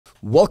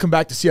Welcome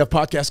back to CF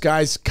Podcast,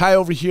 guys. Kai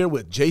over here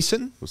with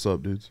Jason. What's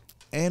up, dudes?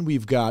 And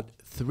we've got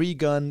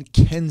three-gun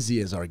Kenzie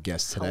as our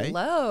guest today.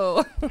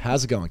 Hello.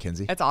 How's it going,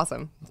 Kenzie? It's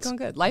awesome. It's going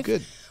good. Life.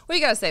 Good. What do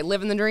you got to say?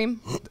 Living the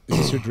dream? Is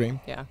this your dream?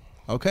 Yeah.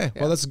 Okay.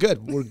 Well, that's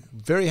good. We're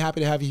very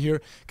happy to have you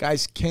here.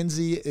 Guys,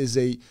 Kenzie is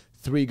a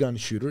three-gun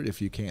shooter,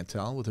 if you can't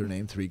tell with her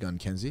name, Three-Gun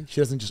Kenzie. She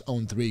doesn't just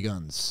own three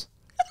guns.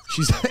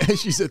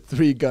 She's a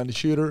three-gun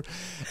shooter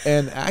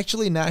and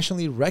actually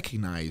nationally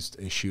recognized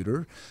a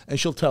shooter. And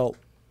she'll tell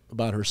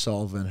about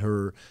herself and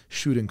her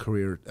shooting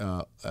career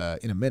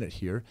in a minute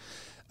here.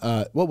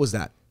 What was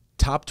that?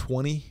 Top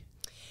 20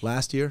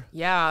 last year?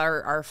 Yeah,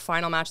 our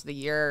final match of the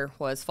year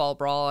was Fall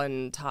Brawl,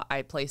 and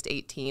I placed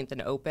 18th in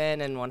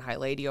Open and won High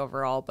Lady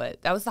overall.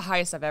 But that was the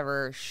highest I've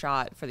ever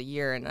shot for the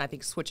year, and I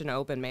think switching to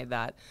Open made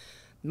that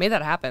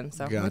happen.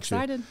 So I'm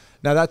excited.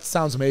 Now that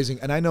sounds amazing,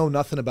 and I know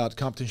nothing about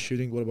competition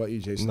shooting. What about you,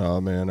 Jason?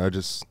 No, man,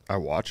 I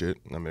watch it.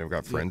 I mean, I've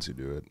got friends who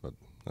do it, but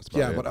that's about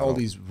it. Yeah, but all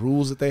these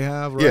rules that they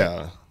have, right?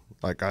 Yeah.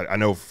 Like, I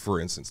know, for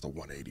instance, the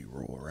 180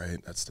 rule, right?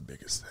 That's the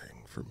biggest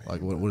thing for me.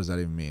 Like, what does that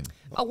even mean?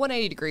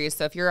 180 degrees.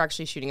 So if you're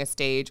actually shooting a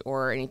stage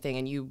or anything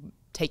and you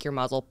take your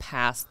muzzle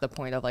past the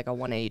point of like a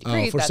 180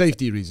 degree. For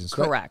safety reasons,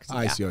 correct.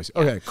 Right? Yeah. I see.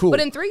 Okay, cool.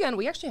 But in three-gun,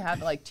 we actually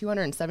had like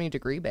 270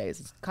 degree bays.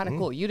 It's kind of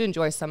cool. You'd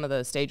enjoy some of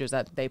the stages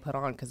that they put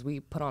on because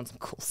we put on some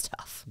cool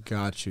stuff.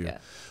 Got you. Yeah.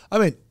 I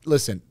mean,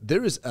 listen,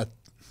 there is a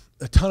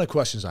ton of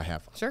questions I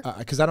have. Sure.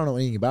 Because I don't know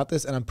anything about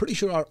this, and I'm pretty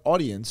sure our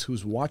audience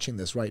who's watching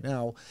this right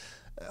now,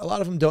 a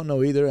lot of them don't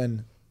know either,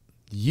 and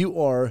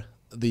you are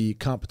the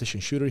competition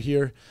shooter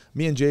here.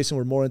 Me and Jason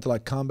were more into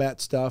like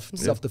combat stuff,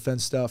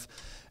 self-defense stuff.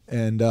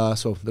 And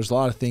so there's a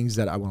lot of things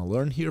that I want to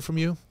learn here from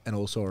you and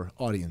also our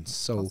audience.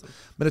 So I'm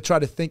going to try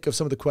to think of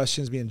some of the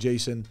questions me and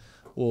Jason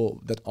our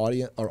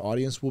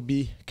audience will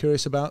be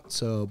curious about.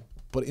 So,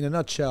 but in a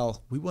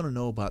nutshell, we want to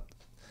know about,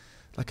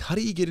 like, how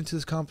do you get into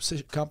this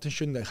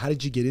competition? Like, how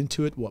did you get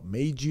into it? What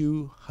made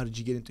you? How did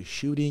you get into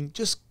shooting?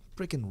 Just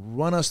freaking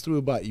run us through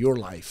about your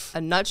life.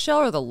 A nutshell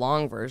or the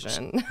long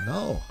version?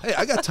 No. Hey,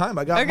 I got time.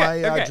 I got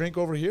my drink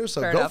over here, so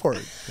Fair go enough. for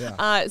it.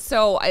 Yeah.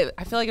 So I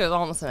feel like it was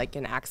almost like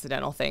an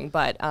accidental thing,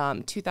 but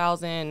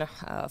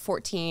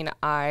 2014,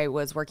 I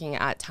was working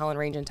at Talon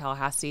Range in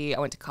Tallahassee. I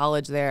went to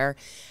college there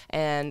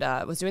and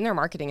was doing their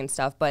marketing and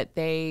stuff, but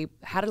they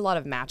had a lot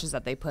of matches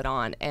that they put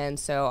on. And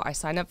so I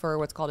signed up for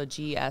what's called a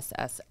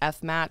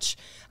GSSF match.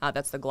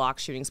 That's the Glock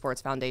Shooting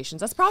Sports Foundations.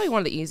 That's probably one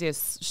of the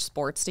easiest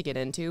sports to get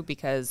into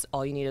because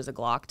all you need is a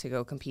Glock to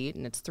go compete,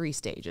 and it's 3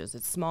 stages.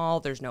 It's small,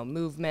 there's no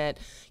movement,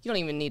 you don't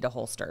even need a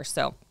holster.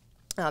 So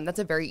that's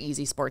a very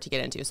easy sport to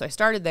get into. So I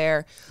started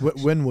there.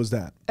 When was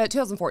that?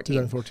 2014.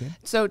 2014.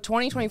 So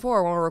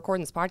 2024, when we're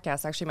recording this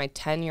podcast, actually my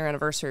 10-year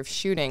anniversary of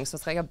shooting. So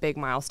it's like a big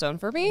milestone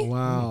for me.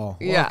 Wow.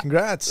 Yeah. Well,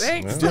 congrats.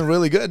 Thanks. You're doing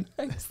really good.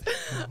 Thanks.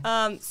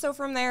 So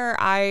from there,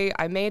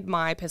 I made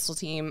my pistol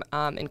team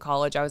in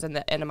college. I was in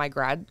the end of my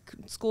grad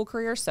school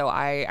career, so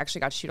I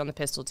actually got to shoot on the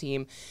pistol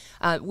team,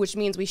 which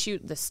means we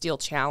shoot the steel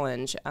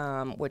challenge,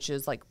 which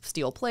is like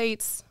steel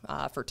plates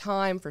for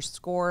time, for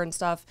score and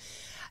stuff.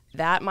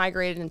 That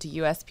migrated into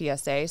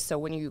USPSA. So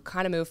when you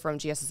kind of move from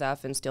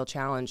GSSF and Steel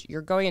Challenge,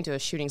 you're going into a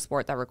shooting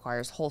sport that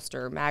requires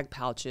holster, mag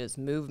pouches,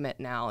 movement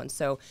now. And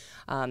so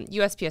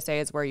USPSA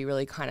is where you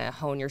really kind of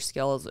hone your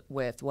skills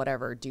with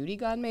whatever duty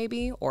gun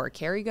maybe or a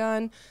carry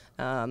gun.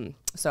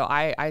 So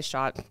I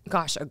shot,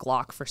 a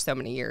Glock for so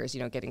many years,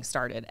 getting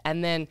started.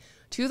 And then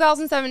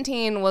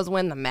 2017 was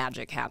when the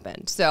magic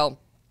happened. So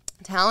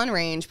Talon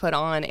Range put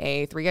on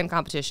a 3-gun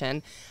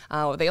competition.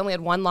 They only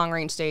had one long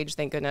range stage,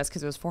 thank goodness,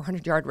 because it was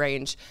 400-yard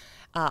range.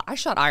 I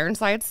shot iron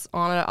sights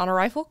on a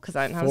rifle because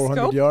I didn't have a scope.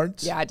 400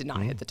 yards? Yeah, I did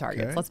not hit the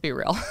targets. Okay. Let's be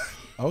real.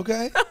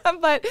 Okay.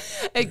 But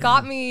it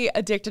got me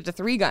addicted to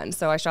 3 guns.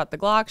 So I shot the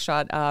Glock,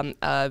 shot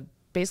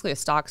basically a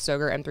stock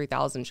Stoger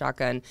M3000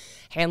 shotgun,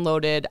 hand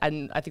loaded,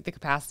 and I think the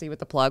capacity with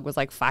the plug was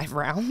like 5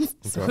 rounds.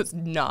 So it's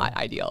not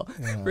ideal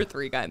for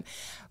 3 gun.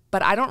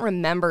 But I don't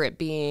remember it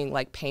being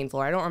like painful.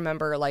 I don't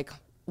remember like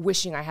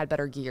wishing I had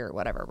better gear or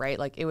whatever, right?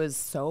 Like it was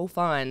so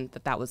fun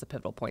that was a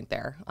pivotal point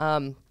there.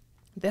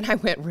 Then I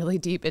went really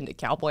deep into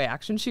cowboy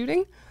action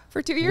shooting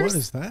for 2 years. What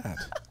is that?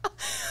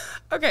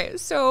 Okay,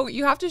 so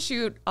you have to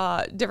shoot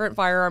different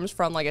firearms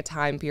from like a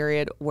time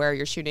period where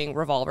you're shooting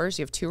revolvers.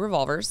 You have 2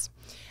 revolvers.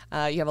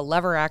 You have a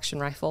lever action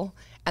rifle.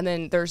 And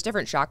then there's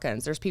different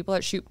shotguns. There's people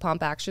that shoot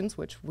pump actions,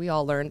 which we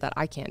all learned that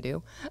I can't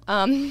do.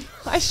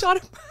 I shot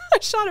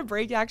a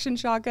break action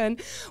shotgun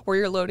where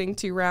you're loading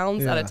 2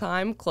 rounds at a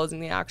time,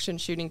 closing the action,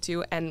 shooting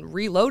 2, and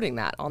reloading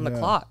that on the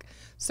clock.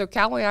 So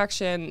cowboy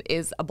action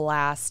is a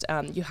blast.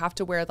 You have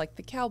to wear like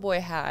the cowboy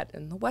hat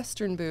and the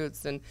Western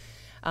boots, and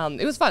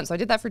it was fun. So I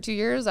did that for 2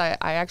 years. I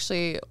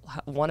actually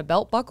won a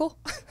belt buckle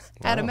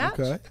at a match.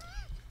 Okay.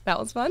 That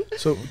was fun.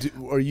 So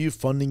are you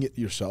funding it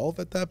yourself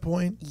at that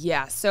point?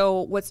 Yeah.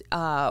 So what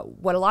a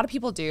lot of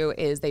people do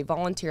is they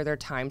volunteer their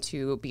time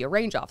to be a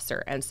range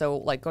officer. And so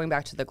like going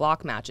back to the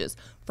Glock matches,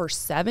 for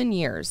 7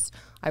 years,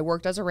 I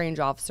worked as a range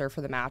officer for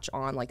the match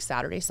on like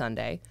Saturday,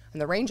 Sunday,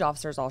 and the range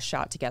officers all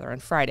shot together on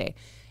Friday.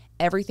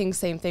 Everything,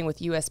 same thing with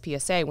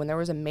USPSA. When there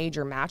was a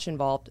major match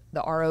involved,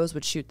 the ROs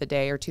would shoot the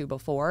day or two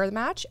before the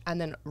match,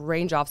 and then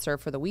range officer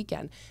for the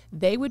weekend.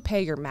 They would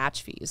pay your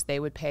match fees. They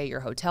would pay your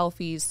hotel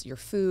fees, your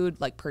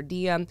food, like per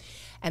diem.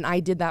 And I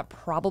did that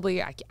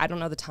probably, I don't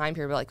know the time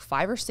period, but like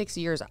 5 or 6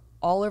 years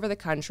all over the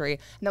country.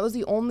 And that was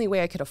the only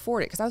way I could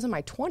afford it because I was in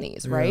my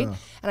 20s, right?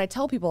 And I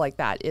tell people like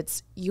that,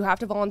 it's you have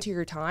to volunteer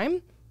your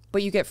time,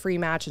 but you get free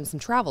match and some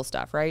travel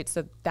stuff, right?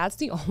 So that's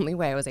the only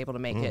way I was able to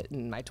make it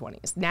in my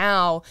 20s.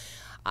 Now,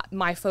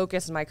 my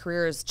focus in my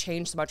career has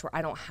changed so much where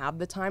I don't have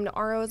the time to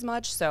RO as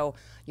much. So,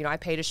 you know, I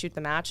pay to shoot the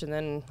match and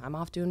then I'm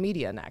off doing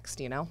media next,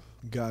 you know?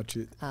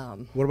 Gotcha.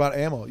 What about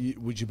ammo?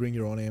 Would you bring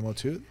your own ammo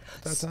too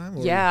at that time?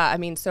 Or? Yeah, I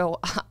mean, so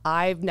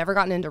I've never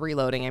gotten into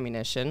reloading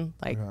ammunition.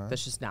 Like,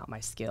 that's just not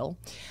my skill.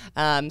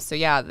 So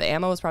yeah, the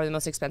ammo was probably the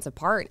most expensive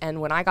part.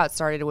 And when I got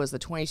started, it was the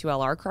 22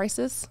 LR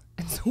crisis.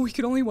 And so we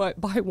could only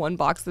buy one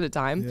box at a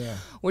time,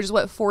 which is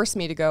what forced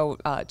me to go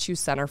choose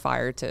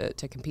centerfire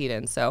to compete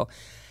in. So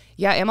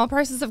yeah, ammo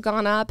prices have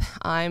gone up.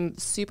 I'm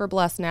super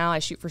blessed now. I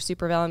shoot for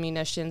Super Vel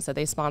Ammunition, so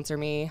they sponsor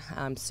me.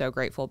 I'm so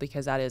grateful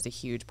because that is a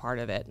huge part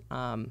of it.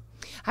 I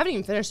haven't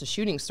even finished the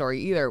shooting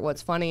story either.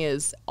 What's funny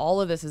is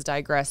all of this has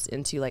digressed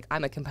into, like,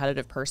 I'm a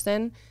competitive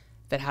person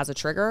that has a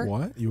trigger.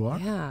 What? You are?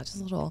 Yeah, just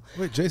a little.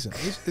 Wait, Jason.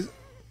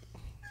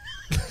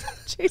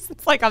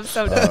 Jason's like, I'm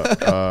so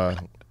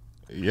done.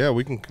 Yeah,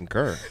 we can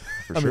concur.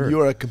 For I sure. mean, you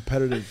are a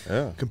competitive,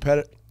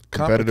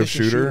 competitive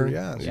shooter.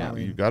 Yeah, so Yeah. I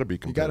mean, You got to be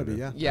competitive. You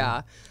got to be,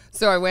 Yeah.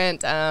 So I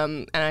went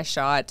and I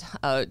shot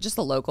just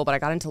a local, but I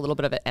got into a little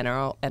bit of an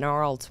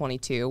NRL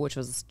 22, which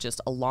was just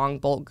a long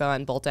bolt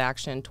gun, bolt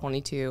action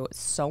 22.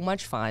 So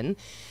much fun.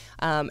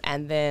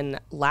 And then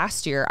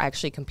last year, I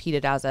actually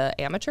competed as an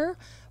amateur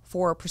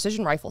for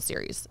Precision Rifle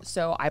Series.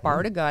 So I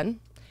borrowed a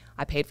gun.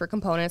 I paid for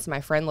components. My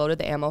friend loaded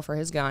the ammo for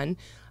his gun.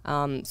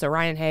 So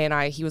Ryan Hay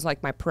and he was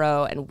like my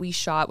pro, and we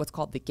shot what's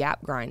called the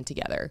gap grind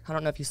together. I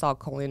don't know if you saw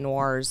Colin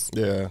Noir's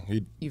Yeah,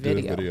 he did a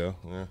video. video.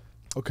 Yeah.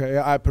 Okay,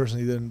 I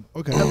personally didn't.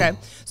 Okay. Okay.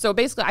 So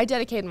basically, I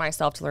dedicated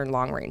myself to learn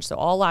long range. So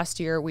all last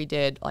year, we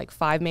did like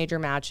 5 major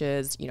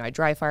matches. You know, I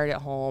dry fired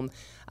at home.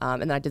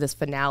 And then I did this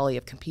finale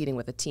of competing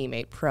with a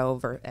teammate, pro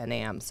and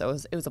am. So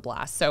it was a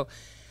blast. So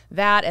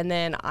that, and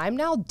then I'm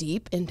now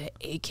deep into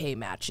AK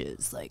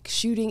matches, like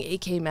shooting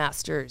AK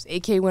Masters,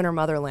 AK Winter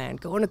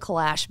Motherland, going to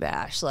Kalash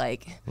Bash,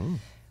 like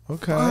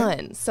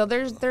fun. So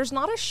there's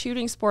not a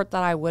shooting sport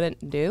that I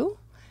wouldn't do.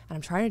 And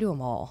I'm trying to do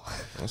them all.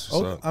 That's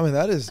what's up. I mean,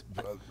 that is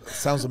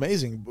sounds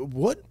amazing. But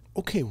what?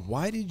 Okay,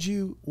 why did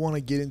you want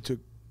to get into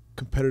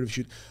competitive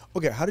shoot?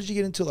 Okay, how did you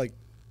get into like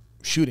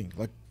shooting,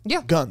 like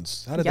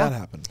guns? How did that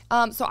happen?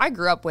 So I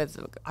grew up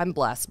with. I'm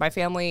blessed. My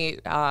family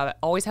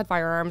always had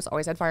firearms.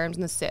 Always had firearms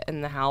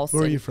in the house.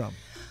 Where are you from?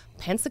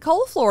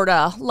 Pensacola,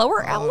 Florida,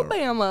 Lower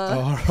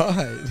Alabama. All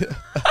right.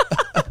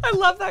 I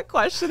love that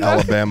question.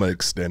 Alabama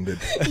extended.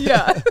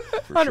 Yeah,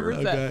 For 100%. sure.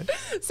 Okay.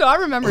 So I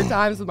remember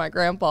times with my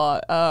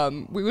grandpa,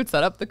 we would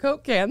set up the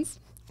Coke cans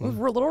with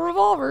little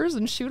revolvers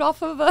and shoot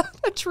off of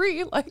a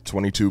tree. Like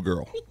 22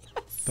 girl.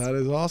 That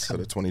is Got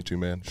awesome. a 22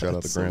 man. Shout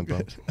out to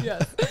Grandpa.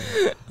 yes.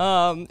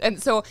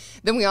 And so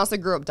then we also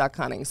grew up duck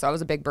hunting. So I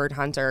was a big bird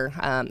hunter.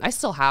 I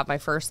still have my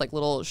first like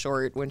little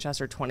short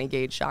Winchester 20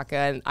 gauge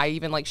shotgun. I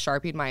even like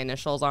Sharpied my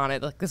initials on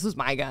it. Like this was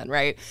my gun,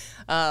 right?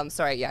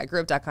 I grew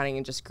up duck hunting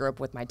and just grew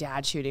up with my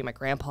dad shooting, my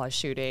grandpa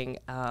shooting.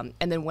 And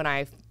then when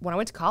I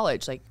went to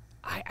college, like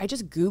I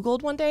just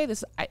Googled one day,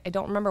 I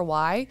don't remember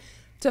why,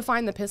 to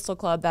find the pistol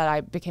club that I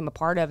became a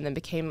part of and then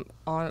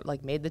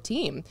made the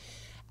team.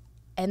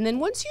 And then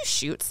once you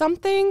shoot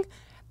something,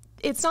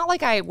 it's not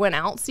like I went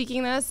out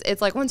seeking this.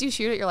 It's like once you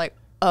shoot it, you're like,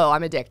 oh,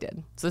 I'm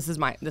addicted. So this is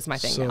my thing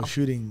So now.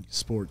 shooting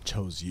sport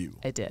chose you.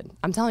 It did.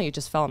 I'm telling you, it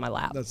just fell in my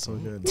lap. That's so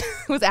good.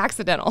 It was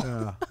accidental.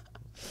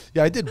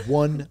 Yeah, I did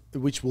one,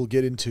 which we'll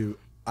get into,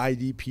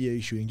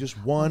 IDPA shooting. Just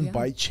one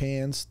by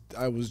chance.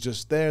 I was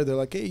just there. They're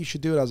like, hey, you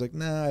should do it. I was like,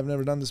 nah, I've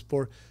never done this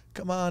before.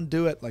 Come on,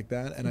 do it like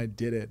that. And I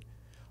did it.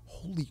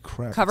 Holy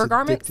crap. Cover it's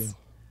garments? addicting.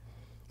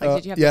 Like,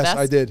 did you have yes, the vest?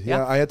 I did.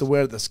 Yeah, I had to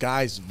wear the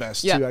Skies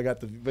vest Yeah. too. I got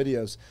the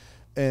videos.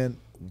 And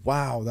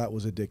wow, that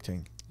was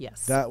addicting.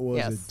 Yes. That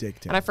was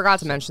addicting. And I forgot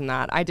to mention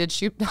that. I did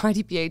shoot the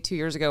IDPA 2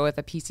 years ago with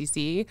a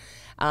PCC.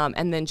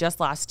 And then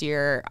just last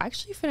year, I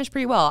actually finished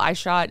pretty well. I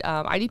shot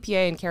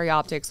IDPA and carry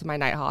optics with my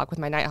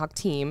Nighthawk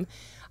team.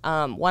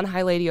 One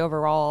high lady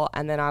overall.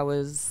 And then I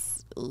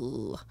was,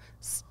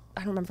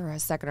 I don't remember if I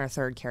was second or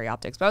third carry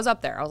optics, but I was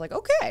up there. I was like,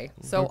 okay.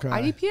 So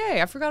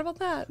IDPA, I forgot about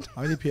that.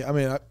 IDPA, I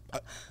mean,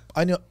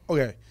 I know,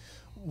 okay.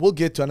 We'll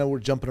get to, I know we're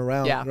jumping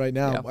around right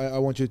now. Yeah. I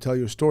want you to tell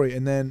your story.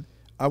 And then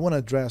I want to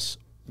address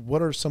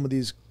what are some of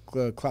these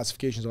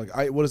classifications, like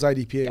what is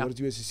IDPA, what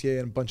is USCCA,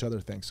 and a bunch of other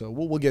things. So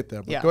we'll get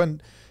there. But go ahead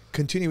and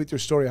continue with your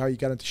story, how you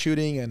got into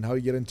shooting and how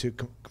you get into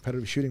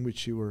competitive shooting,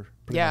 which you were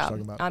pretty much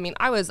talking about. I mean,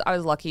 I was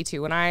lucky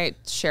too. When I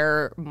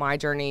share my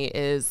journey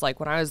is like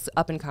when I was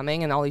up and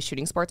coming in all these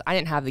shooting sports, I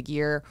didn't have the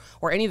gear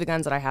or any of the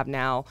guns that I have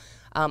now.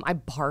 I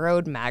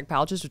borrowed mag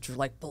pouches, which were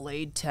like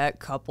Blade Tech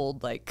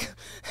coupled, like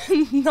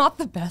not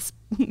the best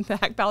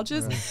mag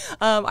pouches.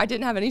 I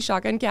didn't have any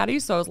shotgun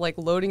caddies, so I was like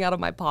loading out of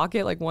my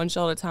pocket like one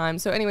shell at a time.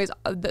 So anyways,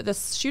 the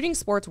shooting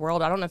sports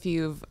world, I don't know if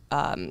you've,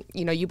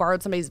 you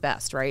borrowed somebody's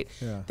vest, right?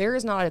 Yeah. There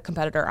is not a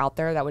competitor out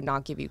there that would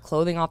not give you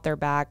clothing off their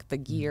back, the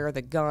gear,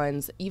 the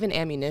guns, even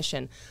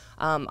ammunition.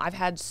 I've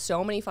had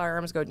so many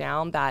firearms go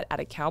down that at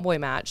a cowboy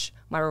match,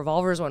 my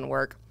revolvers wouldn't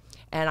work.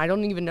 And I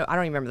don't even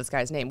remember this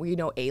guy's name. We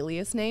know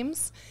alias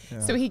names. Yeah.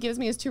 So he gives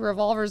me his 2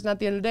 revolvers, and at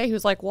the end of the day, he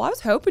was like, well, I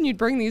was hoping you'd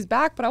bring these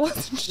back, but I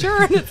wasn't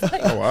sure. And it's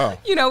like, oh, wow.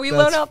 We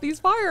loan out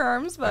these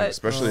firearms. But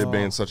especially it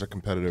being such a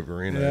competitive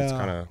arena, it's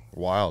kind of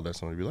wild that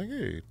somebody would be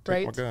like, hey,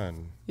 take my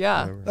gun.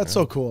 Yeah. Whatever. That's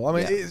so cool. I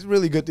mean, it's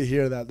really good to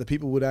hear that the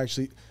people would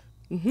actually,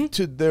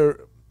 to their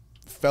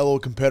fellow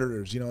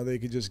competitors, they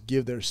could just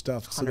give their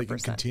stuff so 100%. They can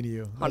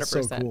continue. That's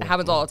 100%. So cool. It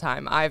happens all the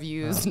time. I've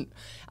used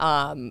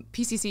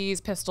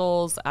PCCs,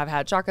 pistols. I've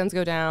had shotguns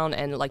go down,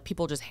 and like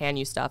people just hand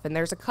you stuff. And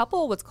there's a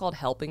couple what's called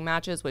helping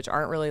matches, which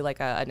aren't really like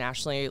a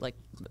nationally like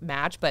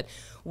match, but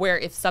where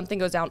if something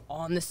goes down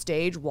on the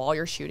stage while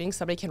you're shooting,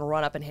 somebody can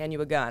run up and hand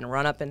you a gun,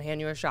 run up and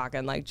hand you a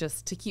shotgun, like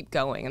just to keep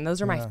going. And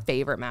those are my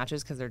favorite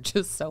matches because they're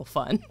just so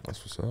fun. That's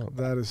what's up.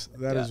 That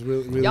is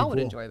really y'all cool. would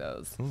enjoy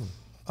those.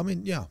 I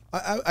mean, yeah,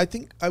 I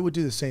think I would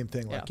do the same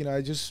thing. Like,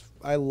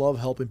 I love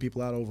helping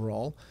people out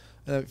overall.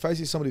 And if I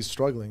see somebody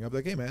struggling, I'd be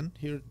like, hey, man,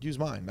 here, use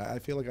mine. I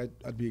feel like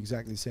I'd be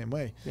exactly the same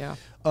way. Yeah.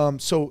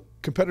 So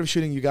competitive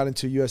shooting, you got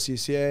into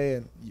USCCA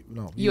and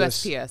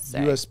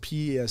USPSA.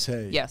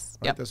 USPSA. Yes.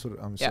 Right? Yep. That's what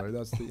I'm sorry.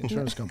 That's the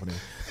insurance company.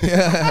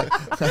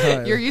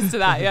 Right. You're used to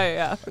that.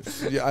 Yeah.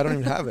 Yeah. I don't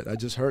even have it. I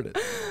just heard it.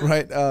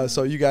 Right.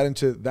 So you got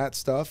into that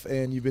stuff,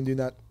 and you've been doing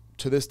that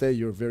to this day.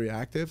 You're very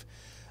active.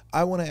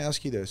 I want to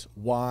ask you this: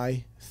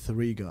 why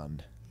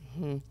 3-gun?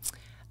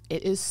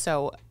 It is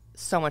so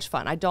much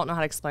fun. I don't know how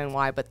to explain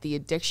why, but the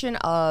addiction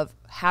of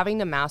having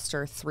to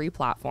master 3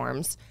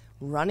 platforms,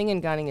 running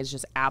and gunning is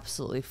just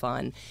absolutely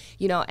fun.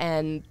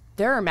 And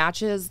there are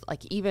matches,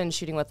 like even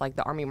shooting with like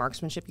the Army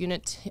Marksmanship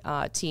Unit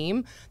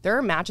team, there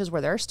are matches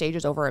where there are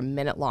stages over a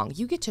minute long.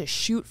 You get to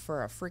shoot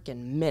for a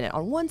freaking minute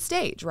on one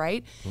stage,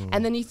 right?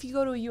 And then if you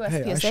go to a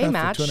USPSA I shot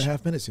match, for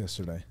 2.5 minutes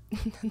yesterday.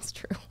 That's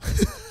true.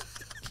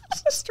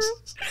 That's true.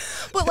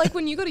 But like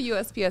when you go to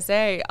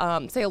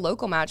USPSA, say a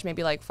local match,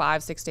 maybe like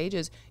 5-6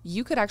 stages,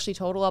 you could actually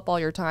total up all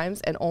your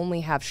times and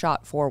only have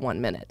shot for 1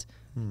 minute.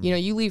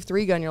 You leave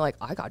 3-gun, you're like,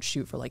 I got to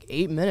shoot for like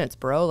 8 minutes,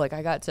 bro. Like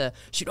I got to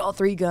shoot all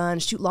 3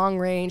 guns, shoot long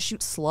range,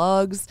 shoot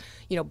slugs,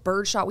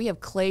 bird shot. We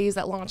have clays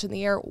that launch in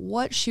the air.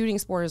 What shooting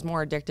sport is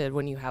more addicted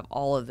when you have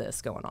all of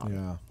this going on?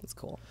 Yeah. It's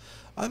cool.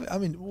 I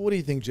mean, what do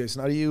you think,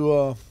 Jason? Are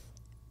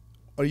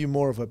you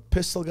more of a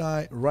pistol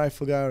guy, a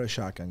rifle guy, or a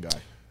shotgun guy?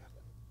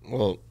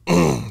 Well,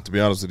 to be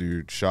honest with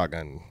you,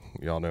 shotgun,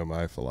 y'all know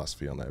my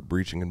philosophy on that,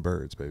 breaching and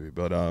birds, baby.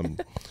 But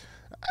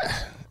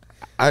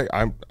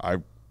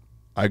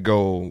I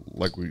go,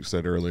 like we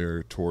said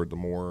earlier, toward the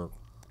more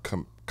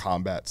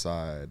combat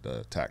side,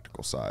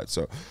 tactical side.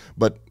 So,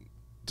 but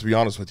to be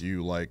honest with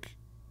you, like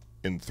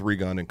in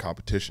 3-gun in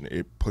competition,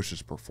 it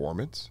pushes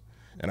performance.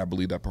 And I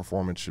believe that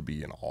performance should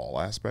be in all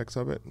aspects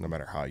of it, no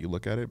matter how you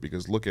look at it.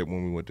 Because look at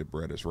when we went to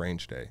Beretta's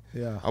range day.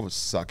 Yeah, I was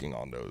sucking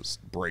on those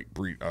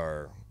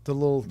the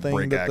little thing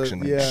break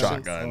action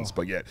shotguns,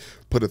 but yet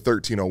put a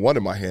 1301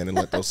 in my hand and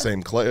let those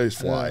same clays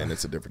fly, and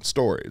it's a different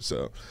story.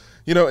 So,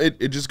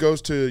 it just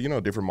goes to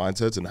different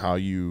mindsets and how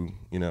you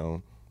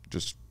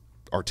just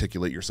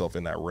articulate yourself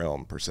in that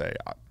realm per se.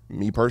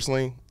 Me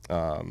personally,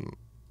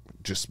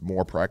 just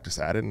more practice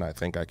at it, and I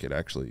think I could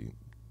actually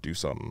do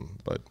something.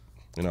 But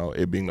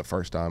it being the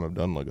first time I've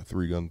done like a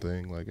 3-gun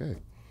thing, like, hey,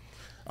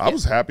 I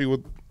was happy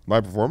with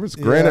my performance.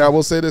 Granted, I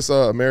will say this,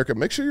 America,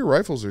 make sure your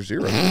rifles are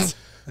 0.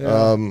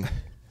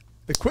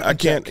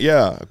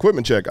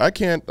 Equipment check. I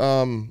can't,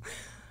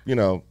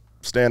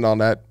 stand on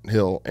that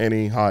hill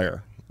any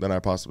higher than I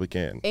possibly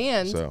can.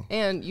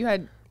 And you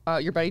had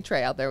your buddy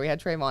Trey out there. We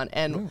had Trayvon,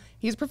 and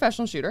he's a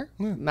professional shooter,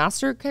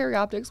 master carry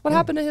optics. What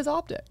happened to his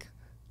optic?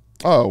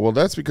 Oh, well,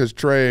 that's because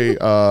Trey,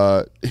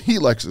 he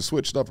likes to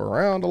switch stuff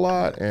around a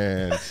lot,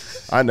 and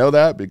I know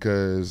that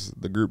because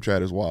the group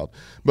chat is wild.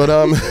 But,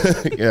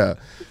 yeah.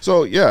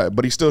 So, yeah,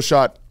 but he still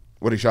shot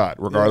what he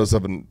shot, regardless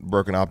of a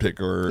broken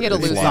optic or he had a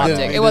loose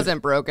optic. It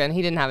wasn't broken.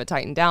 He didn't have it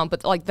tightened down.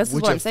 But like this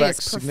is what I'm saying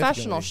is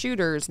professional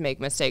shooters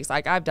make mistakes.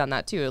 Like I've done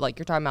that too. Like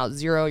you're talking about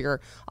zero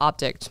your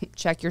optic,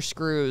 check your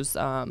screws.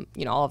 All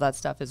of that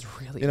stuff is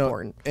really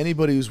important.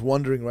 Anybody who's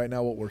wondering right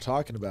now what we're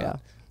talking about,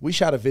 we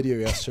shot a video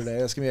yesterday.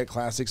 That's gonna be at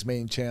Classics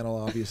main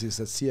channel. Obviously, it's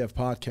a CF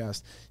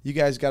podcast. You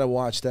guys got to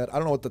watch that. I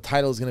don't know what the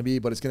title is gonna be,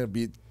 but it's gonna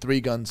be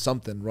 3-gun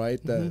something,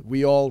 right? That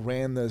we all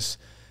ran this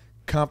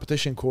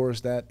competition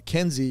course that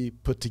Kenzie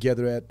put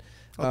together at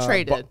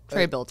Trey did.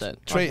 Trey built it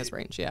on his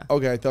range,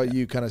 Okay, I thought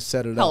you kind of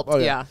set it up. Oh,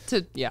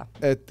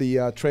 At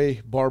the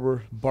Trey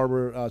Barber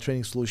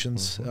Training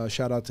Solutions.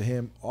 Shout out to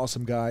him.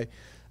 Awesome guy.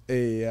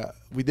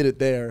 We did it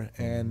there,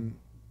 and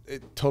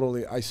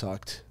I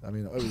sucked. I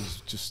mean, it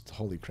was just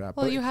holy crap.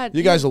 Well, but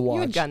you guys will watch.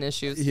 You had gun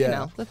issues,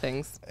 Yeah. the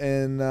things.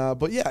 And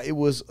but yeah, it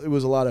was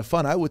a lot of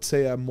fun. I would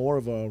say I'm more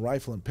of a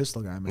rifle and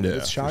pistol guy. Man, Yeah,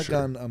 with for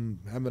shotgun,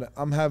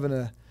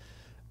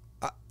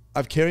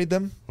 I've carried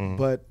them,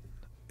 but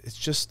it's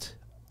just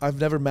I've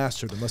never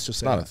mastered them. Let's just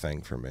say Not that. a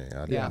thing for me.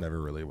 I Yeah.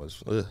 never really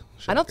was.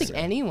 I don't think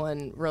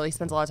anyone really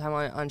spends a lot of time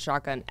on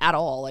shotgun at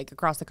all. Like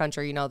across the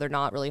country, they're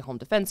not really home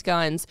defense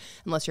guns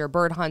unless you're a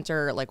bird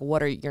hunter. Like,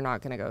 you're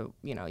not going to go,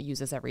 use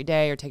this every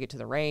day or take it to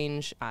the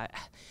range.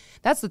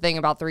 That's the thing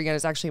about 3-gun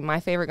is actually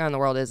my favorite gun in the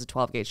world is a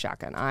 12-gauge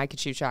shotgun. I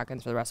could shoot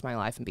shotguns for the rest of my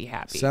life and be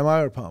happy.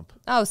 Semi or pump?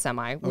 Oh,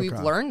 semi. We've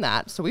learned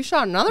that. So we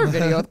shot another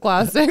video with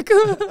Classic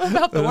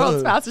about the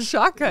world's fastest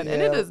shotgun,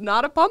 and it is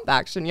not a pump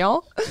action,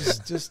 y'all.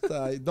 just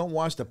don't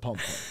watch the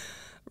pump.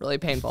 Really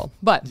painful,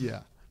 but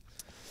Yeah.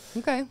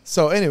 okay.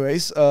 So,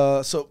 anyways,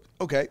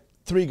 okay,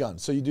 3-gun.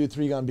 So you do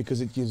 3-gun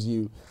because it gives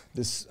you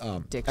this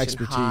Diction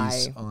expertise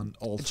high, on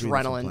all three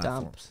different adrenaline dump.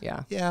 platforms.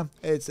 Yeah. Yeah,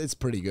 it's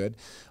pretty good.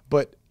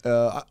 But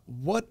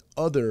what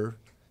other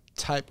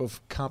type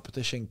of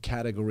competition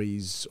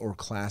categories or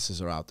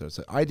classes are out there?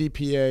 So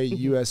IDPA,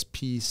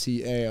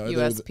 USPCA,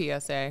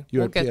 USPSA.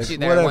 We'll get you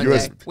there whatever. one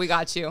day. We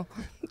got you.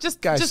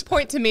 Guys. Just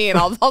point to me and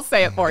I'll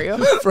say it for you.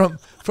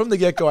 from the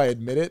get-go, I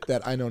admit it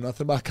that I know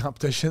nothing about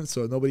competition,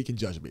 so nobody can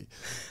judge me.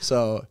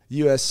 So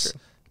USPKA.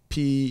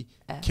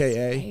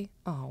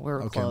 Oh,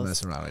 we're Okay, I'm close.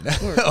 messing around right now.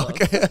 We're close.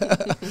 Okay.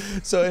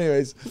 So,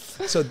 anyways,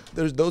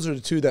 those are the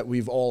two that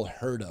we've all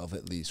heard of,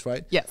 at least,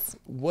 right? Yes.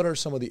 What are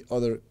some of the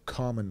other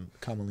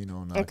commonly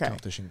known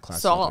competition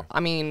classes? So,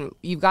 I mean,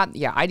 you've got,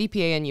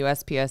 IDPA and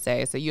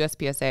USPSA. So,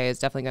 USPSA is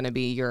definitely going to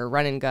be your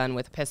run and gun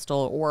with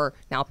pistol or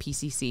now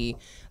PCC.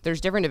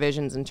 There's different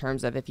divisions in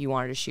terms of if you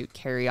wanted to shoot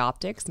carry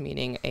optics,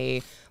 meaning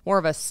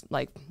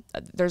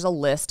there's a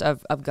list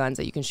of guns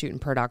that you can shoot in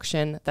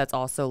production that's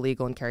also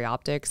legal in carry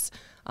optics.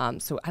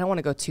 So I don't want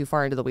to go too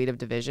far into the weed of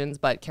divisions,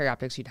 but carry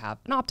optics, you'd have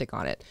an optic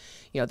on it.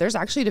 There's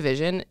actually a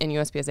division in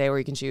USPSA where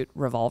you can shoot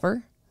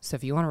revolver. So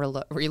if you want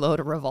to reload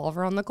a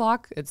revolver on the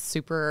clock, it's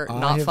super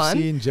not fun. I have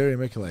seen Jerry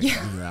Mikulek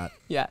do that.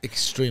 Yeah.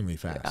 Extremely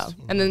fast. Yeah.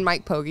 And then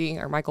Michael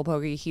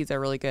Pogge, he's a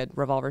really good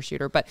revolver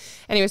shooter. But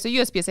anyway, so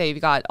USPSA,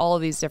 you've got all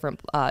of these different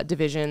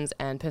divisions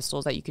and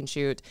pistols that you can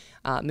shoot,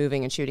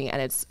 moving and shooting,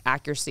 and it's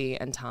accuracy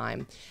and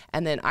time.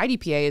 And then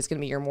IDPA is going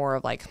to be your more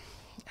of like,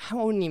 I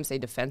wouldn't even say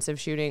defensive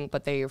shooting,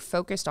 but they are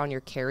focused on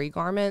your carry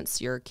garments,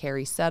 your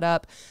carry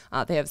setup.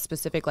 They have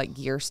specific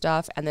gear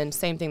stuff. And then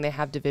same thing, they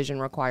have division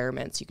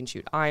requirements. You can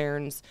shoot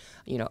irons,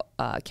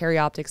 carry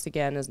optics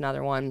again is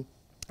another one.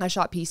 I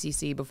shot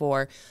PCC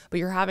before, but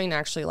you're having to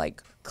actually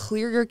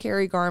clear your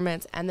carry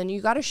garments, and then you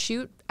got to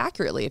shoot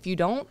accurately. If you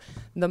don't,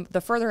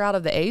 the further out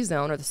of the A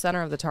zone or the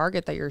center of the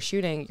target that you're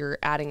shooting, you're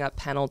adding up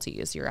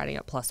penalties. You're adding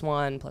up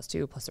 +1,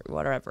 +2, +3,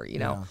 whatever,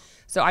 Yeah.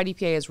 So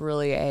IDPA is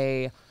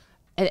really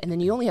and then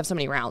you only have so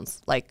many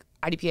rounds.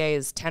 IDPA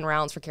is 10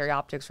 rounds for carry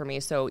optics for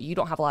me, so you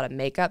don't have a lot of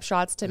makeup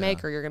shots to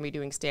make, or you're going to be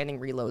doing standing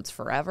reloads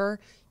forever.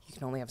 You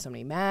can only have so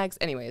many mags.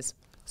 Anyways,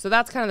 so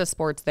that's kind of the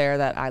sports there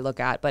that I look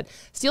at. But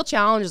Steel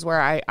Challenge is where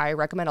I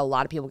recommend a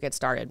lot of people get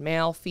started.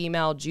 Male,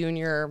 female,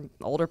 junior,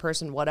 older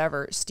person,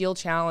 whatever. Steel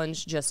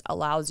Challenge just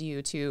allows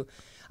you to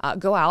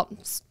go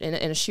out in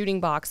a shooting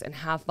box and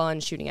have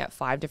fun shooting at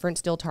 5 different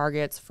steel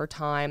targets for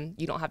time.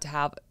 You don't have to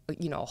have,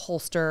 a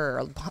holster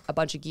or a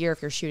bunch of gear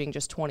if you're shooting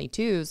just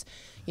 22s.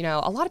 A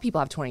lot of people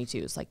have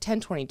 22s,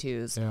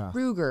 10-22s,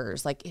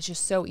 Rugers. It's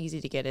just so easy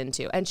to get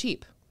into and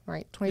cheap,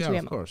 right? 22 ammo.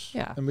 Of course.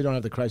 Yeah. And we don't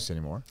have the crisis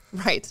anymore.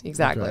 Right,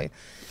 exactly.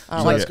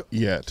 Okay.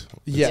 Yet.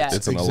 Yet.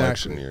 It's an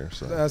election year.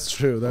 So. That's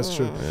true. That's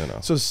true.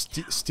 So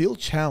Steel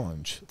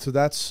Challenge. So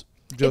that's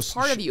just it's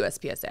part of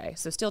USPSA.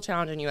 So Steel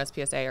Challenge and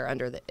USPSA are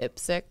under the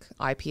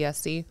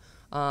IPSC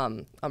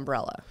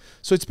umbrella.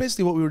 So it's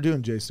basically what we were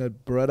doing, Jason,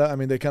 at Beretta. I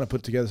mean, they kind of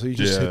put together. So you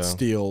just hit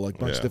steel, a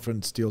bunch of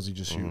different steels you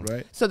just shoot,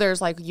 right? So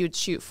there's you'd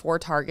shoot 4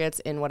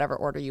 targets in whatever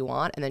order you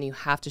want, and then you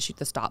have to shoot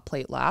the stop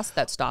plate last.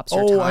 That stops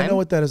your time. Oh, I know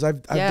what that is.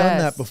 I've done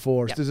that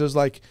before. Yep. So there's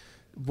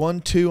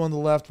 1, 2 on the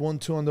left, 1,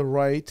 2 on the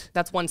right.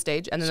 That's one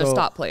stage, and then the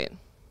stop plate.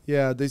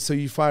 Yeah, so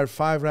you fire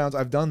 5 rounds.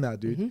 I've done that,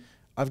 dude.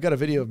 I've got a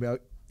video of me.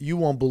 You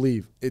won't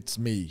believe it's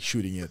me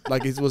shooting it.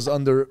 It was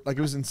it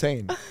was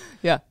insane.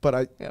 Yeah. But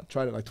I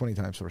tried it 20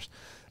 times first.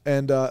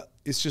 And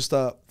it's just,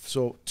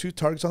 so 2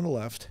 targets on the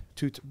left,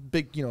 2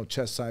 big,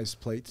 chest size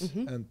plates,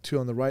 and 2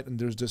 on the right. And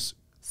there's this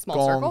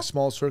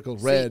small circle,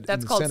 red that's in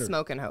the called center.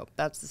 Smoke and Hope.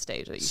 That's the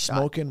stage that you shot.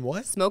 Smoke and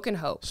what? Smoke and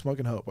Hope. Smoke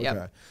and Hope, okay.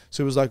 Yep.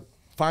 So it was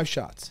 5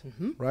 shots,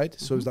 right?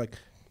 So it was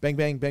bang,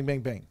 bang, bang, bang,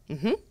 bang.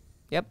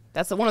 Yep.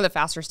 That's one of the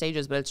faster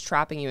stages, but it's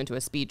trapping you into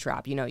a speed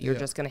trap. You're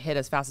just going to hit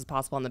as fast as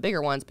possible on the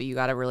bigger ones, but you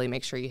got to really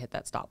make sure you hit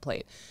that stop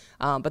plate.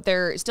 But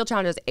there Steel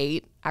Challenge has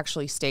 8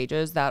 actually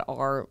stages that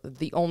are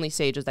the only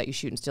stages that you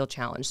shoot in Steel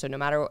Challenge. So no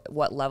matter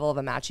what level of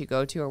a match you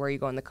go to or where you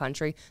go in the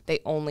country, they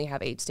only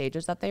have 8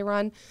 stages that they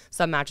run.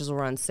 Some matches will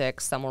run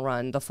 6, some will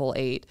run the full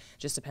 8.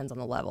 Just depends on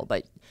the level.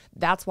 But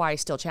that's why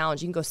Steel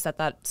Challenge, you can go set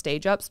that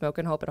stage up, Smoke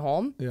and Hope at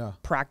home,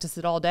 practice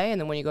it all day,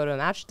 and then when you go to a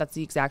match, that's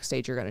the exact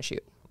stage you're going to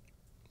shoot.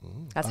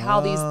 That's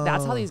how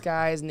these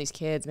guys and these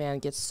kids, man,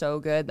 get so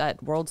good.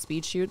 That world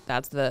speed shoot,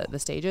 that's the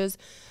stages.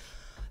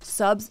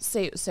 Subs,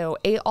 so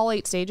all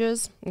 8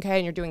 stages, okay,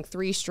 and you're doing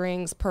 3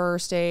 strings per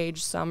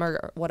stage, some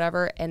or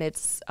whatever, and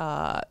it's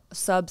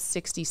sub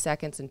 60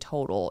 seconds in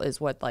total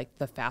is what like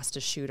the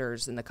fastest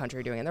shooters in the country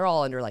are doing, and they're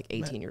all under like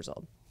 18 years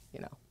old, you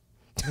know.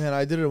 Man,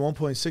 I did it in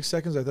 1.6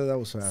 seconds. I thought that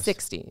was fast.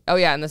 60. Oh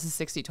yeah, and this is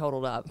 60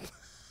 totaled up.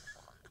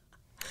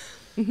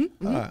 All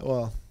right,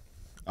 well.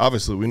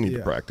 Obviously, we need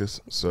to practice.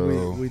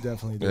 So we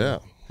definitely do. Yeah.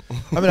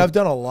 I mean, I've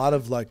done a lot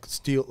of like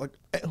steel. Like,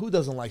 who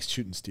doesn't like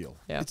shooting steel?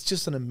 Yeah. It's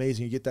just an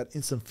amazing. You get that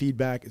instant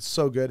feedback. It's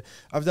so good.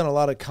 I've done a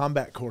lot of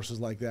combat courses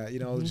like that. You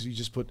know, you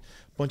just put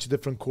a bunch of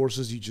different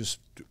courses. You just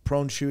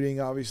prone shooting,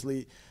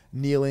 obviously,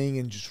 kneeling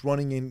and just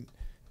running in,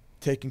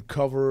 taking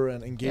cover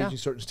and engaging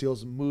certain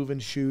steels, and move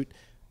and shoot.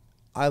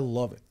 I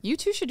love it. You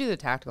two should do the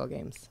tactical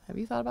games. Have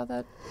you thought about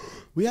that?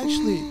 We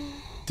actually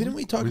didn't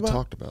we talk we about?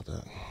 talked about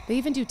that. They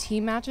even do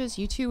team matches.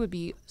 You two would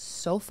be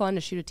so fun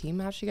to shoot a team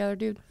match together,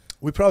 dude.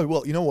 We probably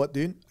will. You know what,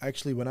 dude?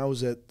 Actually, when I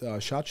was at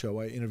SHOT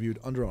Show, I interviewed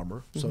Under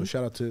Armour. So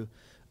shout out to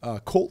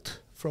Colt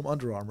from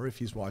Under Armour if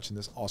he's watching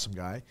this. Awesome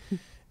guy.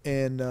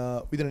 And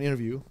we did an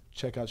interview.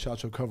 Check out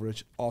SHOT Show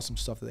coverage. Awesome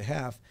stuff that they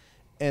have.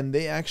 And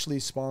they actually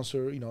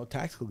sponsor, you know,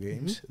 tactical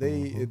games.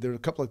 There are a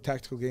couple of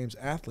tactical games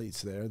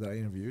athletes there that I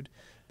interviewed.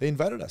 They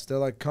invited us. They're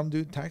like, come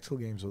do tactical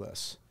games with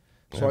us.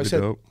 So I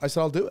said,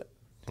 I'll do it.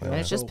 And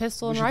it's just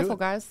pistol and rifle,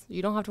 guys.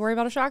 You don't have to worry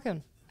about a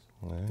shotgun.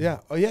 Yeah.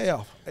 Oh, yeah,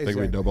 yeah. I think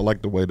we do, but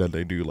like the way that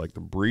they do like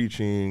the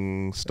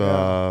breaching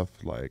stuff,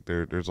 like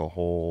there's a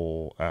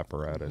whole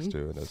apparatus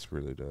to it. That's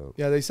really dope.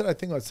 Yeah, they said I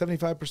think like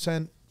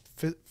 75%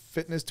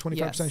 fitness,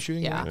 25%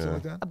 shooting, something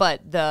like that.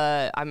 But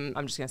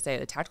I'm just gonna say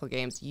the tactical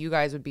games, you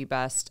guys would be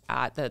best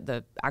at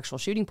the actual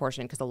shooting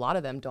portion because a lot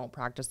of them don't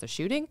practice the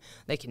shooting.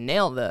 They can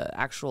nail the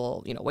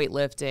actual, you know,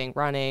 weightlifting,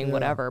 running,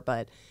 whatever.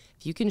 But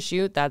if you can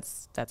shoot,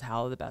 that's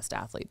how the best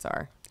athletes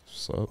are.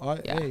 So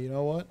hey, you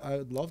know what?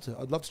 I'd love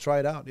to try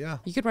it out. Yeah.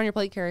 You could run your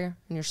plate carrier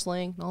and your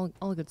sling,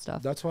 all the good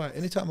stuff. That's why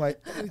anytime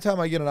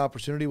I get an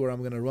opportunity where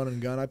I'm gonna run and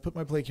gun, I put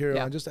my plate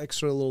carrier on, just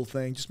extra little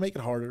thing, just make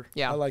it harder.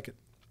 Yeah, I like it.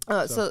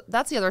 So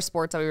that's the other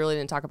sports that we really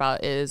didn't talk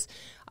about is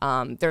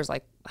there's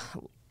like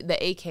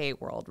the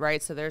AK world,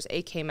 right? So there's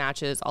AK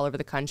matches all over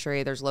the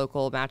country. There's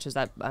local matches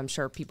that I'm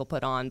sure people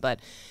put on. But,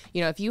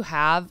 you know,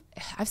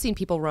 I've seen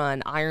people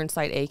run iron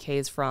sight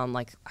AKs from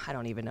like, I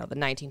don't even know, the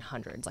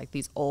 1900s, like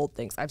these old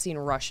things. I've seen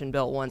Russian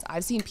built ones.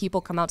 I've seen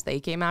people come out to the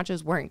AK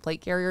matches wearing plate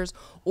carriers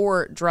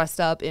or dressed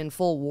up in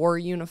full war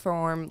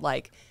uniform,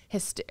 like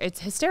it's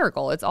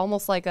hysterical. It's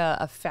almost like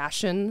a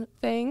fashion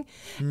thing.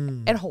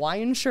 And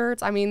Hawaiian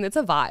shirts. I mean, it's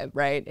a vibe,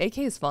 right? AK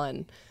is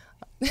fun.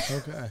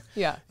 Okay.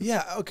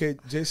 Yeah. Okay,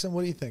 Jason,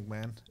 what do you think,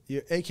 man?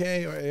 You AK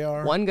or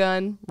AR? One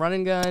gun, run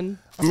and gun.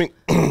 I mean,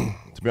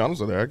 to be honest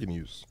with you, I can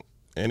use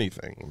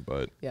anything,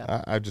 but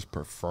I just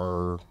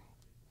prefer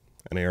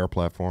an AR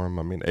platform.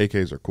 I mean,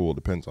 AKs are cool.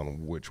 Depends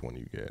on which one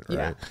you get,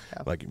 right?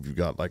 Yeah. Like if you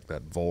got like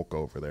that Volk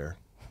over there,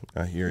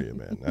 I hear you,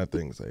 man. That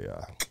thing's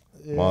a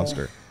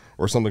monster.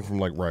 Or something from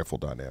like Rifle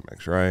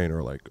Dynamics, right?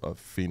 Or like a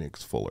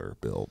Phoenix Fuller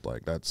build.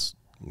 Like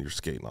you're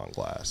skating on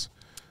glass.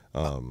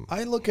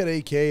 I look at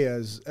AK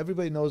as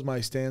everybody knows my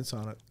stance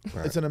on it.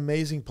 Right. It's an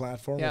amazing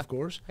platform, of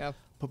course. Yeah.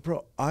 But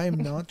bro, I'm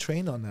not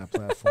trained on that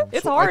platform.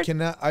 It's hard. I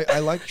cannot. I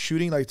like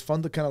shooting. Like it's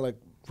fun to kind of like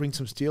bring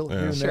some steel here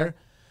and there.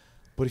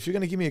 But if you're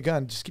gonna give me a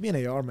gun, just give me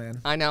an AR, man.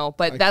 I know,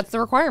 but that's the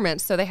requirement.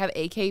 So they have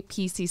AK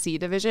PCC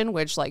division,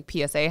 which like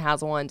PSA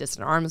has one,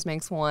 Distant Arms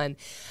makes one,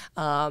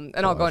 and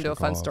I'll go into a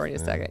fun story in a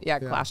second. Yeah,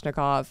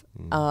 Kalashnikov.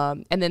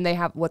 And then they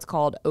have what's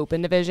called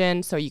open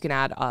division, so you can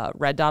add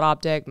red dot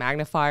optic,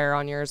 magnifier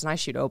on yours, and I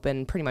shoot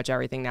open pretty much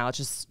everything now.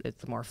 It's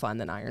more fun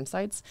than iron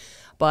sights.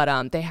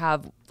 But they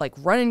have like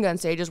run and gun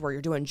stages where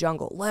you're doing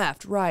jungle,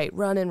 left, right,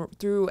 running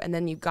through, and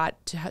then you've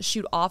got to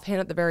shoot offhand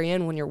at the very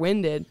end when you're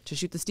winded to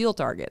shoot the steel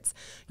targets.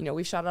 You know,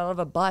 we shot out of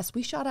a bus.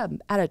 We shot at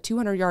a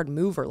 200-yard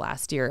mover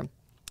last year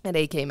at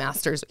AK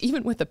Masters,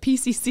 even with a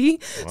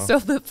PCC. Wow. So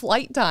the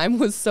flight time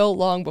was so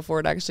long before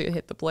it actually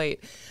hit the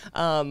plate.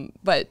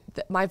 But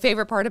my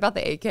favorite part about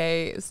the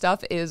AK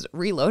stuff is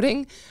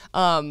reloading.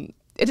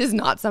 It is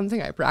not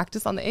something I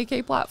practice on the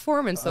AK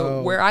platform, and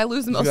so where I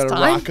lose the most time, you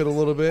gotta rock it a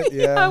little bit.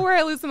 Yeah, where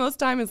I lose the most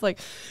time is like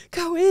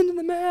go into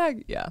the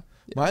mag. Yeah.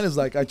 Mine is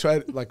like I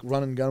tried like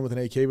run and gun with an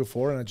AK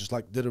before, and I just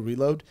like did a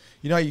reload.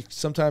 You know how you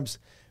sometimes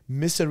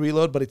miss a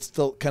reload, but it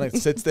still kind of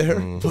sits there,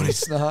 but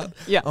it's not.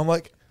 Yeah. I'm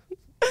like,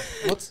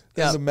 what's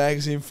as the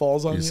magazine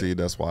falls on you? You see,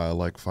 that's why I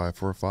like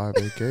 5.45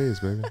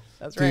 AKs, baby.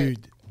 That's right.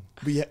 Dude,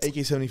 we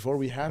AK-74.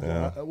 We have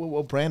one.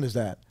 What brand is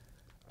that?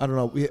 I don't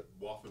know.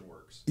 Waffen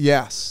Works.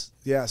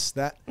 Yes,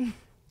 that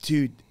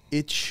dude,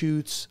 it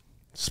shoots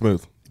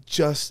smooth.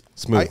 Just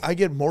smooth. I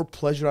get more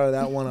pleasure out of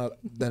that one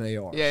than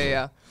AR.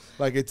 Yeah.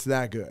 Like it's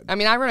that good. I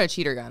mean, I run a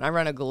cheater gun. I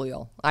run a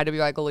Galil,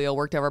 IWI Galil,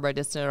 worked over by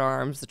Distant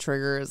Arms. The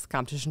trigger is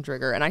competition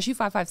trigger, and I shoot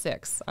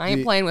 5.56. I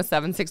ain't playing with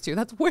 7.62.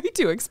 That's way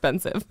too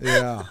expensive.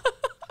 Yeah.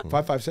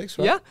 5.56,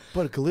 right? Yeah.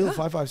 But Khalil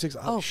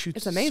 5.56, shoots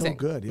it's amazing. so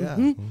good.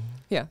 Yeah.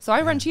 Yeah. So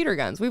I run cheater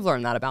guns. We've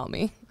learned that about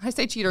me. I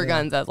say cheater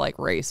guns as like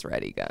race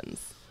ready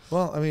guns.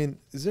 Well, I mean,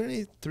 is there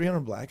any 300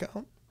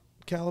 blackout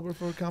caliber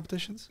for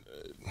competitions?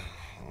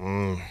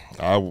 There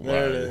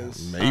it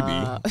is. Maybe.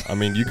 I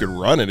mean, you could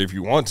run it if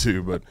you want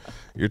to, but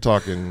you're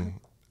talking.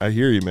 I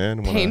hear you,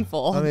 man.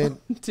 Painful. I mean,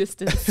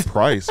 distance.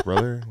 Price,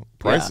 brother.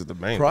 Price is the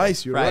main.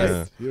 Price. You're Price. right.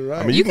 Yeah. You're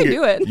right. I mean, You can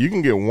do it. You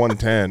can get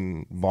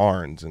 110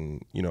 Barnes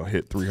and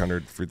hit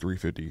 300 for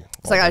 350.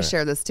 So I gotta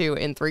share this too.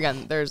 In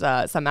 3-gun, there's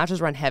some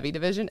matches run heavy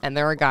division, and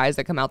there are guys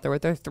that come out there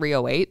with their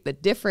 308. The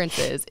difference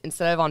is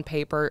instead of on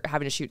paper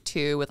having to shoot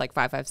 2 with like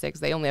 5.56,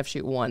 they only have to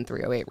shoot 1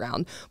 308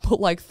 round. But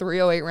like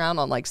 308 round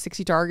on like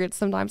 60 targets,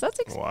 sometimes that's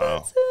expensive.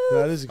 Wow.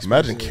 That is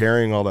expensive. Imagine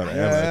carrying all that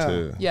ammo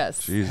too.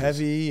 Yes. Jesus.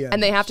 Heavy.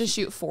 And they have to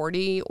shoot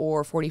 40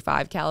 or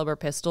 45 caliber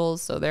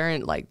pistols, so they're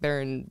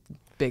in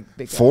big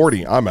guns.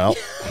 40. I'm out.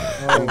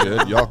 I'm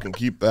good. Y'all can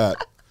keep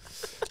that.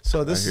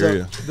 So this I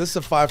hear is a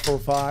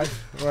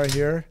 5.45 right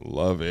here.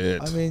 Love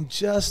it. I mean,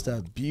 just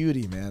a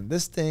beauty, man.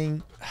 This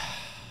thing,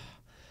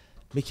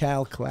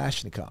 Mikhail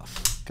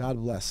Kalashnikov, God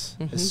bless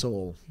his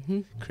soul,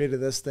 created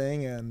this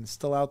thing and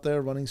still out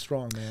there running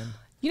strong, man.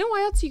 You know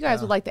why else you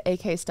guys would like the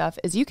AK stuff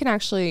is you can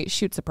actually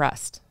shoot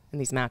suppressed in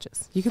these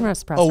matches. You can run a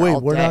suppressor Oh wait,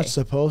 all we're day. not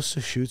supposed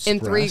to shoot In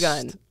suppressed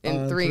 3-gun.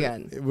 In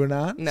 3-gun. We're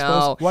not. No.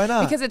 Supposed? Why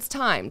not? Because it's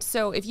timed.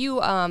 So if you,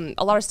 a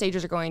lot of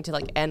stages are going to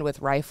like end with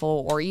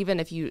rifle, or even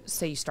if you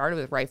say you started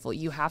with rifle,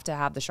 you have to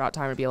have the shot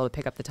timer to be able to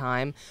pick up the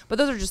time. But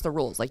those are just the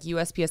rules. Like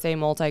USPSA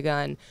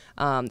multi-gun,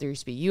 there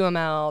used to be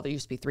UML, there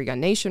used to be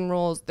 3-gun nation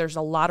rules. There's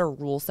a lot of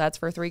rule sets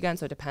for 3-gun,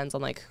 so it depends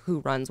on like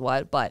who runs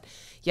what. But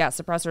yeah,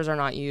 suppressors are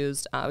not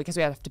used because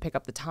we have to pick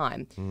up the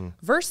time.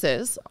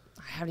 Versus,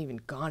 I haven't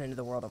even gone into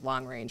the world of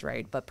long range,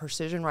 right? But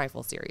precision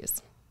rifle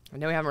series. I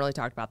know we haven't really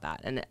talked about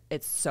that, and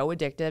it's so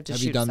addictive to shoot.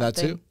 Have you done that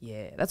too?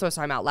 Yeah, that's what I was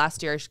talking about.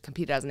 Last year, I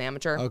competed as an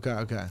amateur.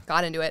 Okay.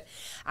 Got into it.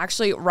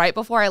 Actually, right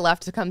before I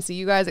left to come see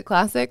you guys at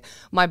Classic,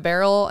 my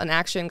barrel and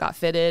action got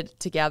fitted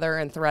together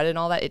and threaded and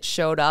all that. It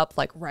showed up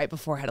like right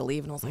before I had to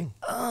leave, and I was like,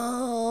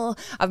 oh,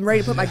 I'm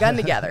ready to put my gun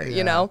together.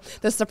 You know,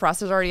 the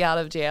suppressor's already out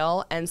of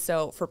jail, and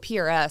so for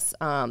PRS,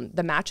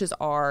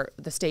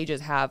 the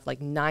stages have like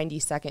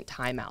 90-second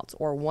timeouts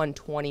or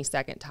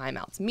 120-second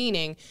timeouts,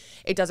 meaning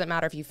it doesn't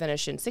matter if you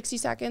finish in 60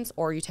 seconds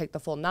or you take the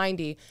full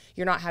 90,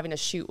 you're not having to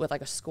shoot with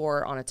like a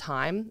score on a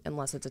time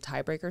unless it's a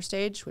tiebreaker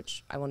stage,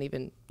 which I won't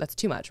even, that's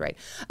too much, right?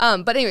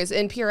 But anyways,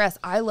 in PRS,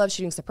 I love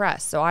shooting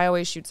suppressed, so I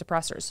always shoot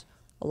suppressors.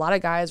 A lot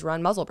of guys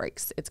run muzzle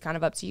brakes. It's kind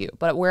of up to you.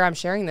 But where I'm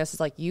sharing this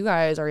is like you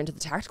guys are into the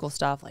tactical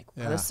stuff, like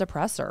run a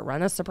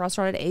suppressor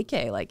on an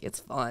AK. Like it's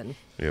fun.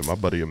 Yeah, my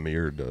buddy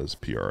Amir does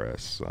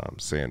PRS.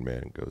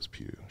 Sandman goes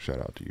Pew. Shout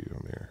out to you,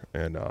 Amir.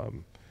 And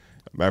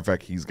matter of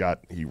fact,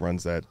 he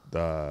runs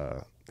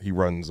that. He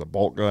runs a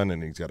bolt gun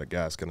and he's got a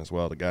gas gun as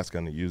well. The gas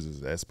gun he uses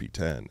is the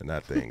SP10, and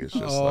that thing is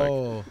just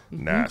like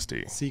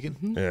nasty. Seeking?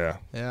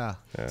 Yeah.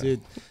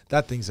 Dude,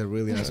 that thing's a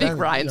really nice. I think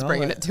Ryan's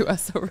bringing it to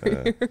us over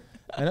here.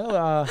 I know.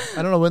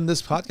 I don't know when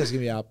this podcast is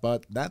gonna be out,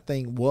 but that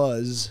thing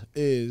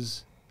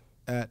is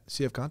at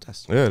CF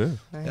Contest. Yeah, it is.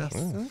 Nice.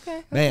 Yeah.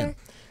 Okay. Man.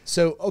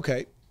 So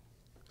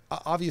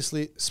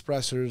obviously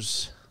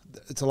suppressors.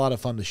 It's a lot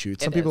of fun to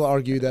shoot. Some people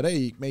argue that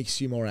it makes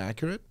you more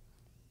accurate,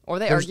 or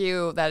they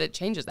argue that it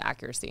changes the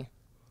accuracy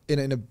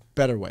in a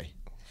better way.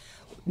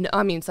 No,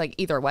 I mean, it's like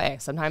either way.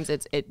 Sometimes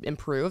it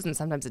improves and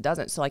sometimes it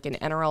doesn't. So like in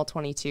NRL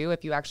 22,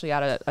 if you actually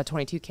add a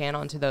 22 can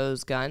onto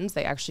those guns,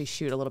 they actually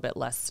shoot a little bit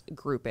less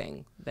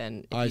grouping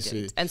than if you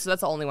didn't. And so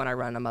that's the only one I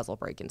run a muzzle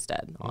brake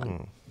instead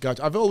on.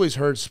 Gotcha. I've always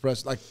heard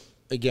suppressors, like,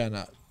 again,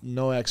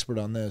 no expert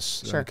on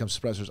this when it comes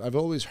to suppressors. I've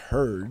always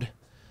heard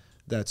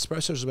that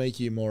suppressors make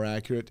you more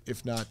accurate,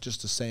 if not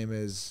just the same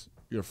as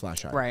your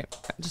flash iron. Right.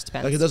 It just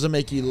depends. Like it doesn't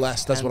make you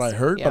less. That's what I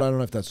heard, but I don't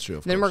know if that's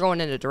true. Then we're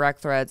going into direct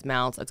threads,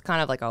 mounts. It's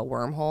kind of like a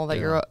wormhole that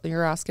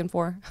you're asking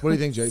for. What do you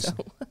think, Jason?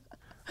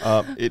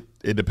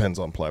 It depends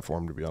on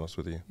platform, to be honest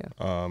with you.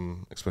 Yeah.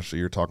 Especially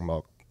you're talking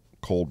about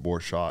cold bore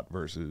shot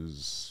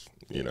versus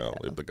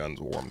if the gun's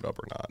warmed up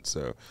or not.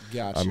 So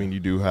I mean, you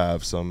do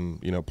have some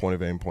point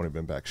of aim, point of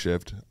impact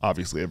shift.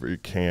 Obviously, every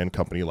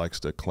company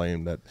likes to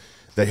claim that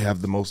they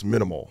have the most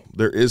minimal.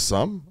 There is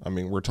some. I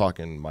mean, we're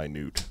talking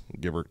minute,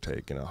 give or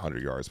take,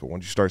 100 yards. But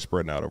once you start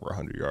spreading out over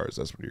 100 yards,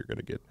 that's when you're going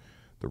to get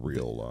the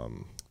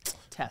real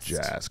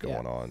jazz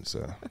going on.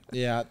 So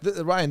yeah,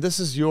 Ryan, this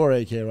is your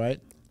AK, right?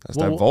 That's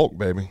that Volk,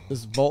 baby. This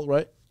is Bolt,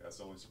 right? That's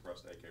the only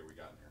suppressed AK we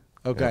got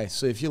in here. Okay,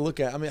 so if you look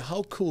at, I mean,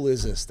 how cool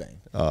is this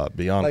thing?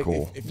 Beyond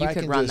cool. If you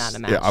could run that in a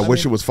match. Yeah, I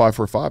wish it was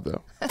 545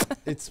 though.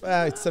 It's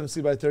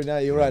 7C by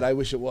 39. You're right. I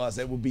wish it was.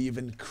 It would be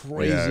even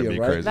crazier, be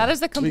right? crazy. That is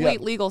the complete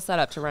legal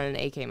setup to run an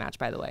AK match,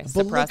 by the way.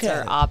 But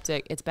Suppressor,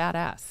 optic, it's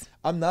badass.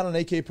 I'm not an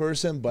AK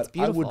person, but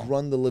I would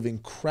run the living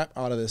crap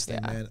out of this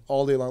thing, man,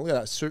 all day long. Look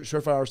at that,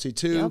 certified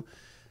RC2,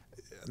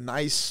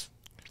 nice.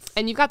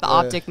 And you've got the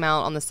optic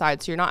mount on the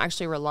side, so you're not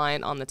actually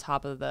reliant on the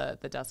top of the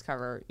dust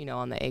cover,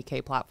 on the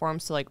AK platform.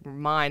 So like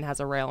mine has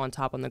a rail on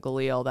top on the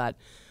Galil that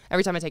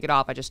every time I take it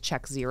off, I just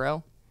check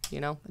 0. you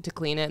know, to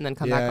clean it and then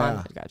come back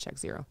on. You got to check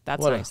 0.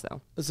 That's nice,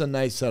 though. This is a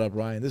nice setup,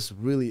 Ryan. This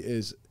really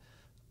is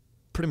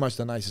pretty much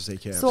the nicest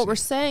AK I've So what seen. we're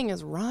saying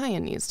is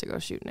Ryan needs to go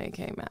shoot an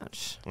AK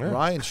match. Yeah.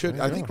 Ryan should.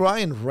 I think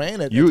Ryan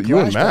ran it. You at and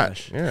Clash Matt.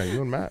 Bash. Yeah,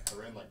 you and Matt.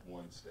 I ran like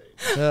one stage.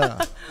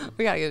 Yeah.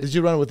 We got to get Did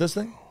you run it with this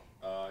thing?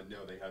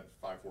 No, they had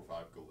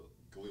 545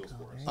 Galil's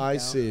for us. I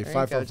see. There you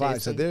go,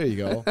 555. So Jason. there you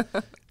go.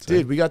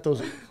 Dude, we got those.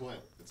 Clint,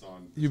 it's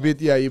on. You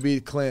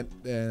beat Clint,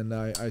 and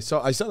I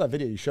saw that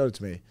video. You showed it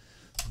to me.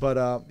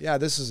 But yeah,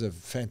 this is a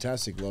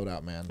fantastic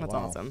loadout, man. That's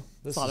Wow. awesome.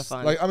 This It's a lot of is-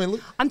 fun. Like, I mean,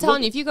 look, I'm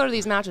telling you, if you go to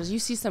these matches, you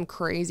see some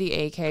crazy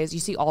AKs. You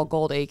see all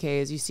gold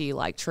AKs. You see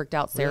like tricked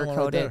out Real one right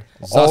Cerakoted. there.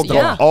 All,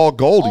 Yeah. all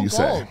gold, All you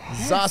say? gold.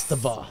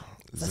 Zastava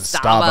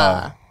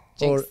Zastava.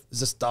 or Jinx.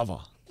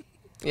 Zastava.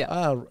 Yeah.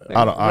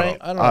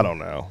 I don't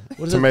know.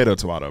 What is it? Tomato, I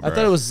bro. thought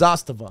it was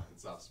Zastava.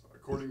 It's us.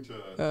 According to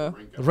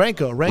Renko.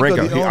 Renko,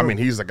 Ringo. the owner,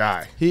 He's the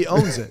guy. he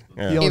owns it.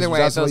 Yeah. He owns Either way,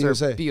 Zastava those are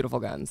USA. beautiful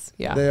guns.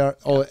 Yeah. They are.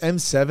 Oh,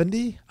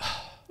 M70.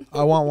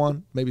 I want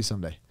one. Maybe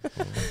someday.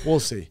 We'll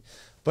see.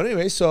 But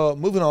anyway, so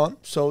moving on.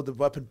 So the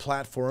weapon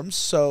platforms.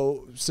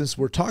 So since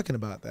we're talking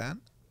about that,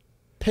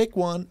 pick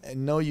one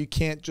and know you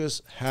can't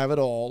just have it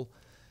all.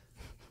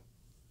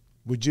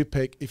 Would you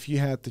pick, if you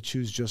had to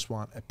choose just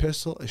one, a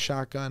pistol, a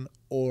shotgun,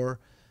 or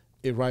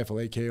a rifle,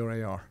 AK or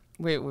AR?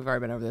 We've already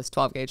been over this.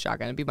 12 gauge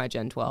shotgun. It'd be my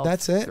Gen 12.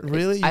 That's it?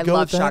 Really? You I go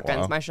love with that?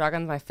 shotguns. Wow. My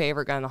shotgun's my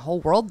favorite gun in the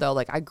whole world, though.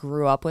 Like, I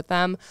grew up with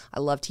them.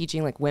 I love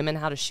teaching like women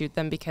how to shoot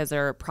them because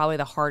they're probably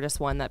the hardest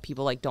one that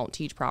people like don't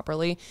teach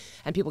properly,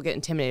 and people get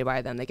intimidated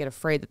by them. They get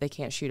afraid that they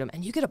can't shoot them,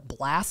 and you get to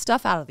blast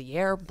stuff out of the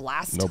air,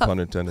 blast No stuff. pun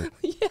intended.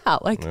 Yeah,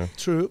 like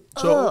True.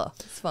 So,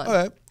 it's fun. all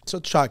right. So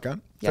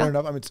shotgun. Fair Yeah.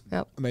 enough. I mean, it's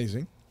Yep.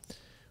 amazing.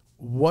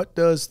 What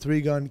does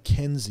 3-gun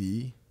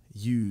Kenzie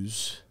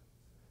use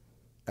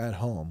at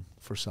home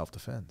for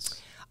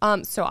self-defense?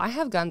 So I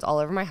have guns all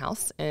over my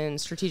house in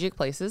strategic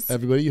places.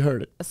 Everybody, you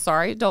heard it.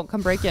 Sorry, don't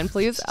come break in,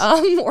 please,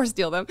 or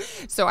steal them.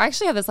 So I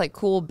actually have this like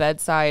cool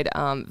bedside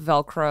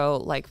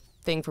Velcro like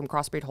thing from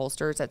Crossbreed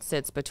Holsters that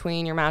sits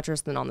between your mattress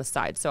and then on the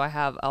side. So I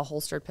have a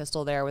holstered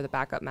pistol there with a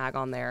backup mag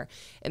on there.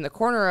 In the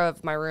corner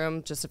of my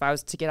room, just if I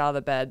was to get out of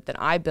the bed, then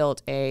I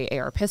built a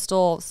AR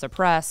pistol,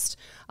 suppressed,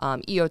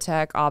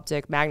 EOTech,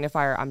 optic,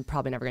 magnifier. I'm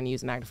probably never going to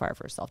use a magnifier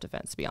for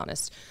self-defense, to be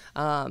honest.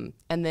 And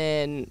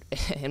then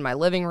in my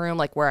living room,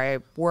 like where I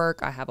work,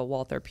 I have a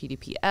Walther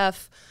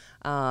PDP-F.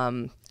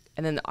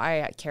 And then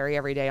I carry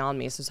every day on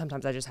me, so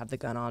sometimes I just have the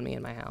gun on me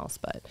in my house,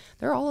 but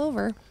they're all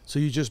over. So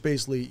you just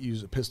basically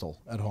use a pistol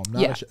at home.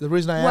 Not Yeah. the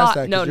reason I asked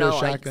that, no, 'cause you're a no,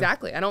 shotgun.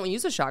 exactly. I don't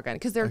use a shotgun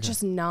because they're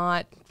just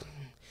not.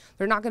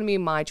 They're not going to be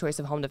my choice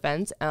of home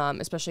defense,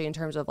 especially in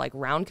terms of like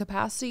round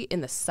capacity in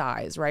the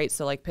size, right?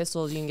 So like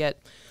pistols, you can get,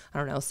 I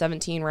don't know,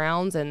 17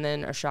 rounds, and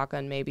then a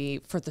shotgun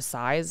maybe for the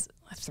size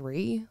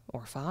 3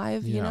 or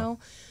 5, you Yeah. know,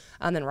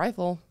 and then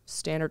rifle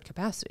standard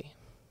capacity.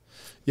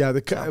 Yeah,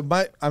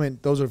 I mean,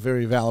 those are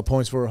very valid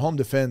points for home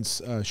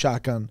defense.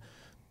 Shotgun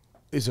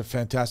is a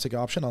fantastic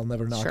option. I'll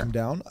never knock Sure. them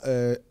down.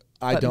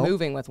 I But don't.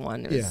 moving with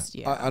one is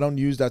I don't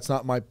use. That's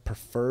not my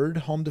preferred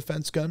home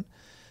defense gun.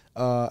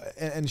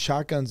 And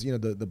shotguns, you know,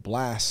 the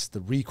blast, the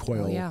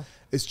recoil. Oh, yeah.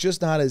 It's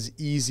just not as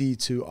easy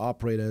to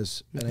operate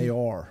as an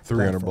AR.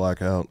 300 platform.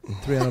 blackout.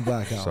 300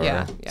 blackout. Sorry.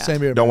 Yeah, yeah.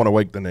 Same here. Don't want to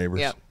wake the neighbors.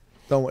 Yep.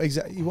 Don't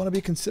exactly. You want to be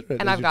considerate.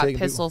 And as I've you're got taking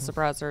pistol people.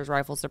 suppressors,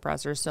 rifle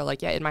suppressors. So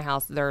like, yeah, in my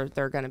house, they're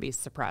going to be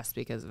suppressed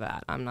because of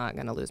that. I'm not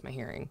going to lose my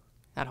hearing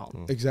at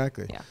home.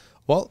 Exactly. Yeah.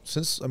 Well,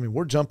 since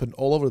we're jumping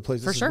all over the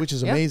place, For sure. which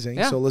is Yeah. amazing.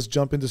 Yeah. So let's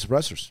jump into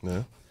suppressors.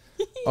 Yeah.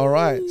 All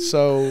right.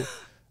 So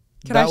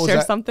Can that I was share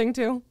that- something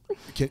too?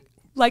 Can-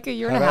 Like a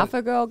year and Have a at half it.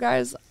 ago,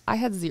 guys, I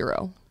had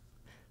 0.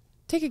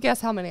 Take a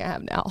guess how many I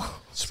have now.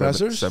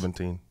 Suppressors?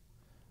 17.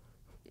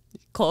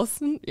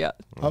 Close? Yeah.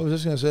 I was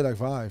just gonna say like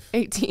 5.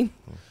 18.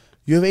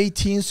 You have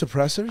 18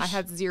 suppressors. I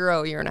had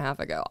 0 a year and a half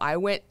ago. I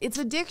went, it's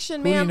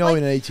addiction, Who do man. you know Like,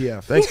 in an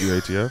ATF? Thank you,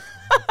 ATF.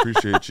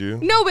 Appreciate you.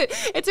 no, but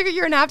it took a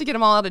year and a half to get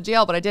them all out of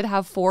jail. But I did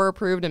have 4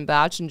 approved in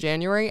batch in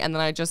January, and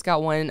then I just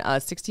got one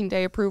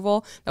 16-day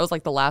approval. That was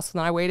like the last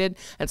one that I waited.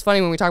 And it's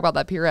funny when we talk about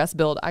that PRS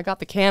build. I got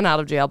the can out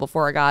of jail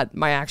before I got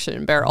my action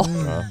in barrel.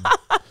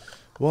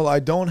 Well, I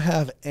don't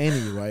have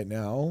any right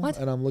now, What?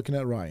 and I'm looking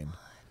at Ryan.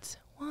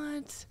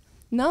 What?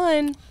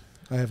 None.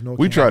 I have no.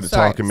 We cans. tried to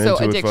Sorry. talk him So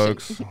into addiction. it,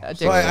 folks. Addiction.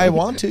 So I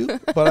want to,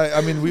 but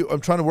I mean,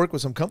 I'm trying to work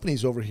with some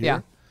companies over here.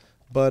 Yeah.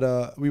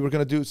 But we were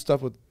gonna do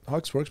stuff with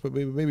Huxworks, but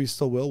maybe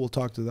still will. We'll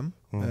talk to them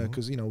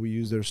because we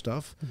use their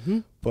stuff.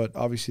 But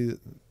obviously,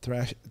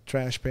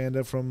 Trash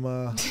Panda from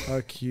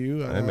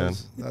RQ. Amen.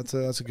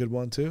 That's a good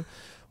one too.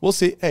 We'll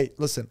see. Hey,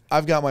 listen,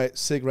 I've got my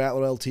Sig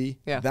Rattler LT.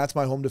 Yeah. That's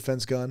my home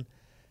defense gun.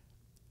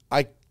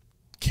 I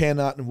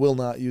cannot and will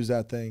not use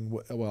that thing.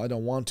 Well, I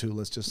don't want to.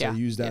 Let's just say Yeah,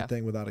 use that yeah.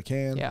 thing without a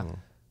can. Yeah.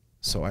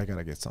 So I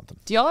gotta get something.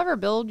 Do y'all ever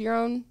build your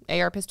own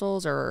AR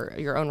pistols or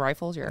your own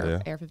rifles, your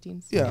Yeah.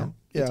 AR-15s? Yeah, me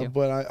yeah. too.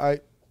 But I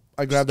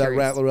grabbed that curious.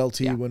 Rattler LT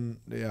Yeah. when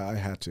I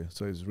had to.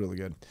 So it was really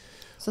good.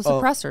 So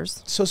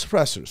suppressors. So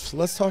suppressors.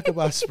 Let's talk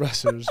about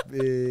suppressors.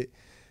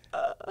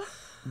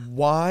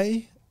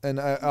 Why? And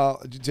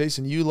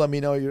Jason, you let me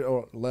know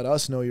or let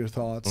us know your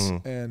thoughts.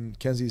 And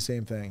Kenzie,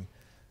 same thing.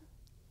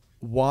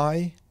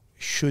 why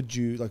should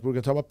you, like, we're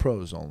going to talk about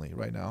pros only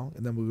right now,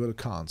 and then we'll go to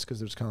cons, because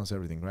there's cons to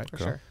everything, right? For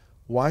sure.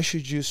 Why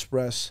should you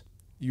suppress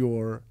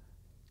your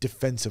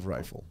defensive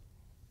rifle?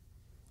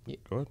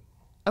 Go ahead.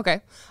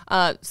 Okay.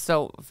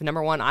 So for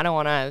number one, I don't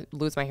want to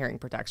lose my hearing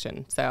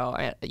protection.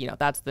 So,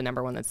 that's the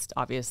number one that's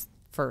obvious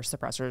for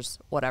suppressors,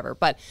 whatever.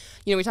 But,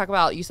 we talk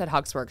about, you said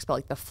Huxworks, but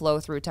like the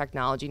flow through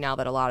technology now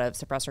that a lot of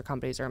suppressor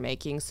companies are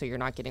making. So you're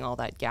not getting all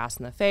that gas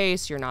in the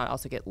face. You're not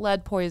also get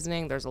lead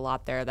poisoning. There's a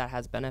lot there that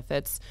has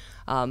benefits.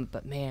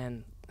 But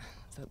man,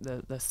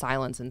 the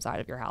silence inside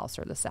of your house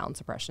or the sound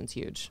suppression's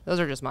huge. Those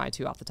are just my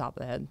two off the top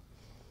of the head.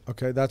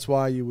 Okay. That's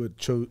why you would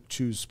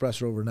choose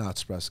suppressor over not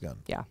suppress gun.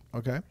 Yeah.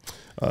 Okay.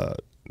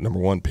 Number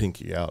one,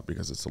 pinky out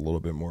because it's a little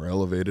bit more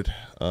elevated.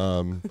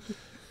 Other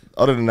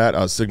than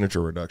that,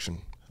 signature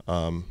reduction.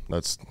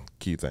 That's the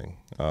key thing.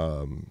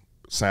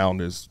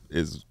 Sound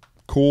is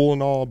cool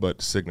and all,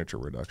 but signature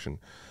reduction.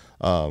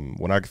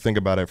 When I think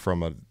about it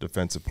from a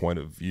defensive point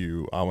of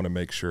view, I want to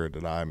make sure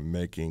that I'm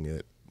making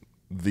it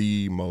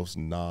the most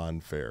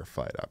non-fair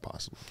fight I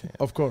possibly can.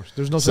 Of course.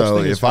 There's no such So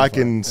thing as if I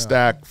fair can fight.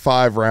 stack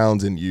 5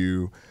 rounds in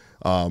you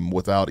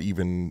without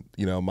even,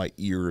 my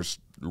ears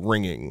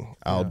ringing,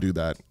 I'll do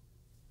that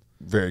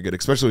very good,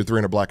 especially with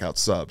 300 blackout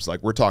subs.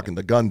 Like, we're talking,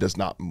 the gun does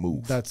not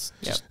move. That's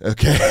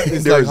okay.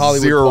 It's There's like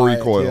Hollywood zero quiet,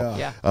 recoil.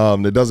 Yeah.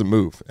 It doesn't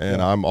move,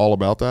 and I'm all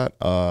about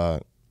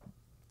that.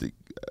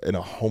 In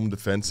a home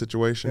defense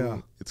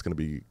situation, it's going to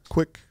be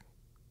quick,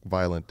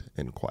 violent,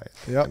 and quiet.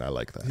 Yep. And I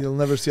like that. You'll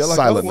never see. I like,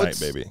 Silent oh, night,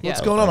 baby. What's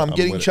Yeah. going on? I'm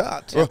getting with it.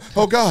 shot.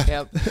 Oh God.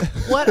 Yep.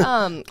 What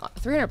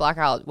 300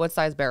 blackout? What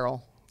size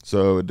barrel?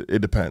 So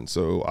it depends.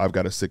 So I've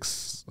got a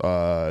 6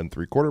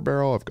 3/4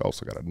 barrel. I've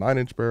also got a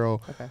 9-inch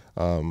barrel.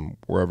 Okay.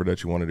 Wherever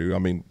that you want to do. I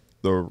mean,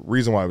 the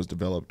reason why it was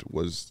developed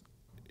was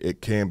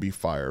it can be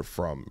fired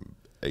from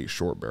a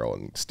short barrel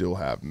and still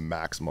have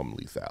maximum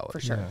lethality. For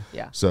sure.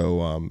 Yeah.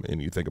 So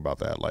and you think about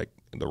that, like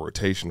the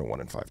rotation, a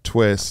 1 in 5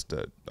 twist.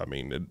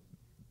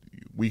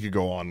 We could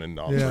go on and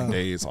on for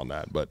days on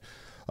that, but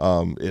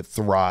it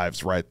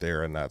thrives right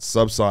there in that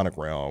subsonic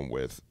realm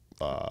with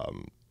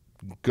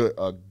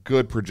a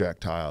good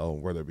projectile,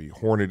 whether it be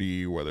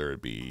Hornady, whether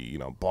it be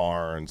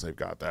Barnes. They've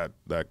got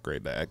that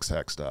great, the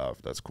X-Hex stuff.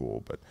 That's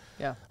cool, but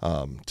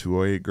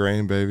 208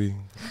 grain, baby.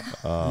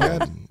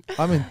 I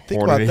mean,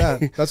 think Hornady. about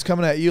that. That's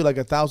coming at you like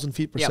 1,000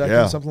 feet per second,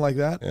 Yeah. something like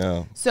that.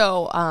 Yeah.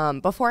 So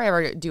before I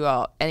ever do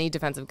any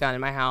defensive gun in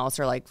my house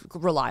or like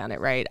rely on it,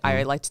 right,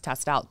 I like to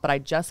test it out. But I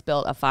just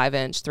built a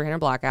 5-inch 300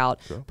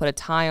 blackout, put a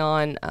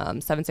tie-on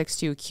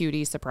 7.62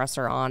 QD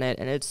suppressor on it,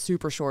 and it's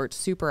super short,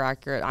 super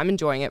accurate. I'm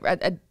enjoying it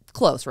at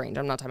close range.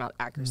 I'm not talking about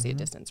accuracy at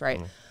distance, right?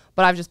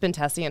 But I've just been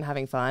testing and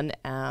having fun,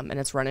 and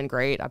it's running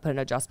great. I put an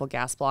adjustable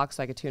gas block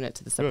so I could tune it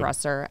to the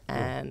suppressor,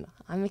 and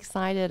I'm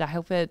excited. I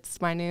hope it's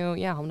my new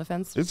home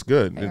defense. It's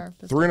good. AR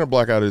 300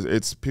 blackout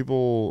it's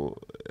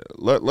people.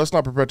 Let's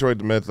not perpetuate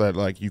the myth that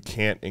like you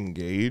can't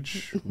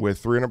engage with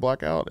 300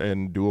 blackout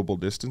and doable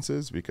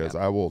distances, because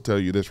I will tell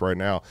you this right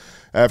now.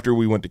 After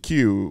we went to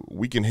Q,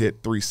 we can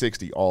hit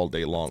 360 all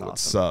day long with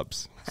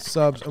subs.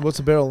 Subs. And what's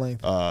the barrel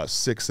length?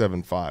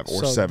 6.75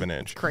 or Sub.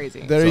 7-inch.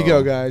 Crazy. There you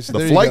go, guys. The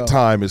There you flight go.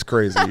 time is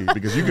crazy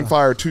because you can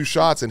fire 2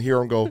 shots and hear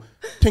them go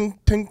ting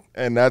ting,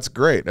 and that's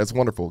great. That's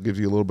wonderful. It gives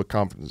you a little bit of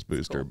confidence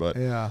booster. But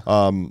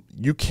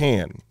you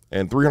can.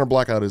 And 300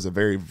 blackout is a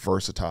very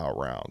versatile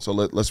round. So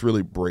let's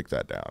really break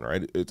that down,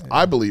 right?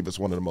 I believe it's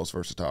one of the most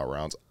versatile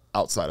rounds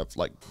outside of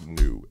like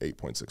new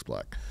 8.6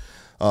 black.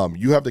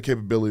 You have the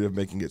capability of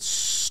making it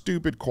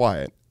stupid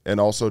quiet. And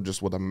also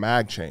just with a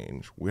mag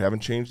change, we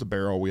haven't changed the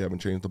barrel, we haven't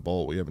changed the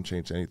bolt, we haven't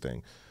changed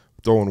anything.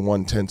 Throwing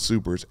 110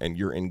 supers and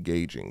you're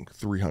engaging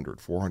 300,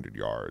 400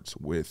 yards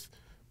with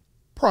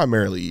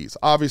primarily ease.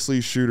 Obviously,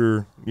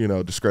 shooter,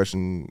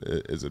 discretion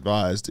is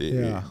advised.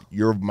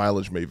 Your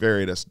mileage may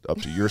vary. That's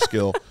up to your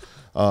skill.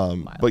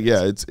 But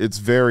yeah,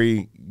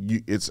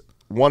 it's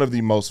one of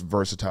the most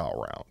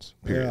versatile rounds.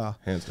 Period,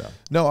 hands down.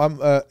 No, I'm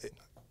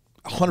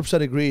 100%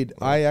 agreed.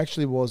 I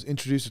actually was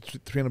introduced to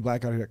 300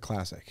 blackout here at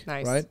Classic.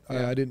 Nice. Right?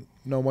 Yeah. I didn't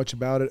know much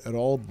about it at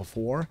all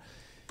before.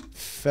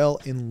 Fell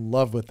in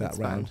love with that That's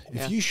round. fun.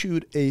 Yeah. If you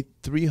shoot a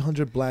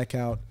 300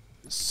 blackout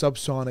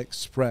subsonic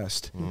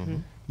expressed,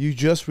 you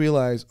just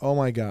realize, oh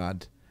my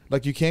God,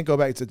 like you can't go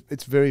back.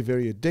 It's very,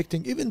 very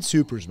addicting. Even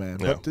supers, man.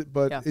 Yeah.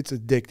 But it's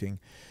addicting.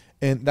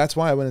 And that's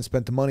why I went and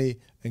spent the money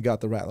and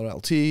got the Rattler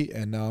LT,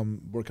 and now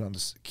I'm working on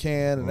this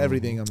can and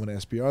everything. I'm going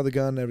to SBR the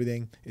gun and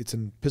everything. It's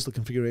in pistol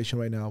configuration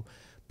right now.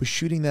 But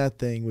shooting that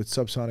thing with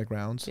subsonic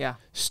rounds,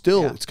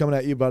 still it's coming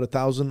at you about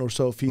 1,000 or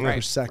so feet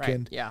per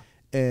second. Right. Yeah.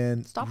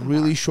 And Stopping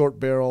really power. short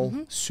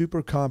barrel,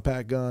 super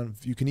compact gun.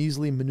 You can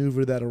easily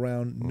maneuver that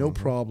around, no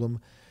problem.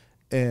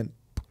 And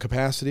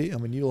capacity, I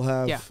mean, you'll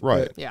have...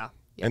 Right. Yeah.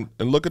 And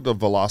look at the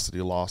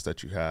velocity loss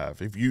that you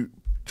have. If you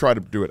try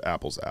to do it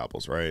apples to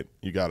apples, right?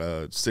 You got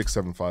a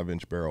 6.75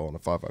 inch barrel on a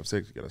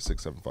 5.56. You got a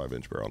 6.75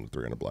 inch barrel on the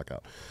 300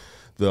 blackout.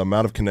 The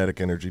amount of kinetic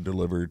energy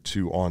delivered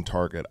to on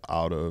target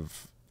out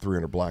of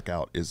 300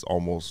 blackout is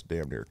almost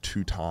damn near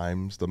 2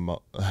 times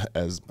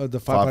as the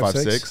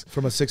 5.56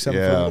 from a 6.7.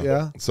 Yeah.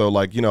 Yeah. So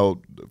like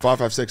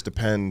 5.56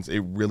 depends. It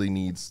really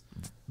needs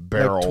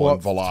barrel Like 12,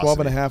 and velocity 12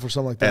 and a half or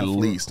something like that. at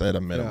least at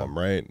a minimum,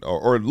 right?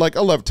 Or like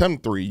 11,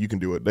 10.3, you can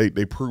do it.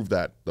 They prove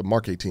that the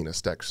Mark 18 has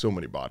stacked so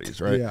many bodies,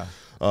 right? Yeah.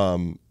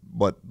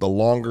 But the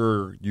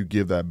longer you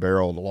give that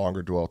barrel, the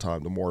longer dwell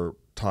time, the more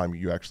time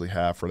you actually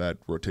have for that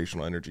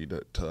rotational energy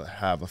to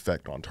have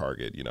effect on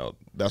target.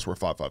 That's where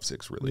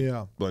 5.56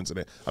 really blends it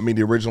in. I mean,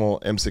 the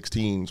original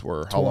M16s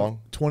were how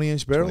long?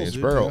 20-inch barrels.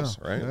 20-inch barrels,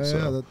 right? Yeah,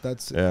 So,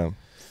 that's So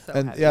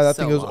and heavy, that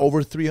so thing goes long.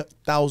 over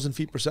 3,000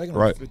 feet per second,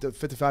 Right.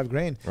 55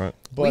 grain. Right.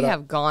 But, We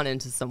have gone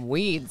into some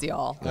weeds,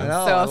 y'all. I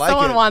know, So I if like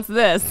someone it. wants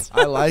this,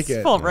 I like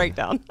it. Full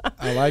breakdown.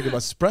 I like it, but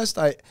suppressed,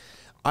 I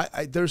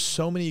there's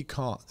so many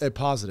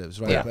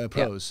positives, right? Yeah.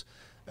 Pros.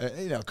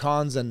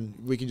 Cons, and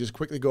we can just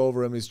quickly go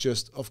over them. Is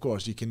just, of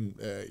course, you can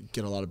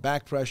get a lot of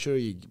back pressure.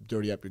 You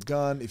dirty up your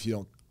gun. If you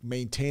don't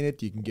maintain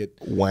it, you can get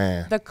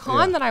Wah. The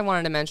con that I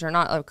wanted to mention,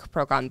 not a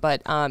pro con,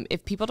 but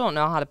if people don't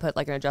know how to put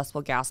like an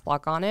adjustable gas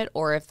block on it,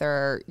 or if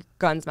their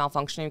gun's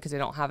malfunctioning because they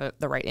don't have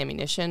the right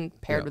ammunition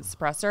paired with the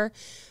suppressor.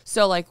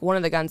 So like one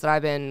of the guns that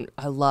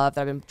I love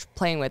that I've been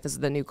playing with is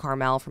the new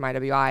Carmel from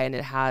IWI, and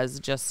it has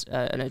just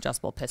an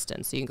adjustable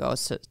piston, so you can go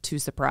to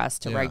suppress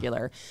to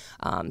regular.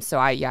 So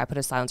I put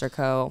a silencer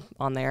co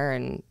on there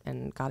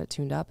and got it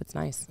tuned up. It's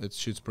nice. It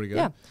shoots pretty good.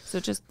 Yeah.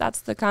 So just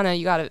that's the kind of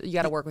you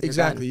gotta work with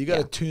exactly. your gun.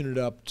 You got to tune it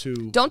up to.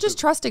 Don't just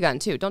trust a gun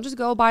too. Don't just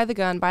go buy the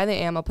gun, buy the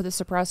ammo, put the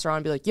suppressor on,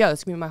 and be like, "Yo,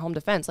 it's gonna be my home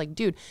defense." Like,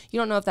 dude, you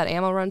don't know if that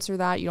ammo runs through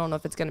that. You don't know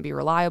if it's gonna be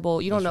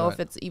reliable. You don't know if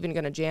it's even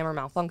gonna jam or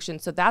malfunction.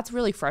 So that's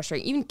really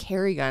frustrating. Even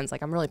carry guns,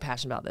 like I'm really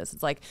passionate about this.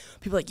 It's like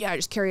people are like, "Yeah, I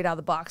just carry it out of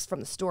the box from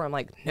the store." I'm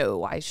like,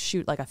 "No, I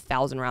shoot like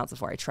 1,000 rounds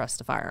before I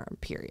trust a firearm."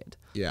 Period.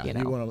 Yeah, you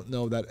know? want to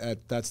know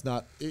that that's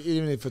not,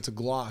 even if it's a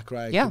Glock,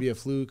 right? Yeah. It could be a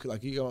fluke.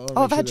 Like you go.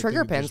 Oh, I've had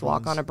trigger pins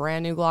walk on a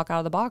brand new Glock out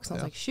of the box. And I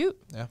was like, shoot.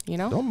 Yeah. You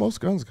know? Don't most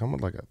guns come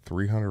with like a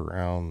 300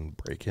 round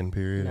break-in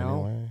period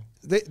No.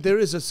 anyway? There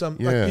is some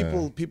Yeah.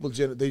 like people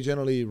they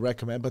generally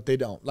recommend, but they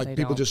don't. Like They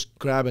people don't. just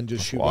grab and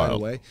just shoot right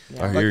wild. away.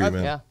 Yeah. I Like, hear you, I've,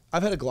 man. Yeah.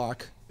 I've had a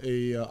Glock,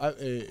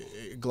 a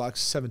Glock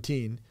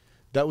 17,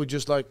 that would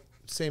just like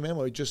same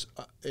ammo. It just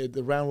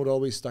the round would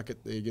always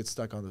get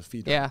stuck on the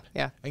feed Yeah, ramp.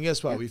 yeah. And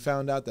guess what? We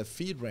found out that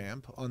feed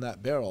ramp on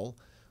that barrel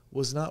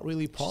was not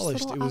really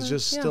polished. little It was outer-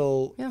 just yeah,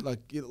 still yeah. like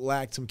it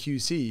lacked some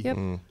QC.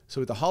 Yep.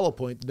 So with the hollow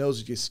point, the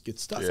nose just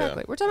gets stuck.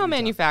 Exactly. We're talking about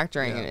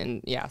manufacturing, Yeah.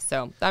 and yeah,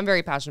 so I'm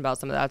very passionate about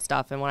some of that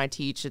stuff. And when I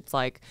teach, it's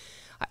like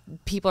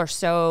people are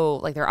so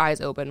like their eyes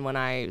open when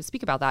I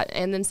speak about that.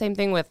 And then same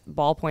thing with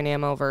ballpoint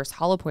ammo versus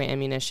hollow point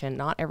ammunition.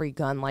 Not every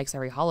gun likes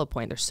every hollow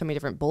point. There's so many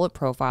different bullet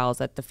profiles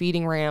at the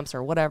feeding ramps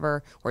or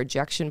whatever, or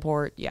ejection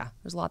port. Yeah,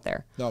 there's a lot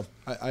there. No,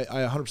 I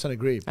 100%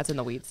 agree. That's in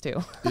the weeds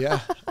too. Yeah,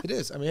 it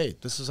is. I mean, hey,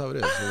 this is how it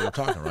is. We're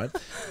talking, right?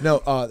 No,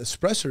 the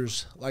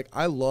suppressors, like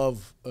I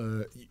love,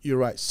 you're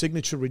right,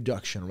 signature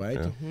reduction, right?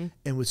 Mm-hmm.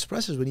 And with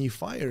suppressors, when you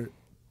fire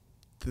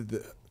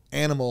the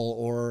animal,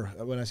 or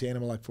when I say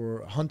animal, like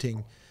for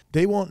hunting,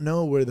 they won't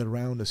know where the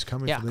round is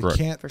coming Yeah. from. They Correct.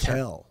 can't For sure.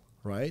 tell,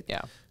 right?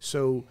 Yeah.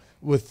 So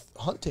with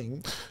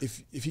hunting,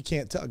 if you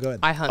can't tell, go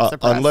ahead. I hunt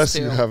suppressed Unless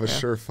too. you have a Yeah.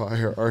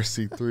 surefire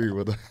RC3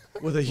 with a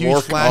with a huge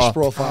Mork flash off.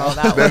 profile. Oh,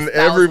 that then was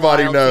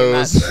everybody wild seeing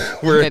knows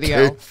that where it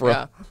video. came from.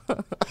 Yeah.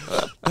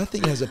 That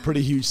thing has a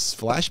pretty huge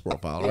flash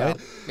profile, Yeah. right?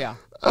 Yeah.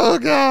 Oh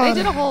god! They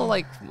did a whole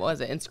what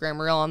was it, Instagram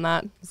reel on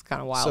that. It's kind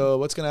of wild. So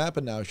what's going to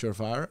happen now,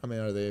 Surefire? I mean,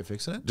 are they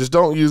fixing it? Just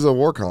don't use a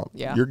war comp.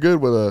 Yeah. You're good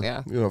with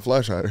a Yeah.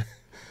 flash hider.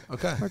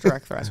 Okay. or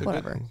direct thrust,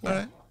 whatever. All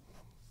right.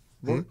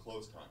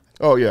 Close time.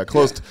 Oh yeah,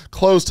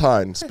 closed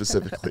time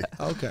specifically.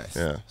 Okay.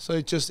 Yeah. So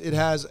it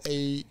has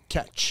a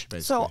catch,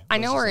 basically. So I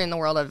know Let's we're just in the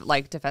world of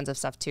like defensive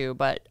stuff too,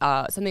 but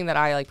something that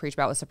I like preach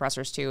about with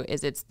suppressors too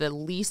is it's the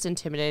least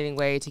intimidating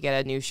way to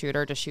get a new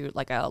shooter to shoot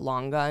like a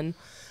long gun.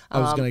 I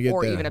was going to get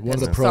or there. even a One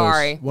of the pistol. pros.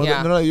 Sorry. One of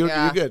Yeah. the, no, you're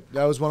Yeah. good.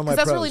 That was one of my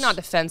Because pros. that's really not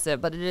defensive,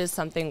 but it is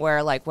something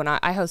where, like, when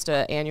I host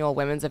an annual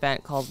women's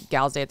event called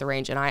Gals Day at the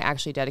Range, and I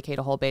actually dedicate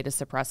a whole bay to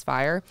suppress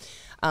fire.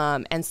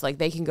 And so, like,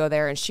 they can go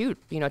there and shoot,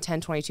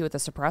 10-22 with a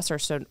suppressor.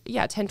 So,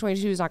 yeah,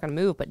 10-22 is not going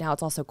to move, but now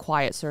it's also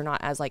quiet, so they're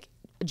not as, like,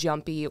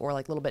 jumpy or,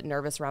 like, a little bit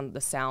nervous around the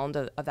sound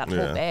of that whole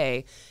Yeah.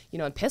 bay.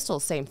 And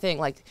pistols, same thing.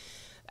 Like,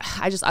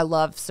 I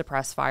love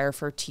suppress fire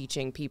for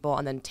teaching people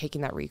and then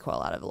taking that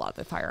recoil out of a lot of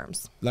the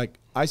firearms. Like,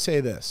 I say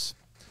this.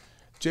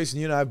 Jason,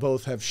 you and I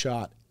both have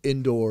shot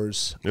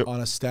indoors Yep. on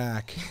a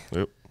stack.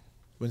 Yep.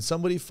 When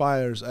somebody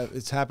fires,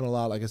 it's happened a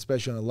lot, like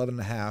especially on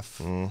 11.5.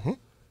 Mm-hmm.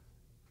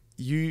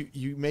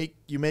 You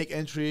make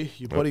entry.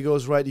 Your buddy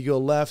goes right. You go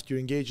left. You're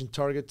engaging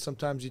target.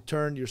 Sometimes you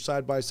turn. You're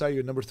side by side.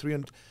 You're number 3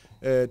 and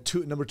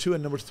number 2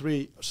 and number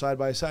 3 side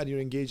by side. You're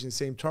engaging the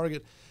same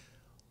target.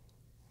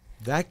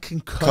 That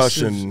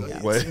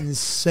concussion way. it's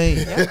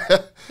insane.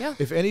 Yeah.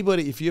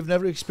 If you've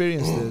never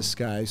experienced this,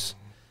 guys,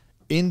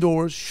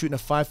 Indoors, shooting a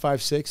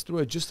 5.56 through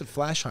a adjusted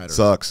flash hider.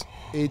 Sucks.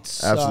 It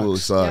sucks. Absolutely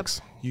sucks.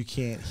 Yep. You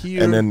can't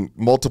hear. And then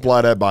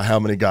multiply that by how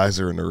many guys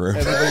are in the room.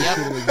 Everybody's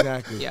shooting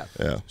exactly. Yeah.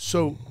 Yeah.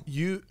 So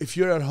if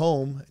you're at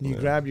home and you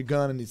grab your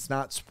gun and it's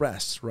not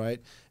suppressed,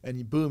 right, and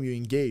you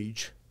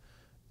engage,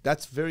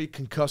 that's very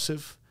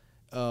concussive.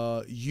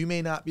 You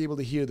may not be able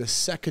to hear the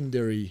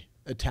secondary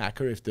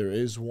attacker if there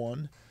is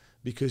one,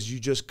 because you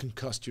just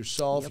concussed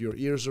yourself. Your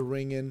ears are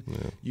ringing.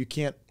 You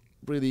can't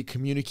really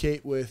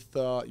communicate with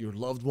your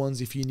loved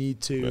ones if you need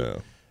to.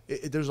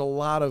 There's a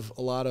lot of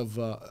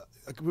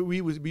we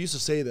used to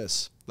say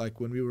this,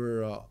 like when we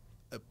were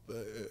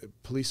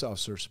police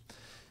officers.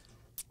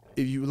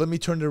 If you let me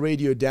turn the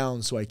radio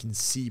down so I can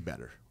see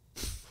better.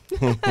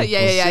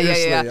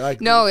 Yeah.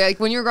 Like, No, like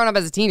when you were growing up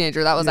as a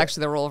teenager, that was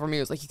actually the role for me.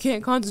 It was like, you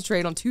can't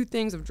concentrate on two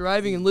things of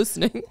driving and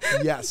listening.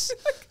 Yes.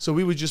 So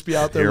we would just be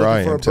out there Here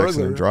I looking am, for a texting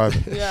burglar. and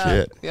driving.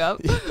 Shit.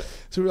 Yep.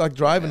 So we're like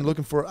driving,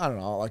 looking for, I don't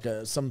know, like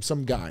some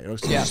guy or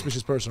some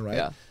suspicious person, right?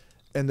 Yeah.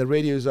 And the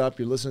radio's up,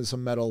 you're listening to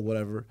some metal,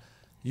 whatever.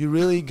 You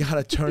really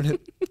gotta turn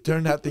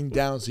that thing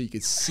down so you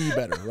can see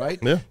better, right?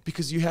 Yeah.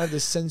 Because you have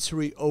this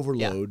sensory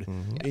overload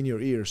in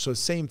your ears. So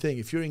same thing.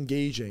 If you're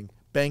engaging,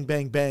 bang,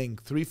 bang, bang,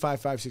 3,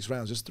 5, 5, 6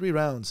 rounds, just 3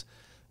 rounds.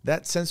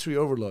 That sensory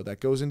overload that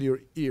goes into your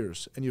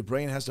ears, and your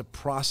brain has to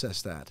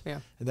process that.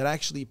 Yeah. And that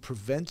actually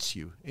prevents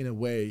you, in a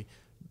way,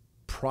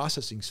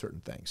 processing certain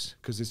things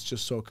because it's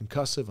just so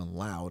concussive and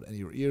loud, and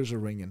your ears are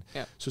ringing.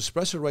 Yeah. So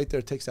suppressor right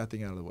there takes that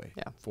thing out of the way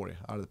for you,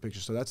 out of the picture.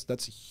 So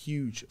that's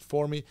huge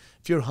for me.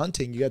 If you're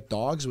hunting, you got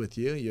dogs with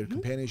you, your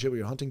companionship with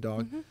your hunting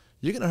dog,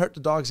 you're going to hurt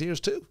the dog's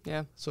ears too.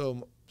 Yeah.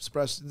 So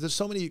suppress. There's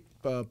so many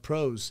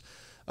pros.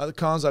 The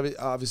cons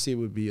obviously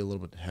would be a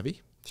little bit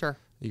heavy. Sure.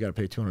 You got to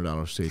pay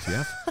 $200 to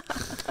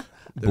ATF.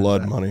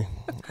 Blood money.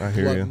 I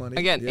hear Blood you. money.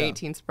 Again, Yeah.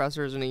 18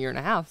 suppressors in a year and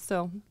a half.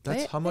 So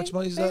That's how much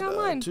money is they that? got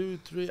mine. 2,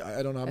 3.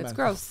 I don't know. It's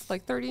gross.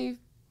 Like 30,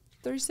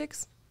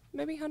 36,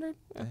 maybe 100.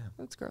 Yeah,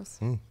 that's gross.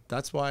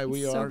 That's why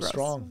we It's so are gross.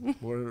 strong.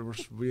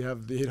 We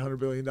have the $800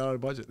 billion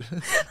budget,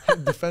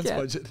 defense Yeah.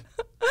 budget.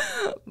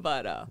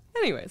 But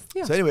anyways,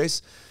 yeah.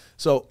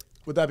 So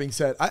with that being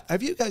said,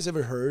 have you guys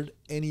ever heard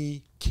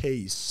any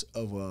case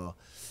of a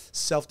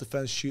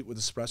self-defense shoot with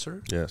a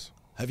suppressor? Yes.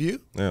 Have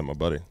you? Yeah, my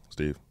buddy,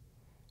 Steve.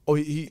 Oh,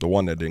 he The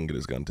one that didn't get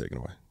his gun taken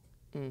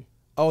away.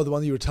 Oh, the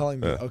one you were telling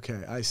me. Yeah.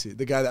 Okay, I see.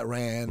 The guy that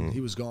ran, he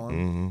was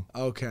gone.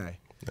 Okay.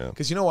 Yeah.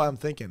 Because you know what I'm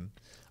thinking?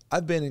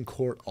 I've been in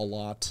court a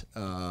lot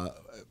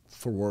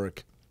for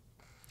work.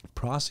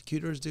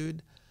 Prosecutors,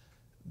 dude,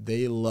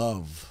 they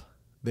love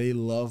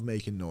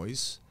making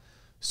noise.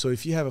 So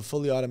if you have a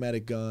fully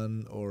automatic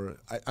gun, or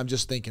I'm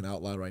just thinking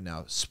out loud right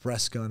now,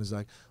 suppress gun is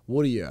like,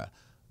 what are you?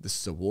 This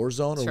is a war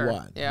zone or Sure,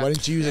 what? yeah. Why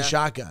didn't you use a Yeah.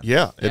 shotgun?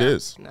 Yeah, it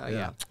is. No,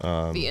 Yeah.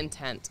 the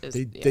intent is.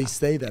 They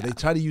say that. Yeah. They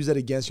try to use that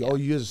against you. Oh,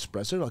 you use a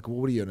suppressor? Like,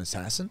 what are you, an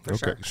assassin?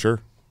 Okay, sure.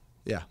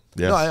 Yeah.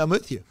 Yes. No, I'm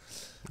with you.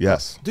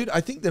 Yes. Dude,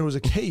 I think there was a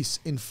case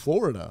in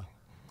Florida.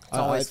 It's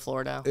always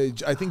Florida.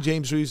 I think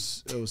James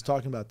Reeves was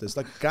talking about this.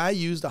 Like, guy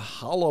used a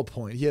hollow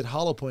point. He had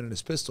hollow point in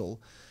his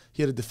pistol.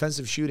 He had a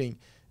defensive shooting,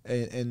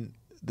 and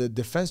the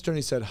defense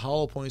attorney said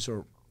hollow points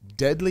are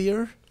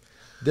deadlier.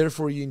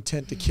 Therefore, you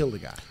intend to kill the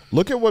guy.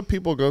 Look at what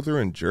people go through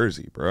in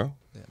Jersey, bro.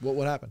 Yeah.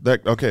 What happened?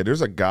 Okay,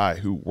 there's a guy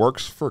who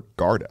works for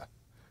Garda.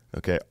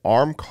 Okay,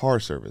 Armed Car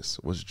Service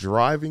was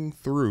driving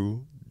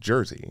through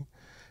Jersey,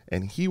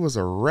 and he was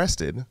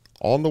arrested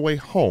on the way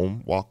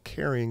home while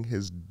carrying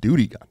his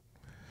duty gun.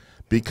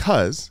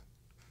 Because,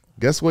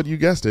 guess what? You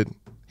guessed it.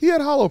 He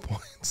had hollow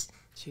points,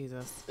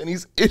 Jesus. and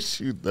he's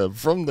issued them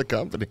from the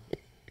company.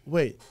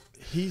 Wait,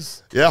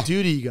 he's Yeah.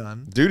 duty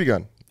gun. Duty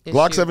gun,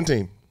 Glock Issued.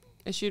 17.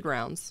 Issued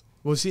rounds.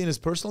 Was he in his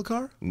personal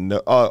car?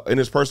 No, in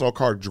his personal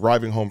car,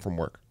 driving home from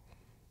work.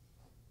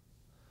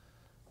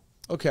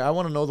 Okay, I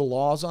want to know the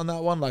laws on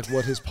that one, like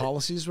what his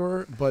policies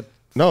were. But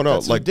No,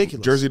 that's like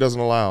ridiculous. Jersey doesn't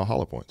allow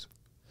hollow points.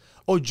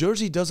 Oh,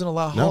 Jersey doesn't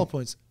allow hollow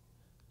points.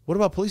 What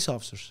about police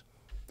officers?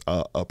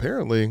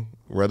 Apparently,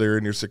 whether you're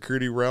in your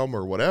security realm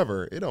or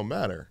whatever, it don't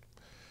matter.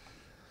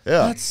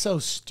 Yeah. That's so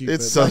stupid.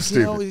 It's so You know,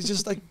 stupid. it's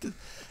just like,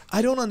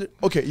 I don't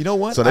Okay, you know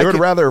what? So they would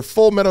rather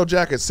Full Metal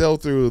Jacket sail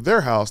through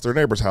their house, their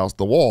neighbor's house,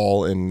 the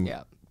wall, and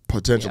Yeah.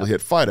 potentially Yeah.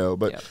 hit Fido.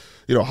 But,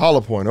 Yeah.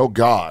 hollow point, oh,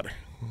 God.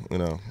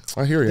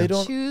 I hear you. They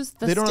don't. Choose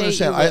the They don't state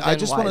understand. you live I in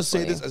just want to say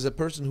wisely. this as a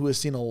person who has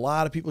seen a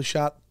lot of people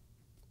shot,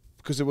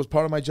 because it was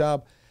part of my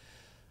job.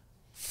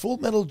 Full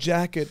Metal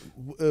Jacket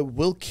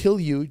will kill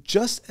you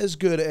just as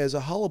good as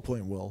a hollow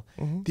point will.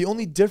 The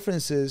only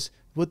difference is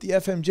with the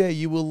FMJ,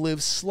 you will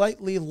live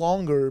slightly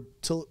longer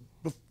till,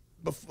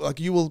 like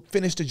you will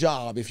finish the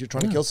job if you're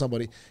trying to kill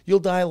somebody. You'll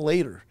die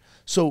later.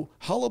 So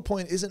hollow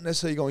point isn't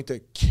necessarily going to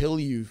kill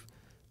you.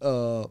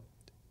 How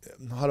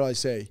do I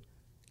say?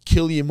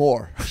 Kill you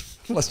more.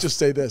 Let's just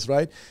say this,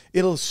 right?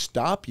 It'll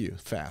stop you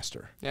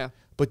faster. Yeah.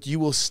 But you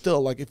will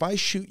still, like if I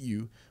shoot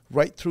you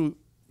right through,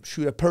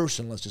 shoot a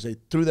person, let's just say,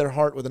 through their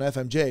heart with an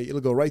FMJ,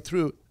 it'll go right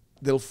through.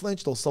 They'll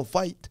flinch, they'll still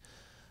fight,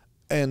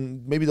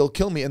 and maybe they'll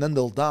kill me, and then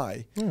they'll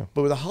die. Yeah.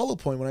 But with a hollow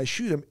point, when I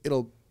shoot them,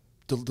 it'll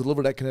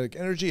deliver that kinetic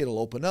energy. It'll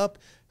open up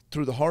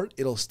through the heart.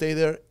 It'll stay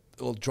there.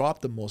 will drop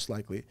them most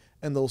likely,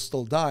 and they'll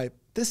still die.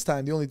 This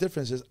time, the only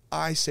difference is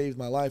I saved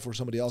my life or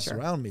somebody else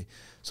around me.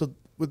 So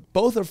with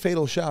both are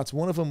fatal shots,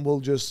 one of them will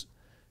just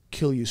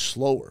kill you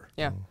slower.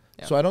 Yeah.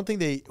 So I don't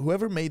think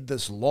whoever made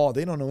this law,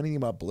 they don't know anything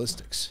about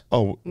ballistics.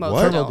 Oh, Most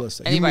what? don't.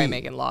 Ballistics. Anybody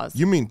making laws.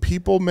 You mean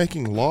people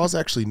making laws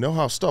actually know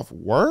how stuff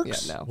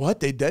works? Yeah, no. What?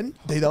 They didn't?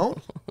 They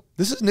don't?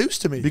 This is news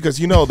to me. Because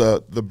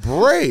the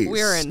brace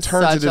We're in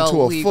turns such it into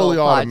a a legal fully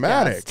podcast.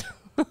 automatic.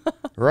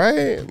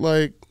 Right?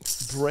 Like,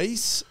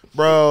 Brace?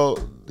 bro,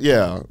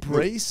 yeah.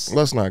 Brace?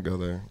 Let's not go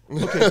there.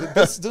 Okay,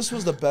 this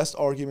was the best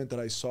argument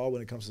that I saw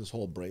when it comes to this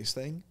whole brace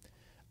thing.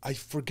 I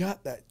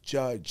forgot that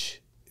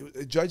judge.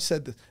 A judge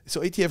said that,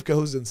 so ATF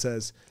goes and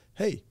says,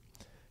 hey,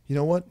 you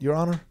know what, Your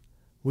Honor,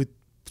 with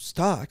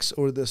stocks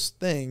or this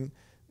thing,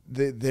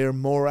 they're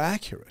more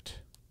accurate.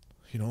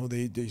 You know,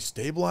 they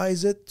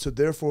stabilize it, so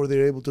therefore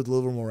they're able to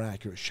deliver more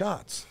accurate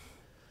shots.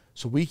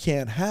 So we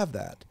can't have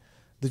that.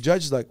 The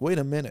judge is like, wait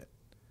a minute.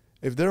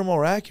 If they're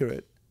more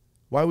accurate,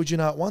 why would you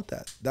not want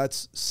that?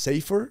 That's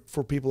safer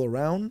for people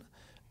around,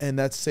 and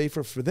that's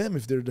safer for them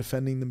if they're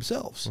defending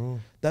themselves.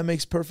 That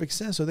makes perfect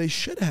sense. So they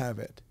should have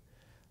it.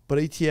 But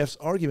ATF's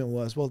argument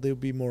was, well, they would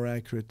be more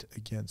accurate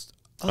against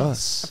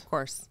us. Of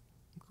course.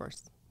 Of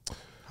course.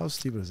 How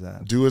stupid is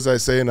that? Do as I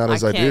say, not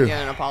as I I can't do.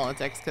 get into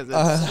politics because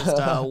it's just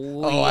a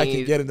weed. Oh, I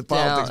can get into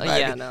politics, baby.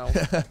 Yeah, no.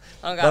 I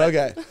don't got But it.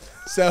 okay.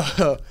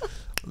 So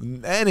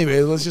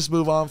anyway, let's just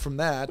move on from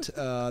that.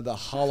 The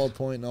hollow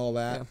point and all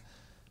that. Yeah.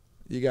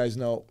 You guys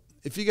know.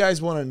 If you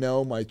guys want to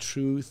know my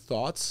true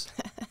thoughts,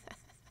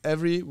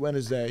 every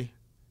Wednesday,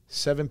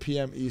 7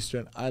 p.m.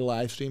 Eastern, I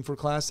live stream for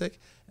Classic,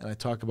 and I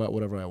talk about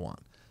whatever I want.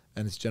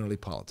 And it's generally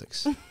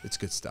politics. It's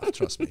good stuff,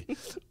 trust me.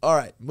 All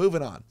right,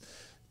 moving on.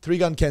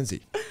 3-Gun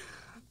Kenzie.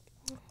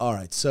 All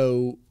right,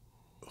 so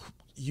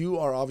you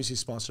are obviously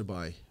sponsored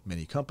by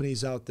many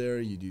companies out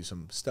there. You do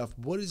some stuff.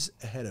 What is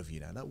ahead of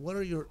you now? What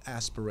are your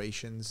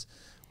aspirations?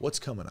 What's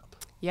coming up?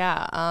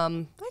 Yeah,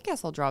 I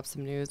guess I'll drop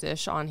some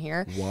news-ish on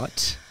here.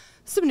 What?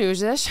 Some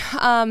news-ish.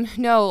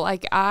 No,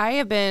 like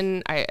I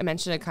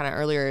mentioned it kind of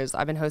earlier, is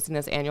I've been hosting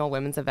this annual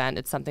women's event.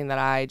 It's something that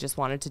I just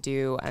wanted to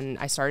do, and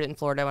I started in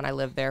Florida when I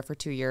lived there for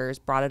 2 years,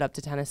 brought it up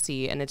to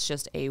Tennessee, and it's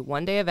just a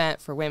one-day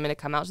event for women to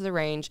come out to the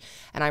range,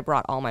 and I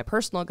brought all my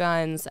personal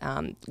guns.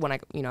 When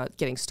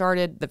getting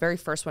started, the very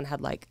first one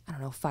had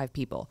 5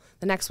 people.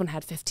 The next one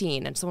had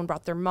 15, and someone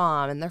brought their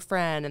mom and their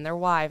friend and their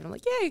wife, and I'm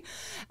like, yay.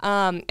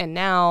 And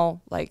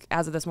now,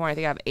 as of this morning, I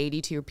think I have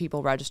 82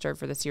 people registered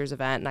for this year's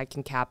event, and I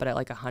can cap it at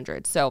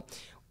 100. So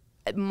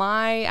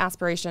my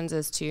aspirations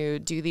is to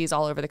do these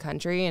all over the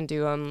country and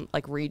do them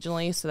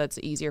regionally, so that's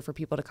easier for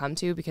people to come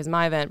to, because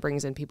my event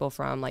brings in people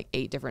from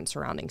 8 different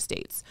surrounding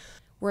states.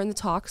 We're in the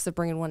talks of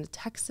bringing one to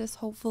Texas,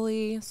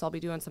 hopefully. So I'll be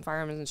doing some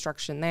firearms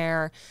instruction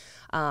there.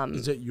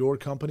 Is it your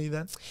company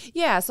then?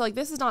 Yeah. So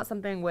this is not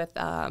something with,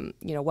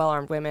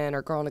 Well-Armed Women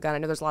or Girl in a Gun. I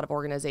know there's a lot of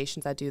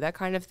organizations that do that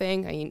kind of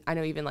thing. I mean, I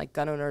know even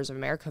Gun Owners of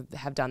America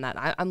have done that.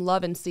 I'm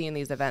loving seeing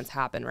these events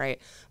happen,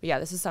 right? But yeah,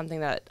 this is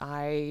something that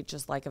I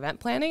just like event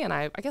planning, and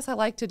I guess I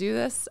like to do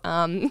this.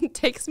 It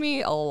takes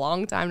me a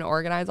long time to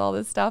organize all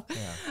this stuff,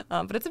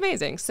 but it's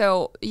amazing.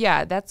 So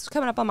yeah, that's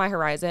coming up on my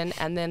horizon.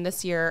 And then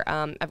this year,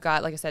 I've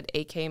got, like I said,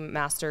 AK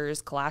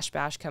Masters Kalash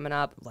Bash coming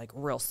up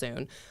real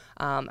soon.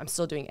 I'm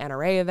still doing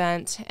NRA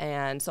event,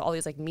 and so all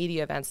these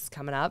media events is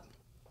coming up.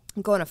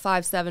 I'm going to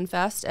 5-7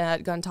 Fest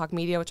at Gun Talk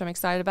Media, which I'm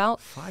excited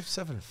about.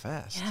 5-7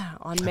 Fest. Yeah,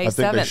 on May 7th. I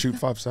think they shoot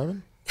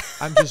 5-7.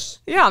 I'm just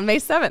yeah, on May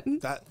 7th.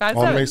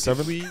 On May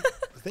 7th. we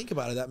think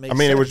about it. That makes. I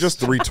mean, sense. it was just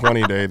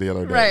 320 day the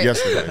other day, Right.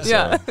 yesterday.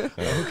 Yeah. So,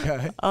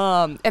 Okay.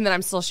 And then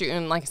I'm still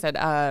shooting, like I said,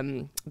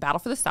 Battle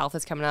for the South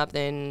is coming up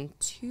in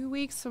 2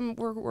 weeks from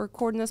we're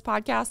recording this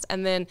podcast,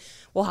 and then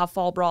we'll have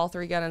Fall Brawl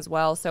 3-Gun as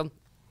well. So.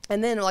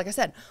 And then, like I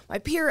said, my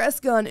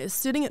PRS gun is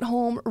sitting at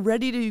home,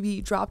 ready to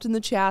be dropped in the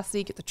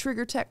chassis, get the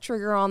Trigger Tech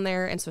trigger on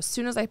there. And so as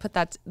soon as I put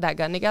that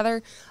gun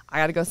together, I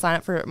got to go sign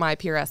up for my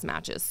PRS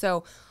matches.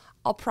 So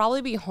I'll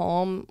probably be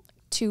home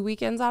 2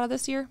 weekends out of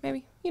this year,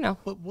 maybe,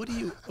 But what do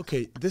you,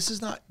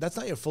 that's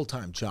not your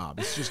full-time job.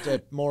 It's just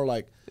a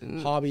more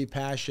hobby,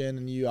 passion,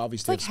 and you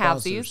obviously It's have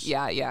halvesies. sponsors.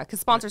 Yeah. Because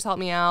sponsors help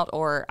me out,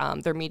 or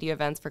their media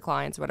events for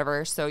clients, or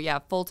whatever. So yeah,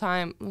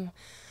 full-time. I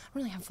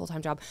don't really have a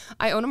full-time job.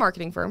 I own a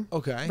marketing firm.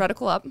 Okay.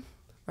 Reticle Up.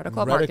 Reticle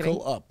Up Marketing.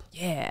 Reticle Up.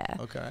 Yeah.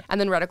 Okay.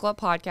 And then Reticle Up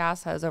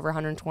Podcast has over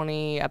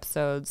 120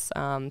 episodes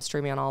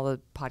streaming on all the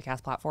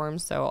podcast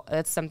platforms. So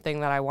it's something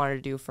that I wanted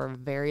to do for a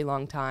very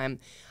long time.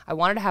 I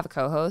wanted to have a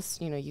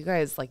co-host. You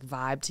guys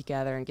vibe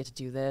together and get to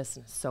do this,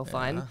 and it's so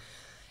fun.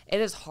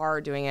 It is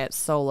hard doing it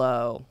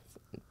solo,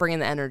 bringing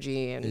the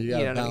energy, and You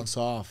gotta bounce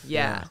off.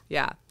 Yeah.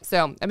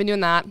 So I've been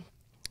doing that.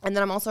 And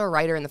then I'm also a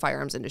writer in the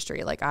firearms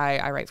industry.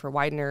 I write for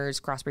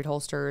Wideners, Crossbreed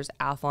Holsters,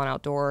 Athlon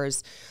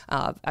Outdoors.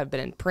 I've been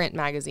in print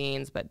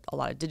magazines, but a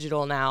lot of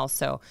digital now.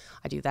 So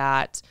I do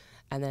that.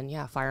 And then,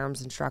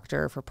 firearms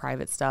instructor for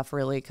private stuff,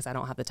 really, because I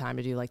don't have the time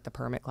to do the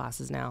permit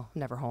classes now. I'm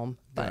never home.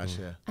 But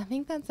Gotcha. I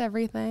think that's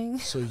everything.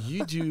 So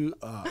you do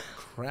a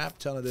crap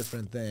ton of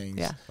different things.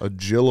 Yeah. a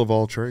Jill of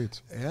all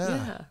trades.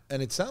 Yeah.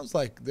 And it sounds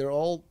like they're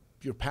all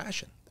your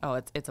passion. Oh,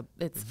 it's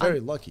Very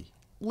lucky.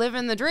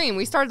 living the dream.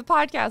 We started the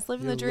podcast,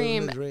 living the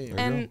dream. Living the dream.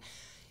 And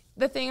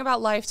the thing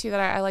about life too that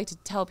I like to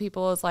tell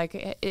people is like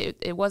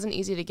it wasn't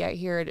easy to get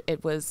here.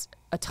 It was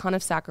a ton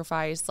of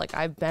sacrifice. Like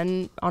I've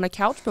been on a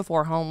couch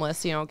before,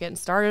 homeless, you know, getting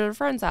started at a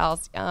friend's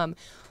house.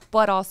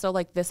 But also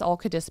like this all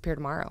could disappear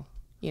tomorrow.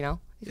 You know,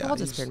 it could all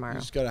disappear tomorrow.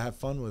 You just got to have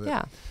fun with it.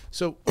 Yeah.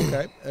 So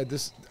okay,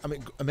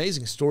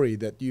 amazing story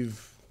that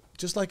you've.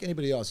 Just like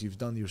anybody else, you've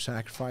done your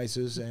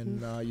sacrifices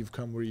and you've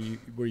come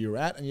where you're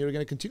at, and you're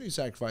going to continue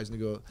sacrificing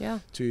to go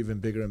to even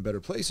bigger and better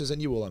places,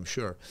 and you will, I'm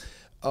sure.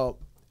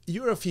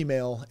 You're a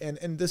female,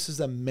 and this is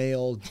a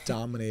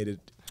male-dominated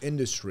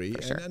industry,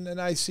 For sure.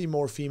 and I see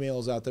more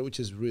females out there,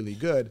 which is really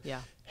good. Yeah.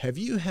 Have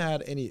you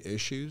had any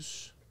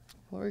issues?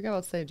 What were you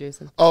about to say,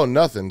 Jason? Oh,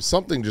 nothing.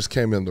 Something just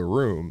came in the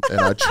room, and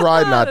I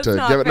tried not to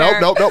That's give it. not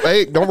fair. Nope.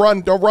 Hey, don't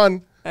run. Don't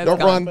run. Don't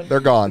gone. run. They're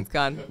gone. It's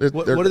gone.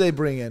 What do they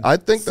bring in? I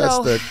think that's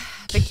So, the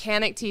the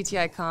Canic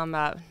TTI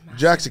Combat.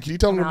 Jackson. Can you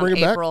tell them to bring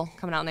it back?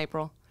 Coming out in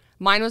April.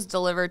 Mine was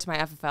delivered to my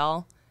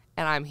FFL,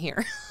 and I'm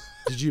here.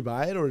 Did you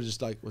buy it or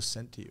just like was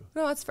sent to you?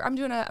 No, I'm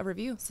doing a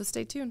review, so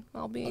stay tuned.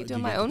 I'll be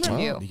doing my get own to-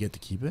 review. You get to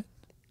keep it?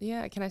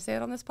 Yeah, can I say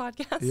it on this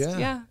podcast?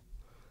 Yeah.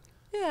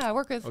 Yeah, I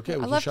work with. Okay, I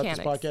we can love shut this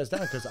Canics. podcast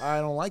down because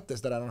I don't like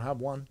this that I don't have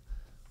one.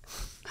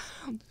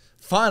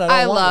 Fine,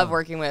 I want love one.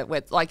 working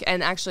with like,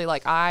 and actually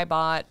like I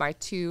bought my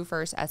 2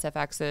 first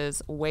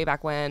SFXs way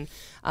back when.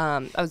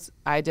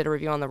 I did a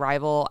review on the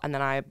Rival, and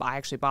then I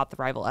actually bought the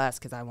Rival S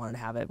because I wanted to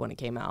have it when it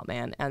came out,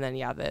 man. And then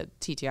the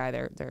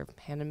TTI they're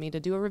handing me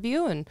to do a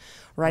review and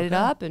write it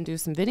up and do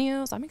some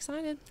videos. I'm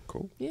excited.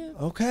 Cool. Yeah.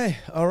 Okay,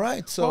 all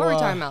right. So What were we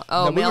talking about?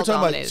 Oh, no, we were male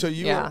talking dominated. about. So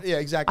you Yeah. were, yeah,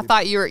 exactly. I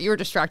thought you were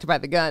distracted by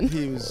the gun.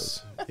 He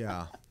was,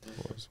 yeah.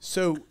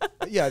 So,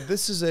 yeah,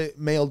 this is a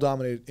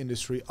male-dominated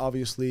industry.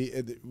 Obviously,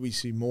 we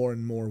see more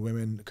and more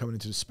women coming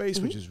into the space,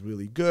 which is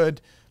really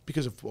good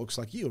because of folks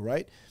like you,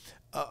 right?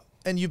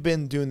 And you've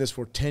been doing this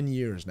for 10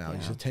 years now.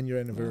 You said 10-year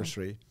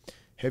anniversary.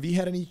 Have you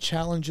had any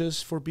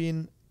challenges for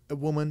being a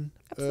woman?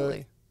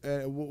 Absolutely.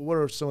 What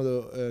are some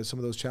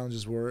of those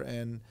challenges were,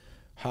 and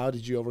how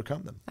did you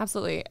overcome them?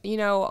 Absolutely. You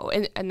know,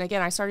 and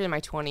again, I started in my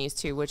 20s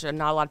too, which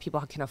not a lot of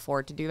people can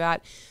afford to do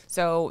that.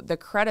 So the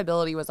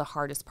credibility was the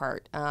hardest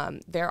part.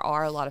 There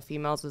are a lot of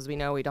females, as we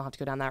know, we don't have to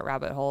go down that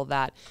rabbit hole,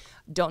 that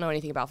don't know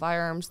anything about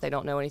firearms. They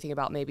don't know anything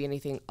about maybe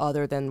anything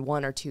other than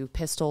 1 or 2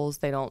 pistols.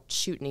 They don't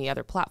shoot any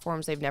other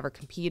platforms. They've never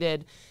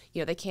competed.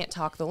 You know, they can't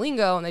talk the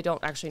lingo, and they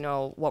don't actually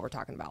know what we're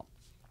talking about.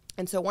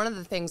 And so one of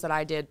the things that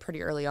I did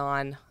pretty early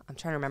on, I'm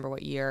trying to remember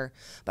what year,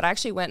 but I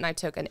actually went and I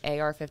took an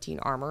AR-15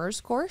 armorer's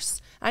course.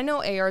 I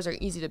know ARs are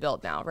easy to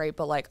build now, right?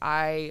 But like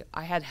I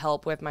had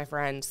help with my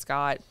friend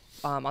Scott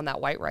on that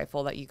white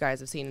rifle that you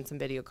guys have seen in some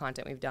video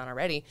content we've done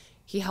already.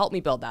 He helped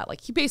me build that. Like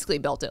he basically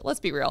built it.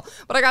 Let's be real.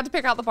 But I got to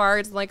pick out the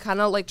parts and like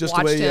kind of like Just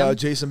watched the way him.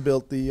 Jason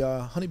built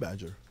the Honey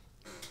Badger.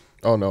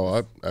 Oh no,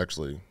 I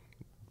actually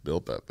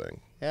built that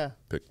thing. Yeah.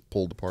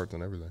 Pulled the parts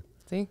and everything.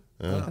 See?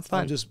 Yeah. That's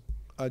fun.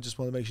 I just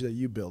want to make sure that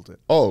you built it.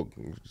 Oh,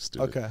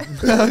 stupid. Okay.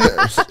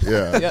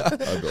 Yeah.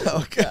 I built it.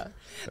 Okay. Yeah.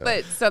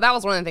 But so that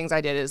was one of the things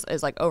I did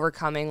is like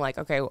overcoming like,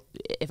 okay,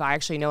 if I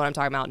actually know what I'm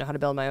talking about, know how to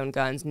build my own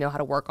guns, know how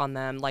to work on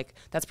them, like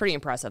that's pretty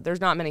impressive. There's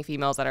not many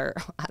females that are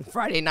on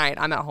Friday night,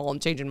 I'm at home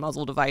changing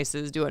muzzle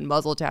devices, doing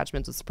muzzle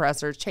attachments with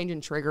suppressors,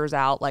 changing triggers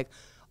out, like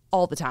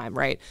all the time,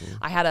 right?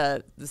 I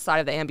had the side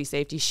of the ambi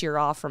safety shear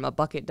off from a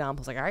bucket dump.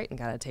 I was like, all right, I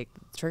gotta take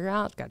the trigger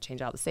out, gotta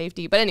change out the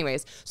safety. But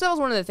anyways, so that was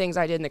one of the things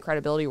I did in the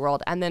credibility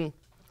world. And then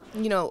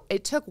you know,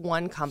 it took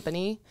one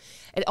company.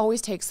 It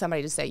always takes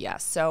somebody to say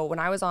yes. So when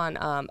I was on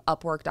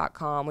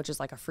Upwork.com, which is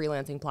like a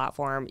freelancing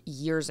platform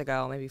years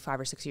ago, maybe 5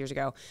 or 6 years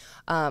ago,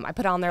 I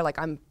put on there like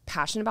I'm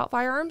passionate about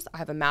firearms. I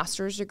have a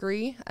master's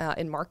degree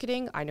in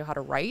marketing. I know how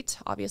to write,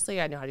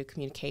 obviously. I know how to do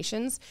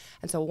communications.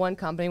 And so one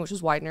company, which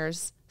was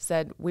Widener's,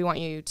 said, we want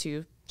you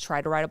to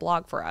try to write a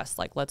blog for us.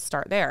 Like, let's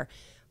start there.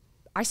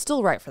 I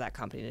still write for that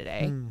company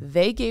today.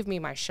 They gave me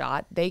my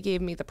shot. They gave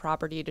me the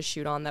property to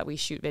shoot on that we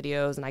shoot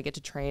videos and I get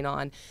to train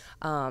on.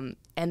 And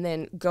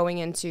then going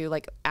into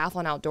like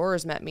Athlon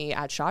Outdoors met me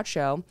at SHOT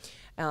Show.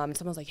 And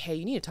someone was like, hey,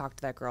 you need to talk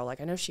to that girl.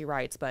 Like, I know she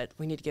writes, but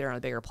we need to get her on a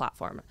bigger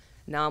platform.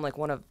 Now I'm like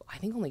one of, I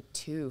think only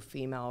 2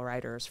 female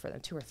writers for them,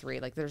 2 or 3.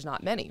 Like there's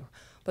not many.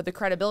 But the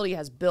credibility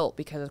has built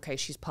because, okay,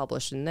 she's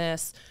published in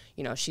this,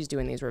 you know, she's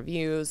doing these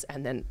reviews.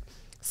 And then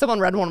someone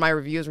read one of my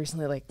reviews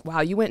recently, like,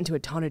 wow, you went into a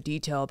ton of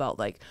detail about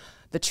like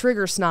the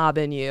trigger snob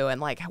in you and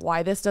like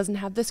why this doesn't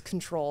have this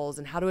controls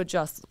and how to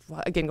adjust,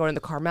 again, going to the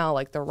Carmel,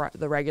 like the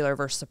regular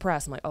versus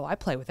suppress. I'm like, oh, I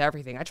play with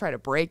everything. I try to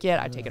break it.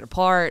 I take it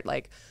apart.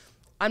 Like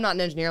I'm not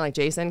an engineer like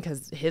Jason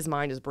because his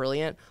mind is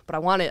brilliant, but I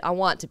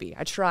want to be.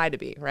 I try to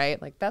be, right?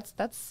 Like that's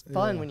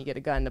fun when you get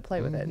a gun to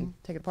play with it and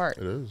take it apart.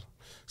 It is.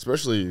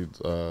 Especially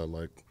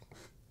like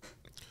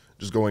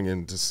just going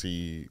in to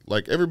see,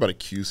 like everybody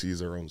QCs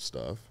their own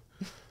stuff.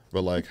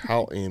 But like,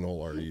 how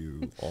anal are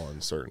you on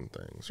certain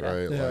things,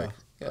 right? Yeah.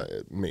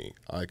 Like me,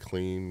 I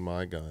clean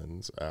my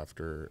guns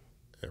after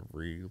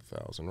every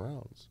 1,000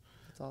 rounds.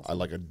 awesome. I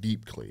like a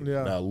deep clean.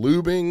 Yeah. Now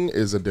lubing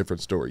is a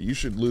different story. You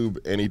should lube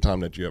anytime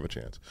that you have a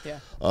chance. Yeah.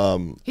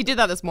 He did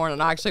that this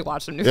morning. I actually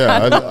watched him do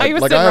Yeah, that. He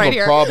was like sitting I have right a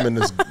here. problem in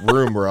this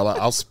room where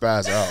I'll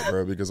spaz out,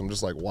 bro, because I'm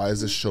just like, why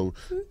is this so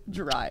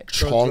Dry.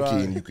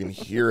 chonky and you can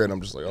hear it?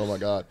 I'm just like, oh my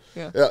god.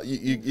 Yeah.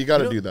 You got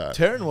to do that.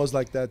 Taryn was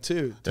like that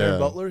too. Taryn Yeah.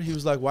 Butler, he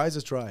was like, why is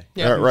it dry?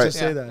 Yeah. Yeah, He would right. just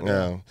say that.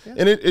 Yeah.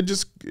 And it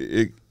just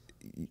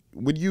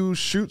when you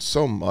shoot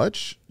so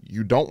much,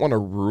 you don't want to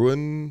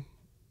ruin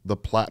the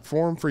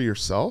platform for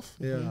yourself.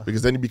 Yeah.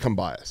 Because then you become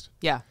biased.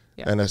 Yeah.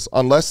 Yeah. And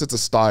unless it's a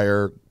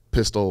Steyr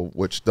pistol,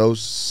 which those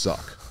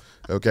suck.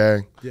 Okay.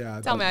 Yeah.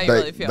 Tell me how you They,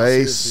 really feel.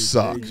 they Seriously,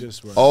 suck. they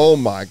just were- Oh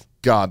my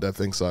god, that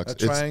thing sucks. A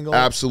triangle? It's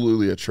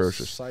absolutely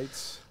atrocious.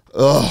 Sights.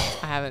 Ugh.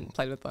 I haven't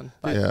played with one.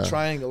 But Yeah.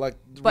 Triangle, like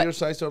But- rear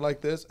sights are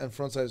like this, and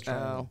front sides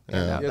triangle. Oh, Yeah.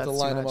 no, You have that's to too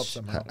line them up much.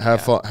 somehow.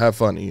 Have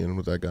fun, Ian,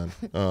 with that gun.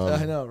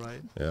 I know,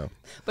 right? Yeah.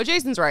 But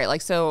Jason's right.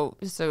 Like, so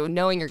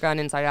knowing your gun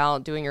inside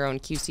out, doing your own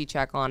QC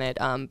check on it.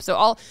 So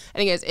I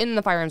think is in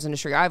the firearms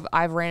industry,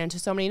 I've ran into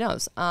so many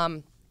no's.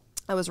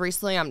 I was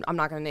recently, I'm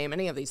not going to name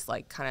any of these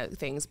like kind of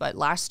things, but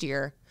last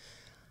year,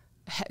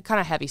 kind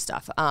of heavy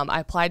stuff. I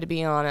applied to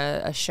be on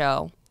a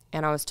show.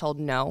 And I was told,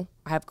 no,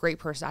 I have great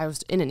I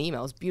was in an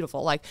email. It was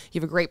beautiful. Like,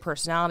 you have a great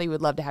personality. We'd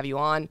love to have you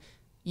on.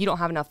 You don't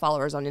have enough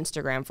followers on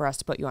Instagram for us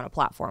to put you on a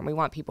platform. We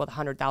want people with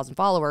 100,000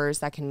 followers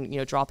that can,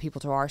 draw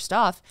people to our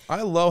stuff.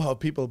 I love how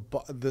people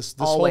this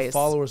whole Always.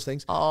 followers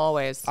things.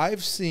 Always.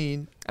 I've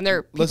seen, And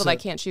they're people listen, that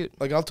can't shoot.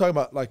 like I'll talk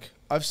about, like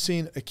I've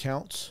seen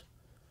accounts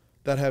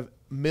that have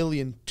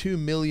 2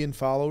 million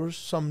followers,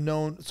 some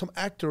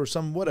actor or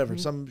some whatever,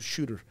 some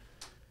shooter.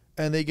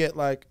 And they get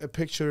like a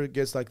picture,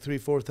 gets like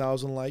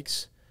 3,000-4,000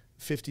 likes,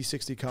 50,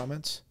 60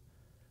 comments.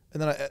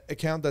 And then an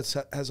account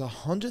that has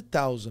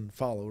 100,000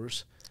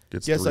 followers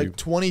gets like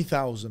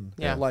 20,000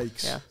 Yeah.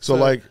 likes. Yeah. So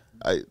like,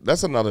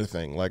 that's another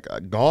thing. Like,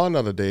 gone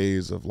are the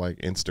days of like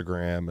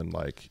Instagram and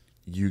like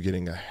you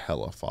getting a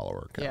hella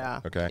follower count.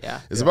 Yeah. Okay.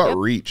 Yeah. It's about Yep.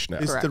 reach now.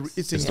 It's Correct.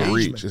 it's It's the engagement.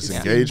 reach. It's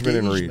engagement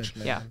and reach.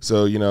 man. Yeah.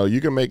 So,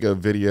 you can make a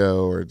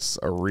video or it's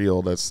a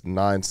reel that's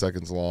 9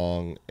 seconds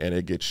long and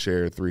it gets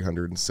shared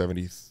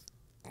 370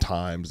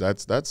 times.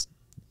 That's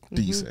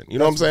decent. You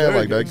know what I'm saying? very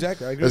Like good. that,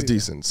 Exactly. I agree that's with you.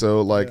 decent.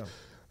 So like,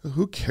 Yeah.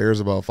 who cares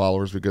about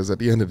followers? Because at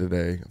the end of the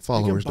day,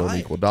 followers don't buy it.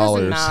 equal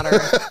Doesn't dollars. matter.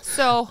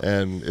 So,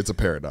 And it's a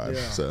paradigm.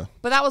 Yeah. So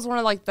but that was one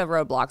of like the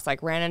roadblocks.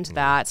 Like, ran into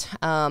that.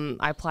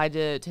 I applied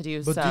to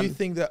do But some. do you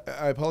think that,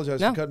 I apologize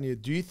No. for cutting you,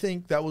 do you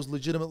think that was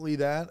legitimately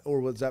that, or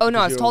was that Oh, no,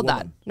 I because was you're a told that.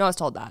 woman? No, I was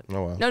told that.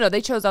 Oh, wow. No,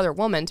 they chose other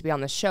women to be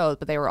on the show,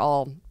 but they were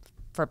all,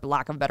 for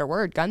lack of a better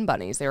word, gun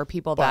bunnies. They were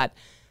people that.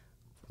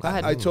 Go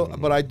ahead.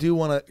 But I do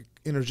want to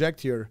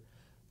interject here,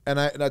 and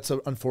that's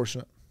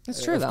unfortunate.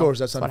 It's true, Of though. course,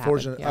 that's That's what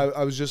unfortunate. happened,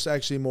 I was just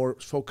actually more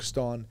focused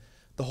on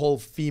the whole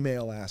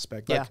female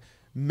aspect. Like, Yeah.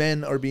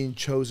 men are being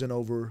chosen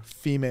over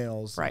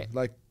females. Right.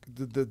 Like,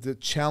 the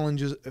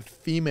challenges a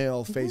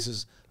female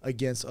faces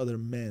against other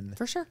men.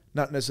 For sure.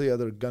 Not necessarily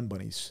other gun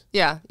bunnies.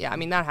 Yeah. I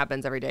mean, that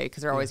happens every day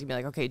because they're always going to be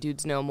like, okay,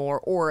 dudes know more.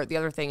 Or the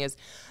other thing is,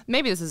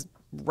 maybe this is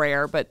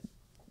rare, but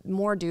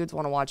more dudes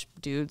want to watch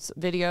dudes'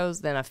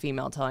 videos than a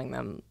female telling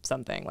them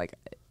something. Like,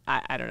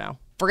 I don't know.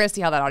 We're going to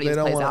see how that audience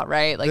plays out,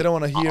 right? Like, they don't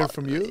want to hear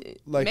from you,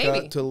 like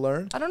maybe. to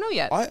learn. I don't know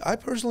yet. I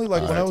personally,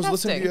 like, when I was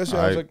listening to you Testing.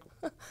 yesterday,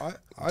 I was like,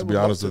 I to would be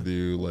love honest to. with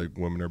you, like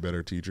women are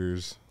better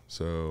teachers.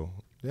 So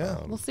Yeah.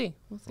 We'll see.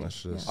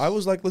 that's just I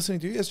was like listening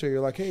to you yesterday.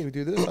 You're like, hey, we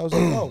do this. I was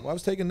like, oh, I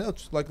was taking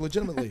notes, like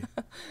legitimately.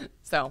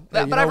 So, Hey, but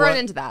you I've know run what?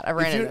 into that. I've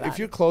ran into that. If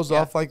you're closed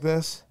Yeah. off like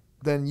this,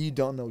 then you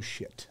don't know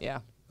shit. Yeah.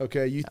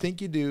 Okay, you think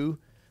you do,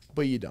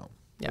 but you don't.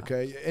 Yeah.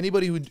 Okay,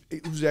 anybody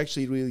who's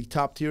actually really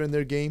top tier in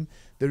their game,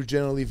 they're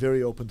generally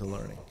very open to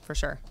learning. For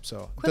sure. So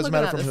it Quit doesn't looking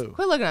matter at from this. who.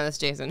 Quit looking at this,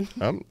 Jason.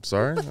 I'm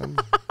sorry. Thank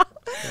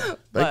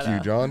But, you,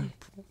 John.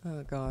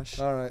 Oh gosh.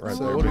 All right, Right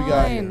so there. what do we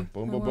got here? Mine.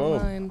 Boom, I boom, want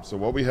boom. mine. So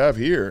what we have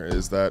here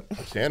is that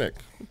mechanic.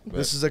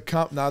 This is a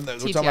now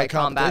that we're TTI talking about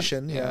combat.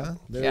 competition. Yeah,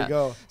 there you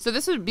go. So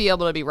this would be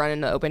able to be run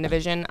in the open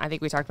division. I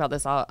think we talked about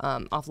this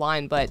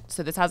offline, but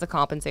so this has a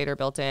compensator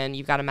built in.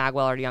 You've got a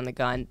magwell already on the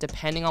gun.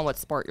 Depending on what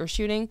sport you're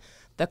shooting,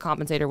 the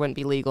compensator wouldn't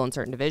be legal in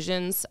certain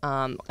divisions,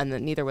 and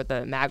then neither would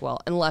the magwell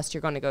unless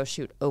you're going to go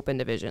shoot open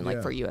division, like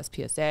Yeah. for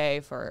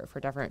USPSA, for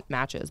different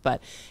matches.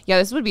 But yeah,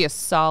 this would be a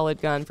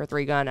solid gun for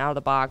 3-gun, out of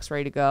the box,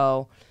 ready to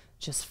go.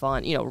 Just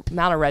fun,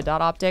 mount a red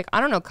dot optic. I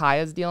don't know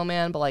Kaya's deal,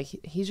 man, but like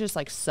he's just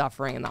like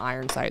suffering in the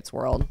iron sights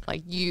world.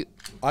 Like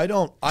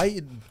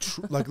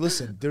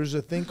Listen, there's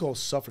a thing called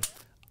suffering.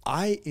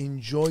 I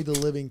enjoy the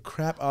living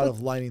crap out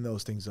of lining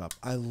those things up.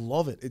 I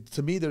love it.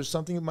 To me, there's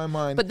something in my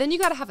mind. But then you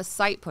got to have a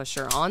sight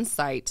pusher on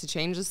site to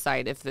change the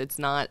sight if it's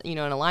not, in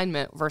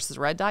alignment versus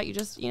red dot. You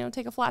just,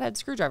 take a flathead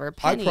screwdriver, a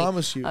penny, I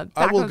promise you, a I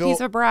back will of a go. piece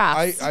of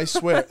brass. I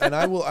swear, and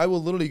I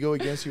will literally go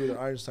against you with the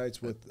iron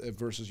sights with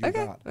versus your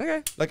Okay, dot.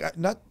 okay. Like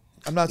I'm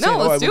not No, saying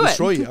I let's will do it.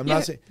 destroy you. I'm Yeah.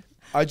 not saying.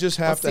 I just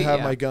have Let's to see, have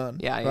yeah. my gun.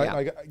 Yeah, right? yeah.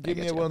 Like, give I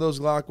me get one you. of those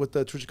Glock with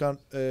the Trichicon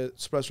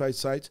express right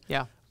sights.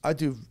 Yeah. I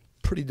do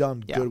pretty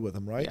darn Yeah. good with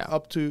them, right? Yeah.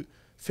 Up to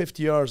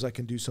 50 yards, I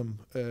can do some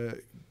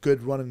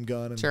good run and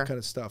gun and Sure. kind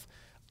of stuff.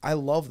 I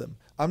love them.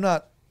 I'm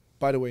not,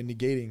 by the way,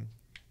 negating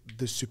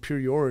the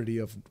superiority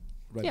of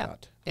red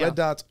dot. Yeah. Red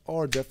dots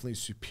are definitely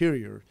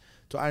superior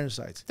to iron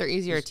sights. They're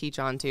easier to teach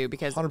on too,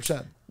 because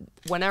 100%.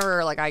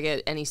 whenever like I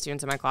get any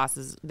students in my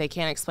classes, they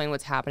can't explain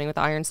what's happening with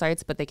the iron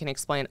sights, but they can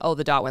explain, oh,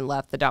 the dot went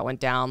left, the dot went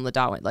down, the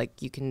dot went,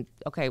 like, you can,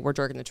 okay, we're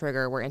jerking the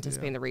trigger, we're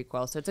anticipating the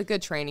recoil. So it's a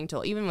good training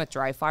tool. Even with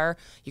dry fire,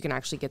 you can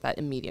actually get that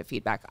immediate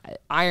feedback.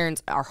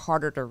 Irons are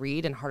harder to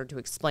read and harder to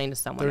explain to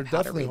someone. They're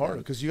definitely harder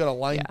because you got to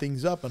line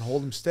things up and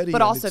hold them steady.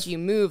 But also, if you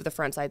move the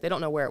front sight, they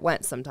don't know where it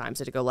went sometimes.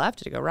 Did it go left?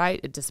 Did it go right?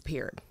 It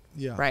disappeared.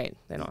 Yeah. Right.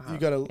 They don't have. You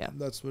got to,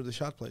 that's where the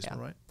shot placement,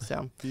 right?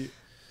 So.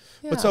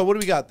 But so what do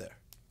we got there?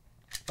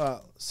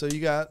 So you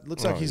got,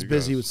 looks like he's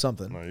busy with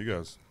something. No, you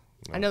guys.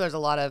 No. I know there's a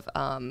lot of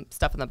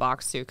stuff in the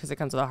box too, because it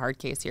comes with a hard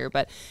case here.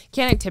 But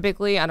Canik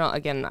typically,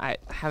 I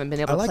haven't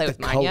been able to play with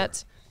mine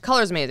yet.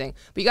 Color's amazing.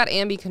 But you got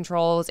ambi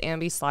controls,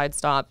 ambi slide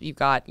stop. You've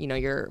got,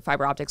 your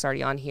fiber optics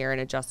already on here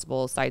and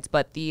adjustable sights.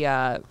 But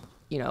the,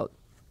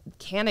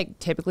 Canik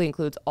typically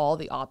includes all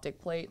the optic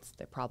plates.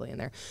 They're probably in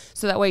there.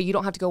 So that way you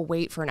don't have to go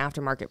wait for an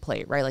aftermarket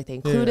plate, right? Like they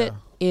include it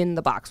in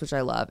the box, which I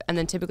love. And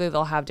then typically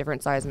they'll have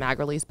different size mag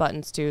release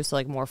buttons too. So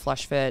like more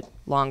flush fit,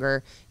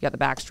 longer. You got the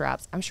back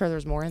straps. I'm sure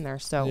there's more in there.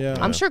 So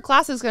I'm sure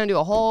class is going to do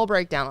a whole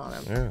breakdown on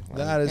them. Yeah.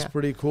 That is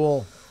pretty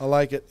cool. I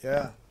like it.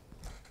 Yeah.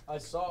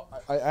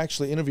 I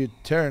actually interviewed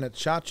Taryn at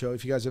SHOT Show.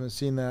 If you guys haven't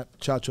seen that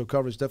SHOT Show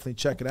coverage, definitely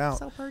check it out.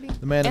 So pretty.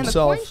 The man and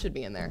himself. The coin should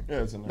be in there.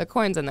 Yeah, it's in there. The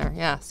coin's in there.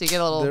 Yeah. So you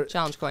get a little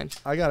challenge coin.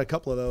 I got a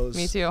couple of those.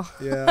 Me too.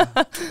 Yeah.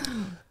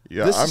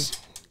 Yeah.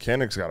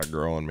 Canik's got to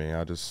grow on me.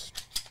 I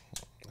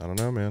don't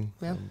know, man.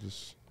 Yeah.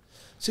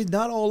 See,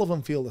 not all of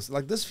them feel this.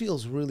 Like this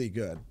feels really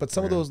good, but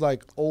some of those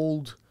like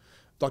old,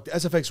 like the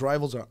SFX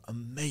rivals are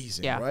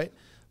amazing, right?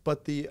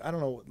 But I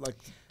don't know, like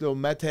the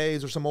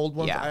Metes or some old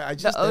ones, I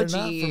just, the OG they're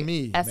not for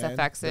me,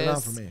 SFXs. They're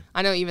not for me.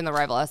 I know even the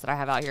Rival S that I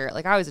have out here,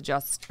 like I always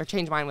adjust or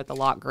change mine with the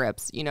lock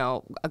grips,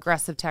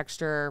 aggressive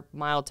texture,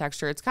 mild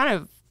texture. It's kind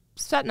of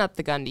setting up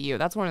the gun to you.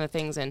 That's one of the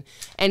things in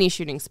any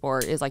shooting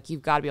sport is like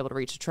you've got to be able to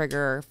reach a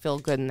trigger, feel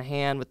good in the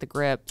hand with the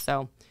grip.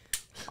 So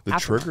the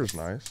trigger's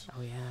nice.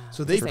 Oh, yeah.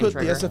 So they put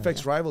the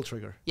SFX Rival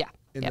trigger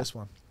in this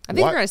one. I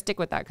think we're going to stick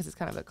with that because it's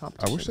kind of a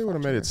competition. I wish they would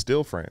have made it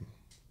steel frame.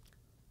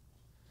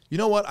 You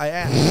know what? I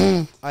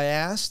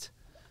asked.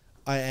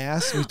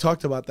 We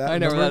talked about that. I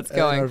know where that's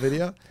going. In our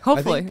video.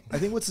 Hopefully. I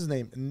think what's his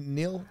name?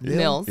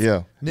 Nils?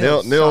 Yeah.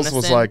 Nils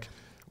was like,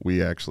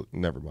 we actually,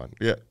 never mind.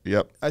 Yeah.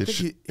 Yep. I think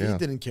he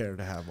didn't care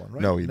to have one,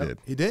 right? No, he did.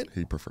 He did?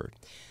 He preferred.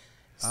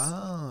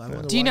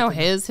 Oh, do you know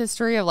his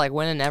history of like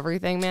winning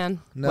everything,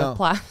 man? No. With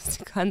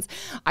plastic guns.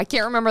 I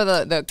can't remember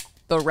the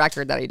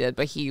record that he did,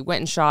 but he went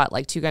and shot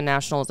like 2 gun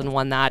nationals and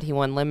won that. He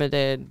won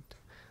limited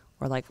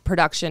or like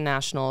production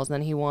nationals. And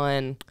then he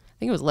won,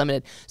 I think it was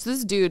limited. So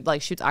this dude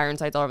like shoots iron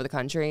sights all over the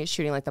country,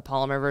 shooting like the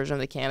polymer version of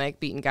the Canik,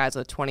 beating guys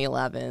with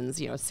 2011s,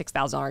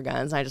 $6,000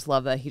 guns. And I just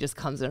love that he just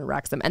comes in and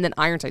wrecks them. And then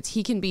iron sights,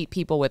 he can beat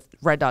people with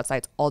red dot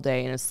sights all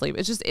day in his sleep.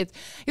 He's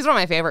one of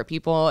my favorite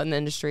people in the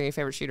industry,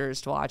 favorite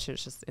shooters to watch.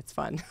 It's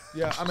fun.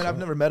 Yeah, I mean, I've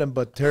never met him,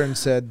 but Taryn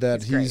said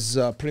that he's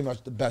pretty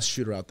much the best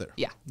shooter out there.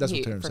 Yeah, that's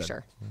what Taryn said.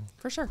 Sure.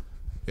 For sure.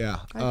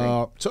 Yeah.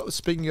 So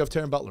speaking of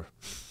Taryn Butler,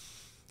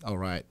 all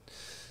right.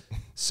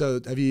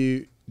 So have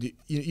you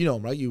know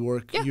him, right? You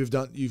work. Yeah.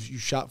 You've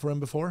shot for him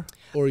before,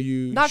 or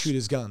you shoot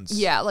his guns.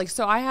 Yeah,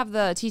 so I have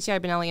the TTI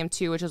Benelli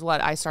M2, which is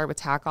what I started with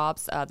TAC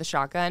Ops, the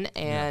shotgun,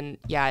 and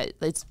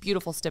it's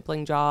beautiful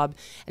stippling job,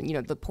 and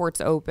the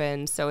port's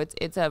open, so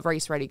it's a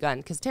race ready gun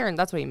because Taryn,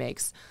 that's what he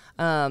makes.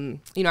 I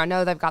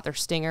know they've got their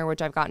Stinger,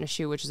 which I've gotten to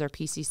shoot, which is their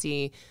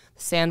PCC.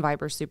 Sand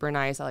Viper's super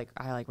nice. I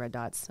like red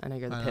dots. I know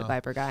you're the Pit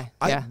Viper guy.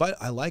 But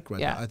I like red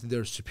dots. I think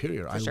they're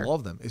superior. I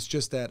love them. It's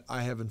just that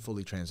I haven't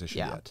fully transitioned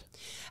yet.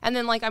 And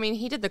then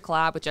he did the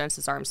collab with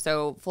Genesis Arms.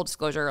 So full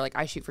disclosure,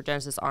 I shoot for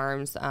Genesis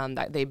Arms.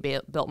 That they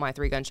built my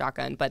 3-gun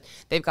shotgun, but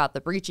they've got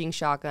the breaching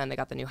shotgun. They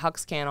got the new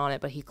Hux can on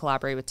it. But he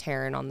collaborated with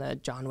Taryn on the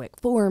John Wick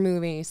 4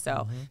 movie.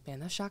 So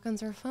man, those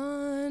shotguns are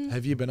fun.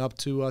 Have you been up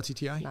to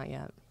TTI? Not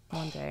yet.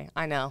 One day.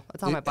 I know.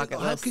 It's on my bucket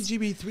list. How could you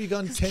be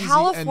 3-gun Kenzie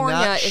California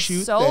and not shoot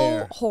is so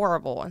there?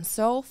 horrible and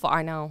so far.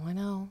 I know.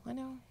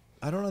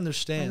 I don't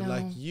understand.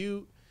 Like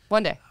you.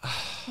 One day.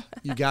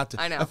 You got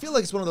to. I know. I feel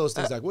like it's one of those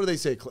things. Like, what do they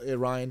say,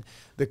 Ryan?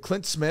 The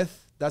Clint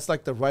Smith. That's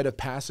like the rite of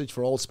passage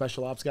for old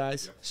special ops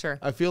guys. Sure.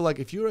 I feel like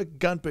if you're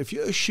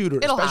a shooter,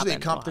 especially a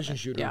competition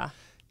shooter,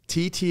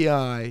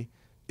 TTI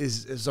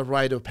is a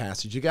rite of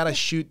passage. You got to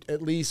shoot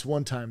at least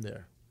one time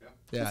there.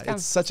 Yeah,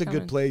 it's such a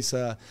good place.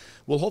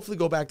 We'll hopefully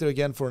go back there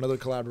again for another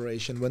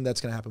collaboration. When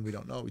that's going to happen, we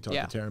don't know. We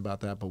talked to Taryn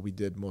about that, but we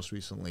did most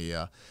recently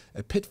at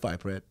Pit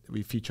Viper.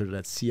 We featured it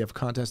at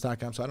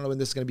cfcontest.com. So I don't know when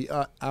this is going to be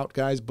out,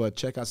 guys, but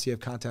check out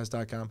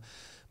cfcontest.com.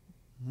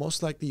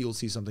 Most likely you'll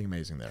see something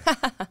amazing there.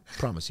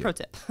 Promise you. Pro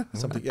tip.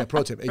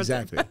 Pro tip,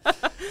 exactly.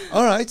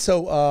 All right,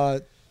 so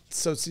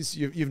since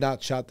you've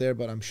not shot there,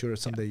 but I'm sure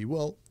someday you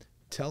will,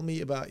 tell me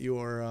about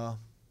your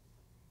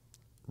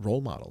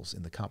role models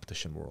in the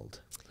competition world.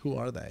 Who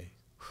are they?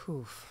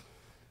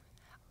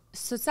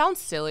 So it sounds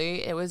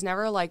silly. It was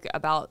never like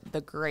about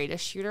the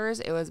greatest shooters.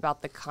 It was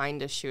about the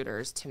kindest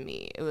shooters to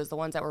me. It was the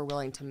ones that were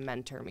willing to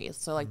mentor me.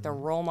 So like the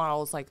role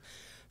models, like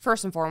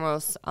first and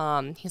foremost,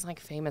 he's like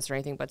famous or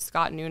anything, but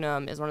Scott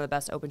Newnham is one of the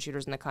best open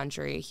shooters in the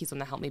country. He's one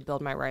that helped me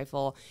build my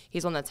rifle.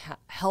 He's one that's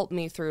helped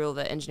me through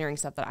the engineering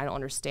stuff that I don't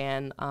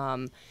understand.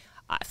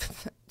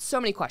 So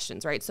many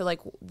questions, right? So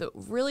like the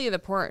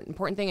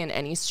important thing in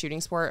any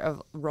shooting sport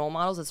of role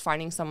models is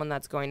finding someone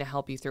that's going to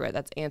help you through it,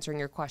 that's answering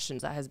your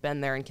questions, that has been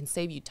there and can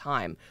save you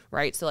time,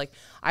 right? So like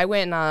I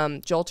went,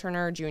 Joel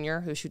Turner Jr.,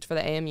 who shoots for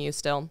the AMU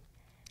still,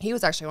 he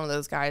was actually one of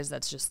those guys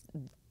that's just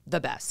the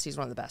best. He's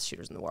one of the best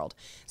shooters in the world.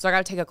 So I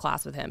got to take a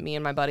class with him. Me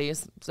and my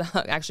buddies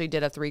actually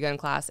did a 3-gun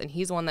class, and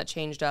he's one that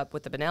changed up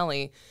with the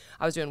Benelli.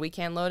 I was doing weak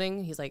hand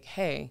loading. He's like,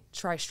 hey,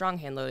 try strong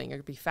hand loading. You're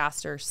going to be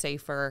faster,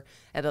 safer,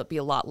 and it'll be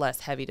a lot less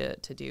heavy to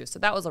do. So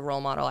that was a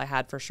role model I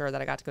had for sure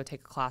that I got to go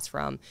take a class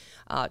from.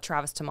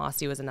 Travis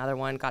Tomasi was another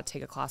one. Got to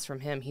take a class from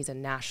him. He's a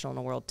national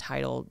and world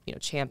title,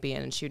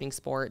 champion in shooting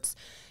sports.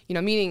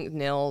 Meeting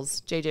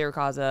Nils, JJ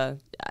Racaza,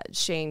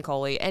 Shane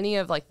Coley, any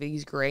of like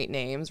these great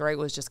names, right,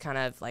 was just kind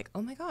of like,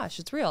 oh my gosh,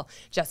 it's real.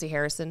 Jessie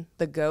Harrison,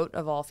 the GOAT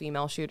of all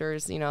female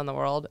shooters, in the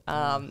world.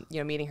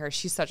 Meeting her,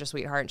 she's such a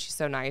sweetheart and she's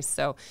so nice.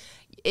 So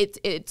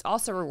it's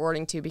also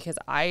rewarding too, because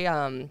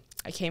I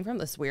came from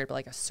this weird,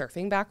 like a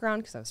surfing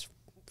background, because I was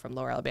from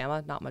Lower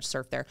Alabama, not much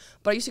surf there.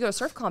 But I used to go to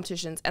surf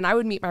competitions and I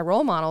would meet my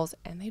role models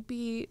and they'd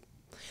be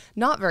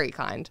not very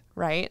kind,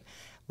 right?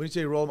 When you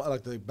say role model,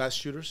 like the best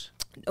shooters?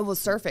 It was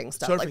surfing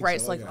stuff,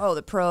 it's like, oh,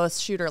 the pro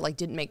shooter like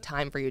didn't make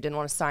time for you, didn't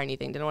want to sign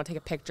anything, didn't want to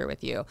take a picture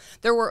with you.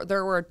 There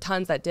were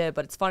tons that did,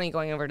 but it's funny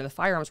going over to the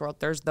firearms world.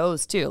 There's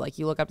those too. Like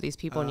you look up to these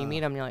people and you meet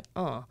them, and you're like,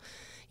 oh,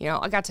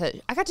 I got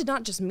to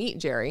not just meet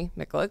Jerry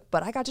Miklick,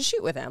 but I got to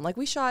shoot with him. Like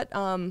we shot,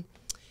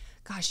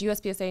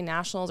 USPSA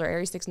Nationals or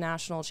Area 6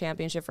 National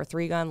Championship for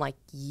 3-gun like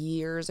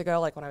years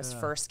ago, like when I was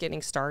first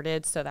getting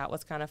started. So that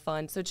was kind of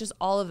fun. So just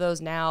all of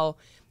those now,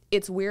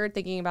 it's weird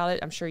thinking about it.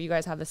 I'm sure you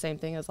guys have the same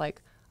thing as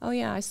like, oh,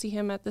 yeah, I see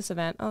him at this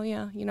event. Oh,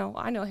 yeah,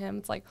 I know him.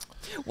 It's like,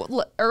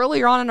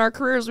 earlier on in our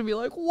careers, we'd be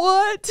like,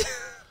 what?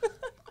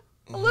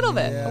 a little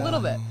bit.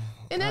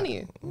 In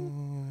any.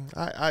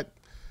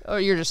 Oh,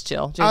 you're just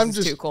chill.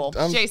 Jason's too cool.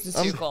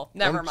 Jason's too cool.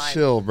 Never mind.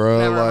 Chill, bro.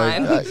 Never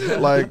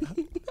mind.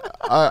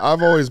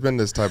 I've always been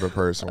this type of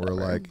person where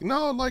like,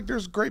 no, like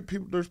there's great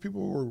people. There's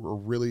people who are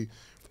really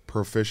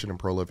proficient and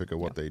prolific at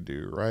what they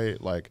do, right?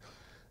 Like,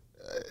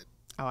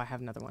 oh, I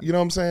have another one. You know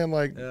what I'm saying?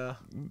 Like, to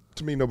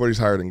me, nobody's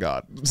higher than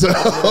God. So,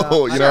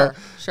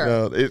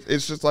 Sure.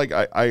 It's just like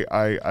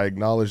I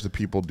acknowledge that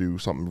people do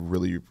something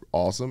really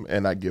awesome,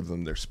 and I give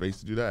them their space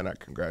to do that, and I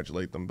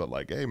congratulate them. But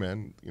like, hey,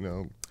 man,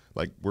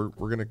 like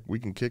we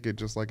can kick it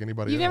just like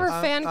anybody else. You never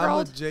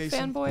fangirled,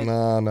 fanboy?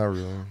 Nah, not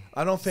really.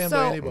 I don't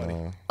fanboy anybody.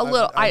 A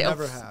little. I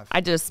never have.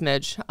 I did a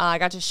smidge. I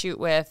got to shoot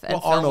with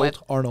and film Arnold, with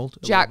Arnold,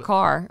 Jack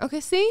Carr. Okay,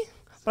 see.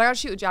 But I got to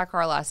shoot with Jack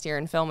Carr last year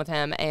and film with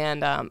him,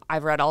 and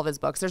I've read all of his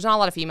books. There's not a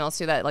lot of females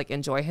too that like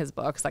enjoy his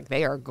books. Like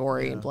they are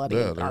gory and bloody.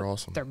 Yeah, they're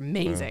awesome. They're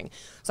amazing. Yeah.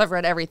 So I've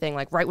read everything.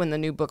 Like right when the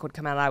new book would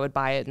come out, I would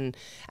buy it, and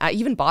I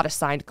even bought a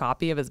signed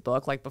copy of his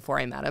book like before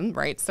I met him.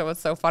 Right. So what's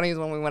so funny is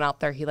when we went out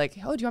there, he like,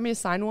 oh, do you want me to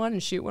sign one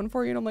and shoot one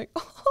for you? And I'm like,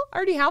 oh, I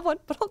already have one,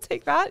 but I'll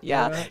take that.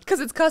 Yeah, because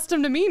it's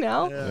custom to me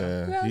now.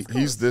 Yeah, cool.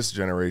 He's this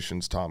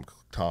generation's Tom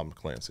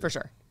Clancy for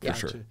sure. For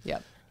sure.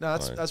 Yep. No,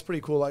 that's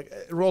pretty cool. Like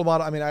role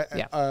model. I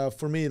mean,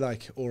 for me,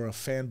 like, or a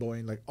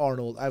fanboy like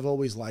Arnold, I've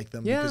always liked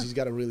them because he's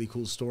got a really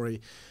cool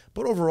story.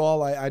 But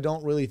overall, I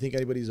don't really think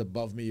anybody's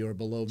above me or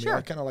below me.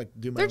 I kind of like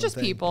do my own thing. They're just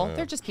people.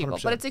 They're just people.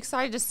 100%. But it's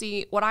exciting to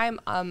see. What I'm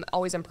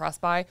always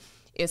impressed by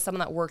is someone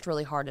that worked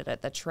really hard at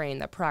it, that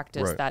trained, that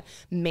practiced, that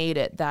made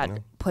it, that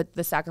put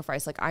the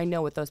sacrifice. Like I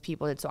know what those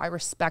people did, so I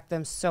respect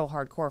them so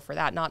hardcore for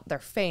that. Not their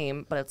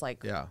fame, but it's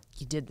like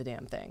you did the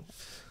damn thing.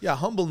 Yeah,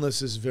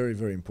 humbleness is very,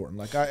 very important.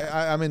 Like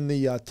I'm in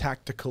the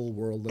tactical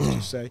world, let's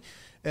just say.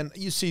 And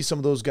you see some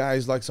of those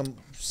guys, like some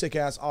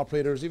sick-ass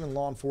operators, even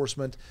law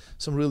enforcement,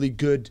 some really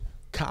good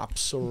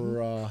cops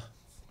or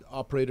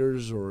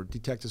operators or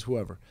detectives,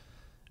 whoever.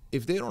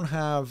 If they don't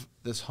have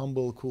this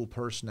humble, cool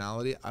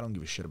personality, I don't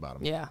give a shit about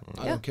them. Yeah.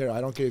 I don't care. I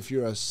don't care if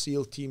you're a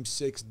SEAL Team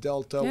 6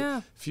 Delta.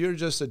 Yeah. If you're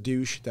just a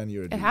douche, then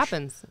you're a douche. It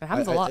happens. It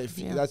happens a lot.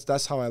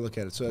 That's how I look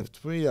at it. So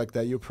for me, like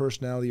that, your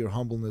personality, your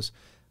humbleness,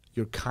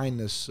 your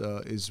kindness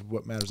is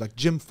what matters. Like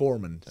Jim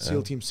Foreman,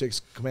 SEAL Team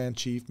 6 Command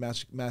Chief,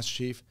 Master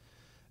Chief,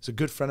 is a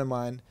good friend of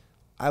mine.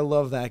 I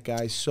love that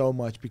guy so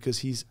much because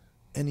he's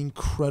an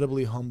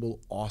incredibly humble,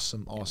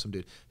 awesome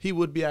dude. He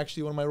would be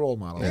actually one of my role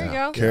models. There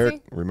you go.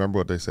 Remember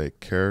what they say,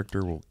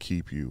 character will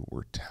keep you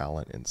where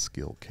talent and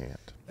skill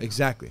can't.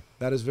 Exactly.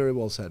 That is very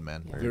well said,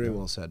 man. Very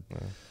well said. Yeah.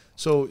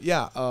 So,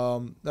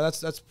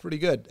 that's pretty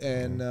good.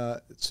 And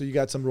so you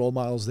got some role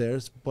models there.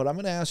 But I'm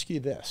going to ask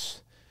you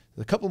this.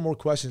 There's a couple more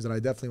questions that I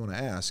definitely want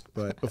to ask.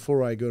 But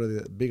before I go to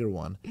the bigger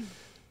one,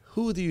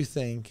 who do you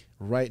think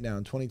right now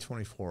in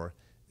 2024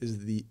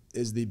 is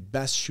the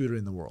best shooter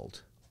in the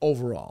world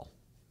overall?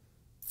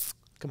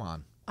 Come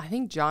on. I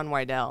think John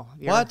Wydell.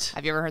 What?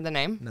 Have you ever heard the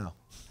name? No.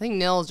 I think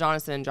Nils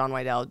Jonasson and John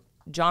Wydell.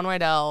 John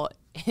Wydell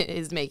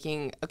is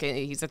making,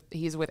 okay,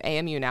 he's with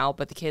AMU now,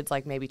 but the kid's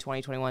like maybe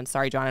 20, 21.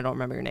 Sorry, John, I don't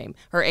remember your name,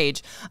 her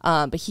age.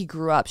 But he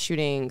grew up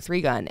shooting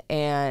 3-gun,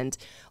 and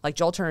like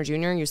Joel Turner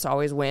Jr. used to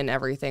always win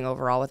everything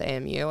overall with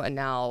AMU, and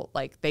now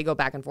like they go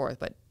back and forth,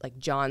 but like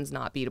John's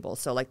not beatable.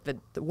 So like the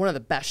one of the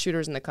best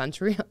shooters in the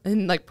country,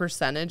 and like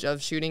percentage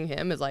of shooting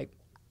him is like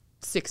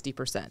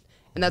 60%,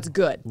 and that's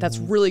good. That's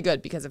really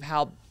good because of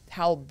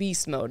how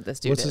beast mode this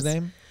dude is. What's his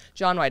name?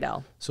 John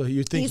Wydell. So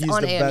you think he's the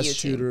on best AMU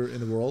shooter team.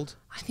 in the world?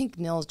 I think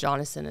Nils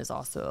Jonasson is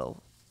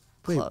also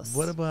Wait, close.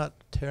 what about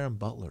Taron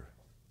Butler?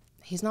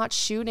 He's not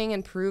shooting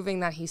and proving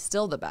that he's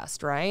still the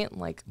best, right?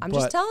 Like, I'm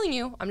just telling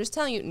you,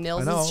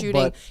 Nils is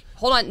shooting.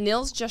 Hold on,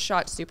 Nils just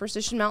shot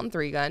Superstition Mountain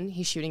 3-gun.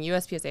 He's shooting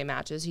USPSA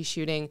matches. He's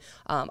shooting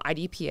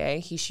IDPA.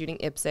 He's shooting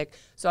IPSC.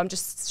 So I'm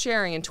just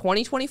sharing in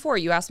 2024,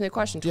 you asked me the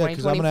question, Yeah,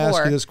 because 2024. I'm going to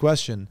ask you this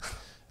question.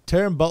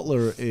 Taron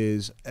Butler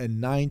is a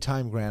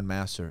 9-time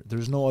Grandmaster.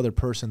 There's no other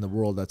person in the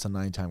world that's a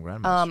 9-time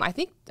Grandmaster. I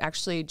think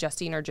actually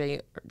Justine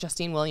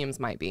Williams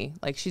might be.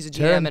 Like, she's a GM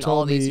Taron in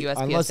all these me,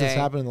 USPSA. Unless it's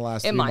happened in the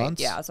last 3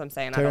 months. Yeah, that's what I'm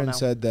saying. I don't know. Taron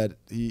said that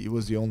he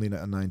was the only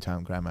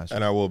 9-time Grandmaster.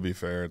 And I will be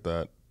fair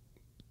that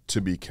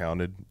to be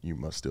counted, you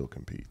must still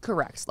compete.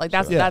 Correct. Like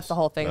that's the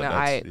whole thing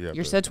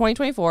you said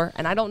 2024,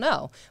 and I don't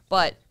know,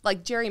 but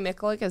like Jerry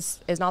Mikulak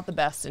is not the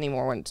best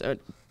anymore when.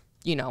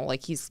 You know,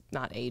 like he's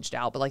not aged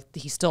out, but like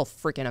he's still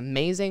freaking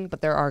amazing.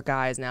 But there are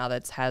guys now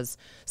that has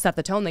set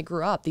the tone. They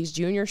grew up. These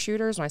junior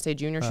shooters, when I say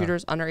junior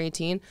shooters, under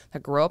 18,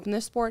 that grow up in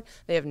this sport,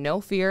 they have no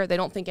fear. They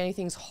don't think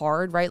anything's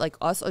hard, right? Like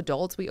us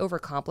adults, we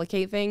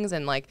overcomplicate things,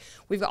 and like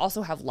we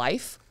also have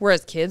life.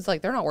 Whereas kids,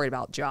 like they're not worried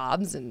about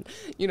jobs and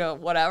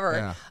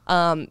whatever.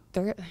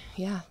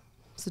 Yeah.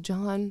 So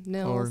John,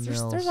 Nils,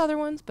 there's other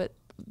ones, but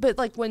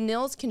like when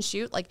Nils can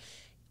shoot, like.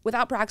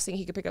 Without practicing,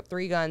 he could pick up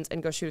 3 guns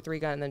and go shoot a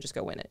 3-gun and then just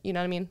go win it. You know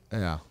what I mean?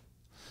 Yeah.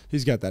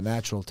 He's got that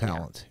natural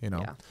talent,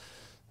 Yeah.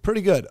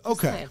 Pretty good.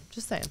 Okay.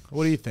 Just saying.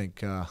 What do you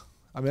think? I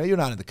mean, you're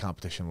not in the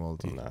competition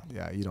world. No.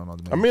 Yeah, you don't know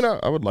the names. I mean,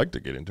 I would like to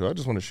get into it. I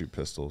just want to shoot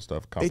pistol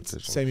stuff, competition.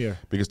 Same here.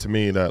 Because to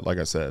me, that, like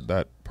I said,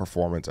 that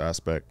performance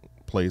aspect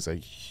plays a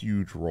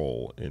huge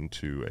role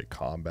into a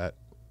combat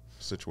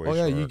situation. Oh,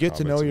 yeah, you get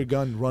to know your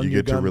gun, run your gun.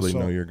 You get to really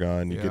know your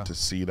gun. You get to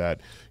see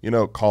that,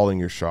 calling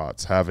your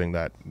shots, having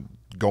that,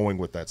 going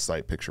with that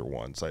sight picture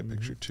 1, sight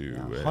picture 2,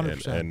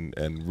 100%.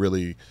 and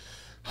really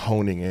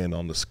honing in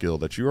on the skill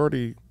that you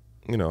already,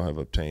 have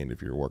obtained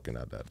if you're working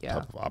at that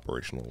type of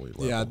operational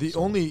level. Yeah,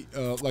 only,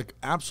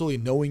 absolutely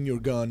knowing your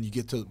gun, you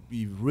get to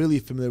be really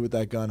familiar with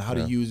that gun, how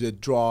to use it,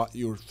 draw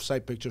your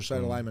sight picture,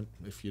 sight alignment,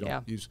 if you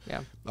don't use,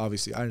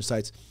 obviously, iron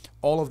sights.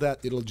 All of that,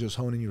 it'll just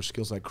hone in your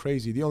skills like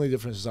crazy. The only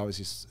difference is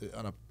obviously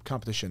on a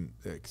competition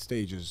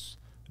stage is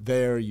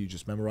there, you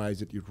just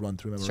memorize it, you run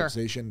through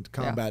memorization.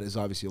 Combat is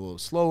obviously a little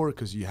slower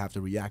because you have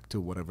to react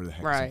to whatever the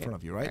heck is in front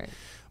of you, right?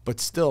 But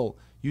still,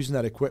 using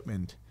that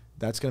equipment,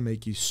 that's going to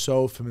make you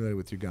so familiar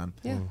with your gun.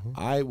 Yeah.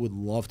 I would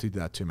love to do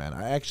that too, man.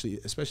 I actually,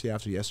 especially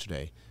after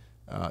yesterday,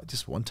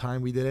 just one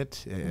time we did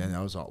it, and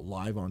I was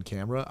live on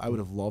camera. I would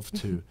have loved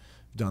to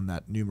done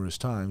that numerous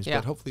times,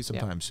 but hopefully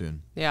sometime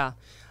soon. Yeah.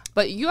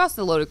 But you asked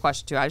a loaded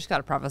question, too. I just got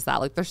to preface that.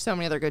 Like, there's so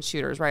many other good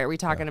shooters, right? Are we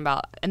talking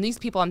about – and these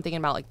people I'm thinking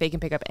about, like, they can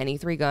pick up any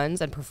 3 guns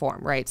and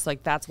perform, right? So,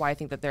 like, that's why I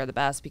think that they're the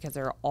best because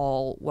they're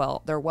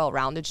all they're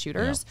well-rounded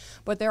shooters.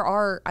 Yeah. But there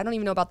are – I don't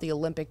even know about the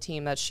Olympic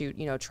team that shoot,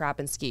 trap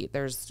and skeet.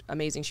 There's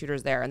amazing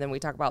shooters there. And then we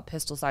talk about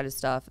pistol-sided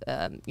stuff.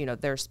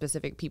 There's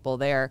specific people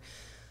there.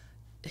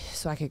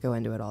 So I could go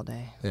into it all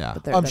day. Yeah,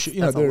 but I'm sure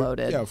that's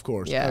loaded. Yeah, of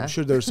course. Yeah. I'm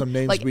sure there's some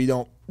names we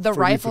don't. The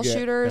rifle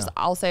shooters,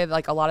 I'll say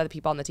like a lot of the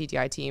people on the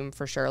TTI team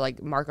for sure.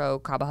 Like Marco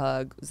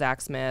Cabahug,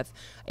 Zach Smith,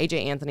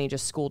 AJ Anthony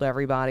just schooled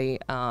everybody.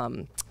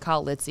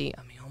 Kyle Litzy.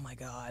 I mean, oh my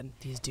God,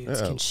 these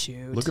dudes can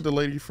shoot. Look at the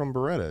lady from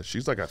Beretta.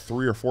 She's like a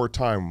 3 or 4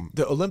 time.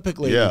 The Olympic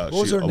lady. Yeah,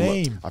 what was her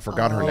name? I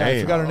forgot her name.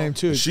 I forgot her name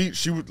too.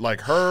 She would like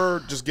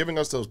her just giving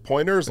us those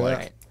pointers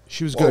like.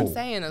 She was What good. I'm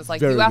saying is,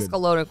 like, Very you ask good. a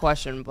loaded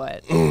question,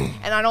 but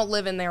and I don't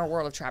live in their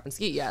world of trap and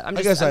skeet yet. I'm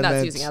I just guess I that's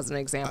meant- using as an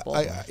example.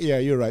 Yeah,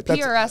 you're right.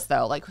 PRS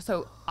though, like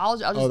so, I'll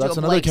just that's do a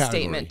another blank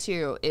category. statement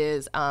too.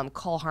 Is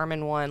Cole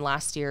Harmon won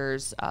last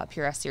year's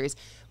PRS series,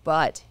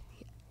 but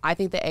I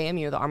think the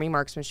AMU, the Army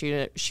Marksman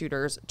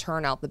shooters,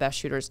 turn out the best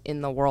shooters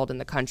in the world in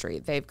the country.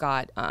 They've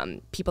got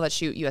people that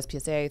shoot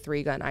USPSA,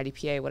 3-gun,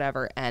 IDPA,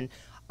 whatever, and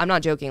I'm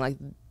not joking. Like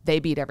they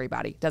beat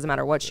everybody. Doesn't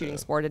matter what shooting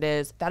sport it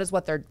is. That is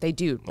what they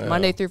do.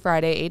 Monday through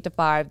Friday, 8 to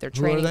 5. They're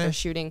training. They're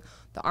shooting.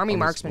 The Army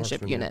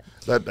Marksmanship Unit.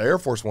 The Air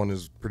Force one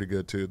is pretty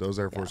good too. Those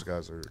Air Force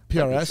guys are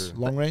PRS,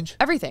 long range.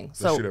 Everything.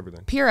 So shoot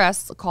everything.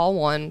 PRS, call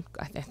one.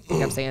 I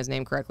think I'm saying his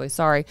name correctly.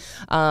 Sorry.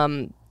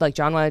 Like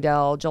John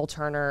Wydell, Joel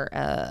Turner,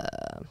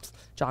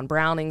 John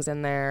Browning's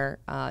in there.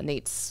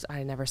 Nate's,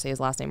 I never say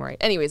his last name right.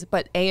 Anyways,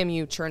 but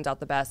AMU churns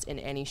out the best in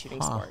any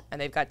shooting sport. And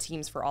they've got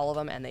teams for all of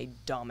them, and they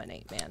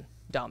dominate, man.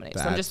 Dominate.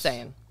 So I'm just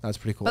saying. That's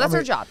pretty cool. But that's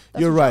our job.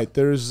 That's you're our right. job.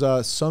 There's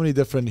so many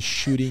different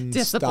shooting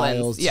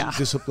styles,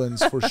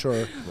 disciplines for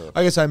sure.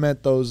 I guess I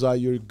meant those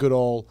your good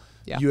old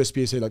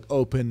USPSA like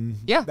open,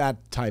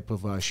 that type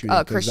of shooting.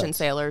 Christian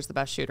Saylor's the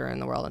best shooter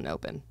in the world in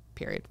open.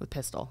 period with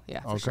pistol.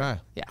 Yeah. For Okay.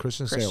 Sure. Yeah.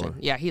 Christian Saylor.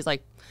 Yeah. He's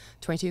like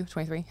 22,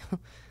 23.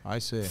 I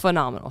see.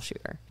 Phenomenal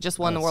shooter. Just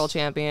won the That's- world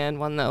champion,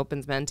 won the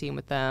Opens men team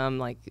with them,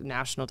 like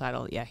national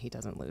title. Yeah, he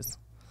doesn't lose.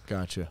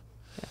 Gotcha.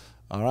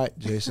 All right,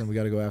 Jason, we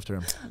got to go after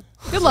him.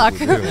 Good luck.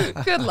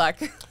 Good luck.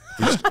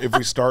 If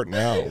we start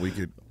now, we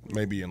could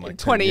maybe in like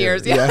 20 10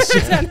 years. Yeah.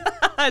 Yes.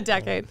 A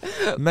decade.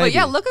 Maybe. But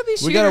yeah, look at these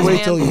shooters, We gotta wait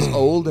man. till he's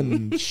old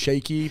and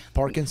shaky,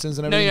 Parkinson's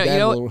and No, everything. you then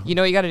know, we'll- you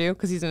know what you got to do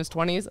because he's in his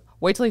 20s.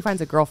 Wait till he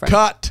finds a girlfriend.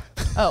 Cut.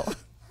 Oh,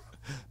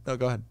 No,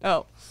 go ahead.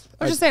 oh.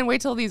 I was just saying, wait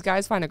till these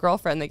guys find a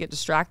girlfriend, they get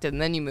distracted,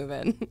 and then you move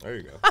in. There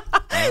you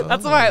go.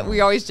 That's why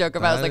we always joke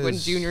about. It's That like when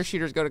is- junior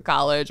shooters go to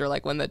college, or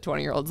like when the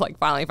 20-year-olds like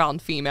finally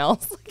found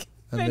females. Like,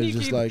 And then they're you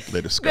just keep- like, They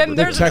then discovered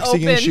they're there's an texting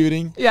and open-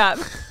 shooting. Yeah,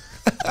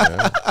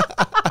 Yeah.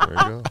 There you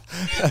go.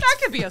 that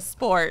could be a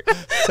sport.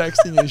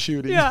 Texting and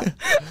shooting. Yeah.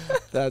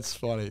 That's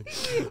funny.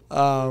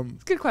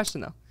 Good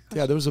question though.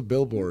 Yeah, there was a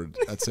billboard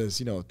that says,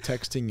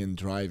 texting and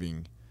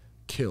driving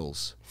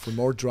kills. For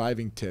more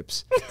driving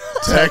tips.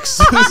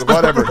 Text,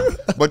 whatever.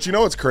 But you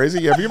know what's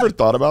crazy? Have you ever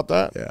thought about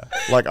that? Yeah.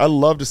 Like, I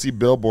love to see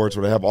billboards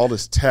where they have all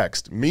this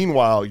text.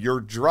 Meanwhile, you're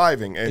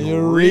driving and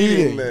You're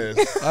reading reading.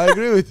 this I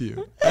agree with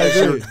you. I as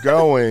you're agree.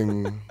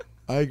 going.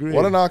 I agree.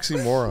 What an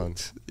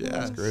oxymoron. Yeah.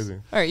 That's crazy.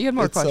 All right, you had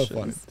more It's so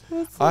questions.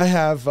 funny. I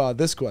have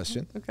this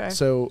question. Okay.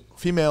 So,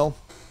 female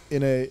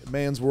in a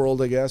man's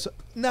world, I guess.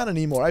 Not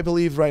anymore. I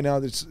believe right now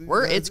it's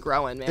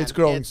growing, man. It's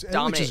growing, It's which is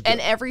dominating. good.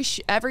 And every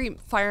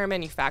firearm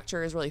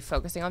manufacturer is really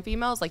focusing on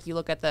females. Like you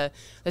look at the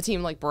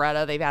team like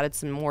Beretta, they've added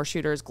some more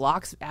shooters.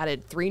 Glock's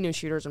added 3 new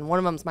shooters, and one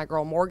of them's my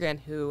girl Morgan,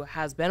 who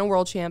has been a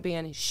world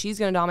champion. She's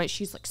going to dominate.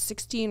 She's like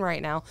 16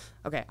 right now.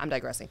 Okay, I'm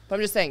digressing. But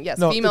I'm just saying, yes,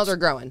 females are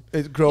growing.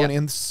 It's growing, Yep.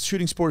 and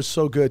shooting sport is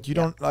so good. You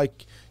don't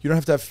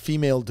have to have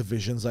female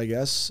divisions, I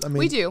guess. I mean,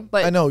 We do,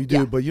 but I know you do,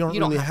 yeah, but you don't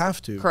really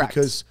have to. Correct.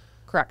 Because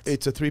Correct.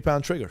 it's a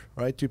 3-pound trigger,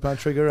 right? 2-pound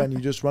trigger, and you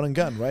just run and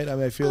gun, right? I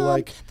mean, I feel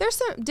like there's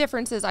some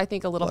differences, I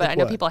think, a little Like bit. I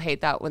know what? people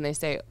hate that when they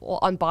say, well,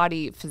 on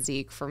body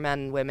physique for men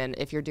and women,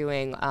 if you're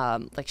doing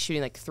like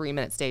shooting like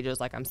 3-minute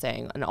stages, like I'm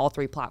saying, on all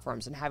 3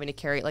 platforms and having to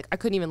carry, like I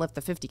couldn't even lift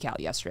the 50 cal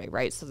yesterday,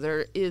 right? So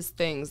there is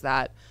things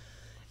that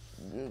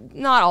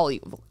not all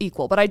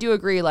equal, but I do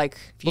agree. Like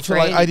if you but for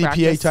train, like you IDPA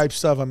practice- type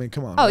stuff, I mean,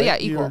 come on. Oh right? yeah,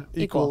 You're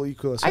equal.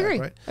 As I heck, agree.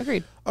 right?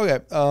 Agreed. Okay.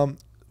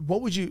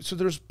 What would you? So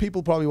there's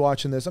people probably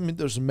watching this. I mean,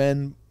 there's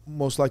men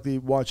most likely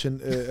watching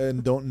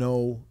and don't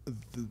know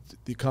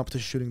the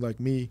competition shooting like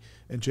me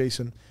and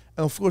Jason,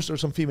 and of course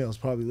there's some females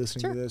probably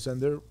listening Sure. to this,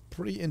 and they're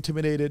pretty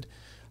intimidated.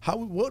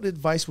 What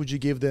advice would you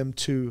give them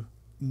to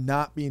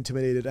not be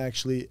intimidated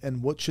actually,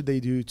 and what should they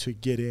do to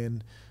get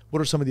in?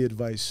 What are some of the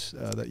advice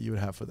that you would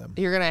have for them?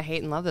 You're gonna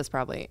hate and love this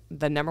probably.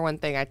 The number one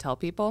thing I tell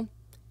people,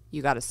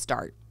 you got to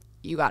start.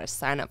 You got to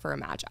sign up for a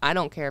match. I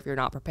don't care if you're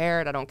not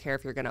prepared. I don't care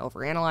if you're going to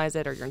overanalyze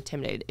it or you're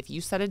intimidated. If you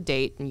set a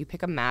date and you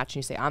pick a match and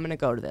you say, I'm going to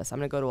go to this. I'm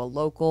going to go to a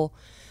local,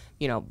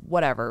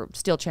 whatever,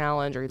 Steel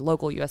Challenge or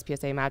local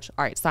USPSA match.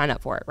 All right, sign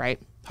up for it, right?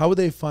 How would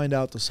they find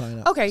out to sign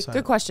up? Okay, Sign good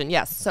up? question.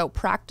 Yes. So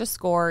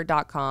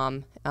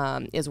practicescore.com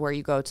is where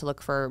you go to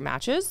look for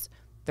matches.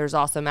 There's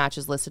also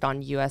matches listed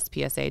on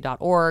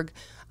USPSA.org.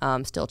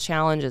 Steel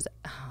Challenge is,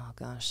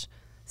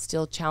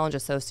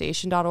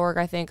 steelchallengeassociation.org,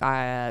 I think.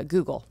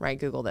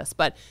 Google this.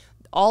 But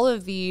all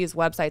of these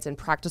websites, and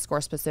Practice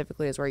Score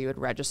specifically is where you would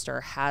register,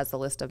 has the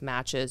list of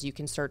matches. You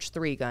can search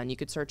 3-gun, you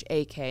could search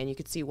AK, and you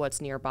could see what's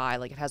nearby.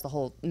 Like it has the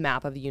whole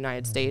map of the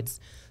United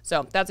States.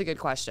 So that's a good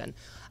question.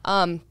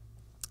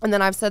 And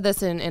then I've said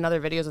this in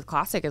other videos with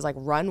Classic is like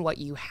run what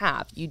you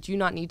have. You do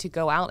not need to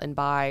go out and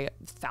buy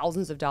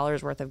thousands of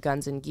dollars worth of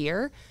guns and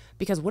gear,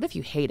 because what if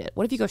you hate it?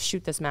 What if you go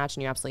shoot this match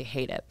and you absolutely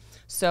hate it?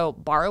 So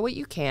borrow what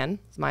you can,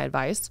 is my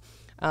advice.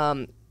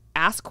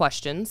 Ask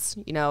questions,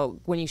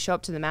 when you show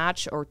up to the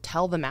match, or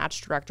tell the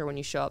match director when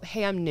you show up,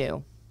 hey, I'm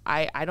new.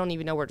 I don't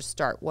even know where to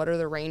start. What are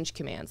the range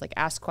commands? Like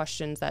ask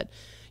questions that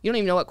you don't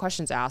even know what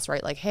questions to ask,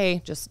 right? Like,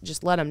 hey,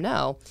 just let them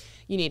know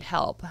you need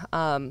help.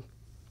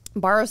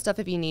 Borrow stuff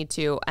if you need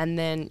to, and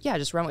then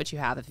just run what you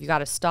have. If you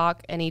got a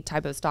stock, any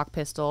type of stock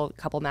pistol,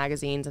 a couple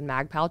magazines and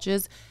mag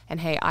pouches, and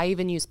hey, I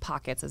even use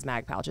pockets as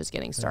mag pouches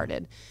getting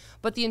started.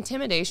 But the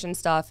intimidation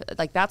stuff,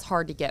 like that's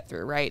hard to get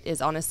through, right? Is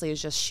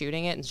just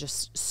shooting it and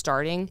just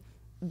starting.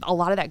 A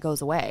lot of that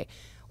goes away.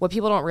 What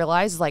people don't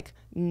realize is like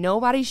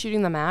nobody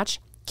shooting the match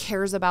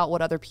cares about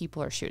what other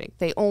people are shooting.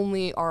 They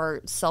only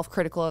are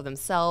self-critical of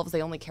themselves.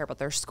 They only care about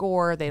their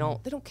score. They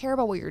don't care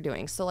about what you're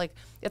doing. So like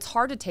it's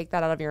hard to take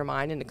that out of your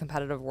mind in a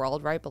competitive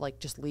world, right? But like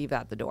just leave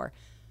that at the door.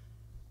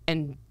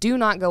 And do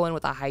not go in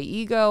with a high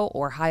ego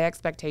or high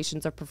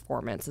expectations of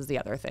performance is the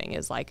other thing.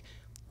 Is like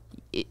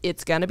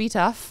it's going to be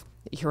tough.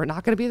 You're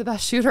not going to be the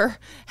best shooter,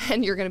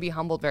 and you're going to be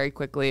humbled very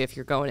quickly if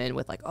you're going in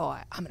with like, oh,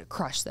 I'm going to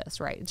crush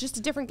this, right? It's just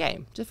a different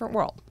game, different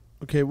world.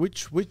 Okay,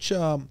 which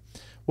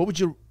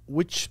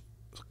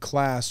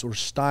class or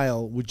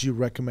style would you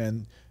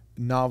recommend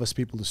novice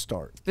people to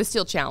start? The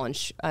Steel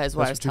Challenge is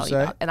what I was That's what you telling you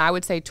say? about. And I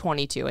would say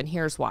 22, and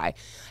here's why.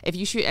 If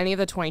you shoot any of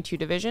the 22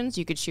 divisions,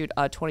 you could shoot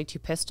a 22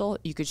 pistol,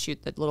 you could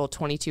shoot the little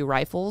 22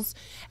 rifles,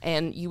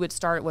 and you would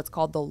start at what's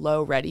called the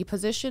low ready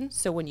position.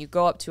 So when you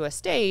go up to a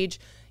stage,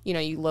 you know,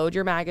 you load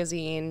your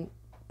magazine,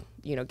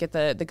 you know, get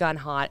the gun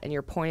hot, and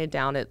you're pointed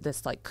down at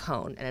this like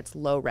cone, and it's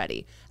low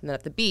ready. And then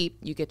at the beep,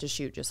 you get to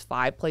shoot just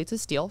 5 plates of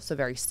steel. So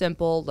very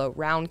simple, low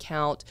round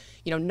count,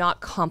 you know,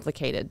 not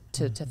complicated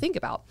to think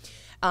about.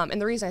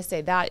 And the reason I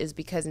say that is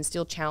because in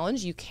Steel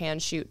Challenge, you can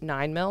shoot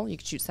 9mm, you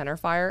can shoot center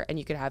fire, and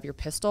you could have your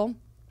pistol.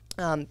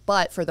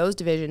 But for those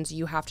divisions,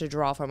 you have to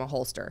draw from a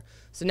holster.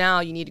 So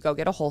now you need to go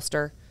get a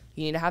holster,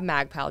 you need to have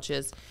mag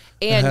pouches,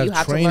 and you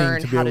have to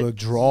learn how to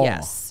draw.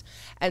 Yes.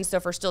 And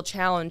so for Steel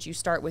Challenge, you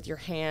start with your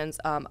hands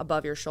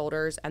above your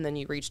shoulders, and then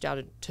you reach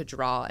down to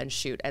draw and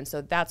shoot. And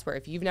so that's where,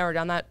 if you've never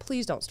done that,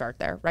 please don't start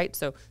there, right?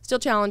 So Steel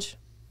Challenge,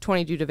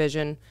 22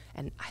 division,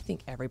 and I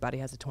think everybody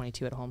has a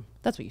 22 at home.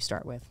 That's what you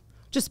start with,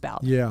 just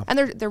about. Yeah. And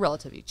they're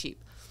relatively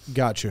cheap.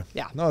 Gotcha.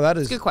 Yeah. No, that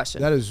is a good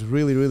question. That is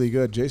really, really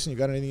good. Jason, you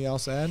got anything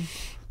else to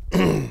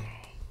add?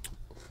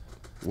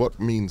 What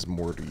means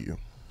more to you?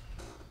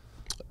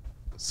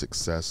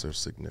 Success or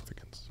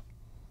significance?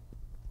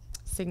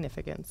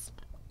 Significance.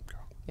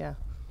 Yeah.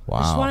 Wow.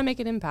 I just want to make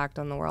an impact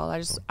on the world.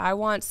 I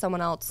want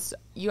someone else.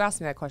 You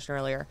asked me that question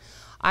earlier.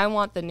 I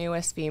want the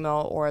newest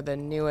female or the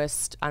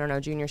newest, I don't know,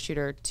 junior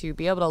shooter to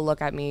be able to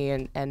look at me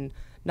and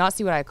not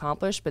see what I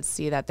accomplished, but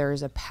see that there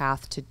is a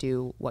path to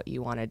do what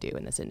you want to do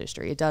in this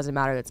industry. It doesn't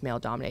matter that it's male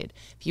dominated.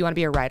 If you want to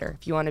be a writer,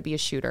 if you want to be a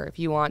shooter, if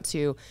you want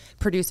to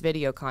produce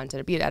video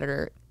content, be an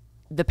editor,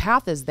 the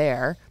path is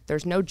there.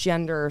 There's no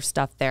gender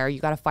stuff there. You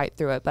got to fight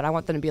through it. But I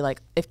want them to be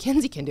like, if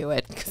Kenzie can do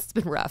it, because it's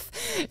been rough,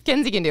 if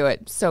Kenzie can do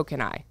it, so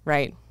can I,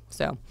 right?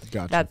 So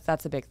Gotcha.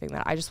 that's a big thing.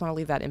 That I just want to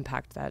leave that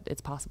impact that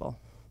it's possible.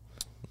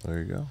 There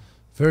you go.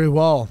 Very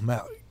well,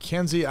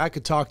 Kenzie. I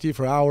could talk to you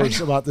for hours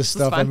about this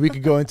stuff, fun. and we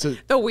could go into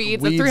The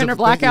weeds, the of 300 things.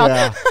 blackout.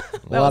 Yeah,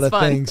 a lot was of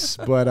fun. things,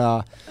 but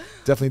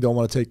definitely don't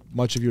want to take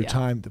much of your Yeah.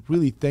 time.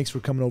 Really, thanks for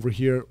coming over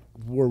here.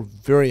 We're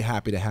very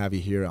happy to have you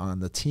here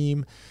on the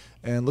team,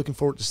 and looking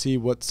forward to see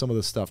what some of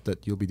the stuff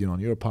that you'll be doing on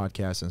your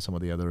podcast and some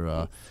of the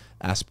other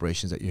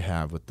aspirations that you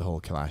have with the whole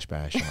Kalash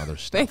Bash and other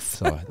stuff. Thanks.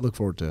 So I look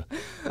forward to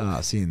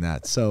seeing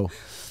that. So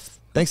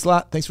thanks a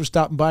lot. Thanks for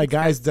stopping by,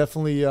 guys.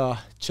 Definitely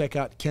check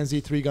out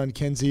Kenzie, 3Gun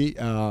Kenzie.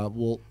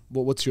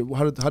 What's your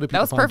how do people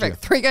That was find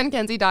perfect.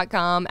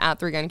 3gunkenzie.com, at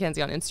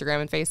 3gunkenzie on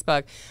Instagram and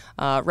Facebook,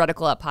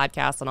 Reticle Up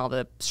podcast on all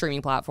the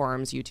streaming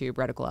platforms, YouTube,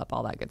 Reticle Up,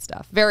 all that good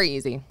stuff. Very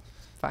easy.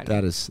 Fine.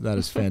 That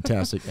is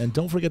fantastic. And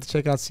don't forget to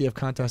check out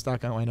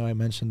cfcontest.com. I know I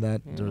mentioned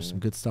that. There's some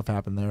good stuff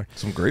happening there.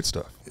 Some great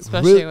stuff.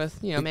 Especially Really-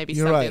 with, maybe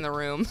you're something right. in the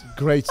room.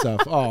 Great stuff.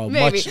 Oh,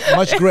 Maybe.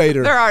 much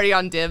greater. They're already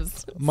on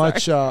dibs.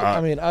 Much.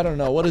 I mean, I don't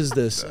know. What is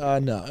this?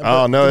 No.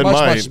 Oh, no, it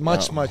might.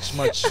 Much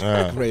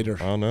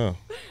greater. Oh, no.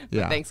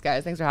 Yeah. Thanks,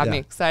 guys. Thanks for having Yeah.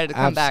 me. Excited to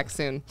come back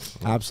soon.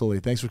 Absolutely.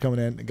 Thanks for coming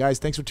in, guys.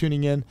 Thanks for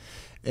tuning in,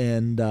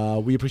 and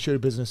we appreciate your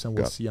business, and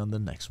we'll God. see you on the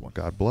next one.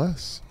 God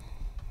bless.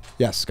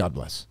 Yes. God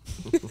bless.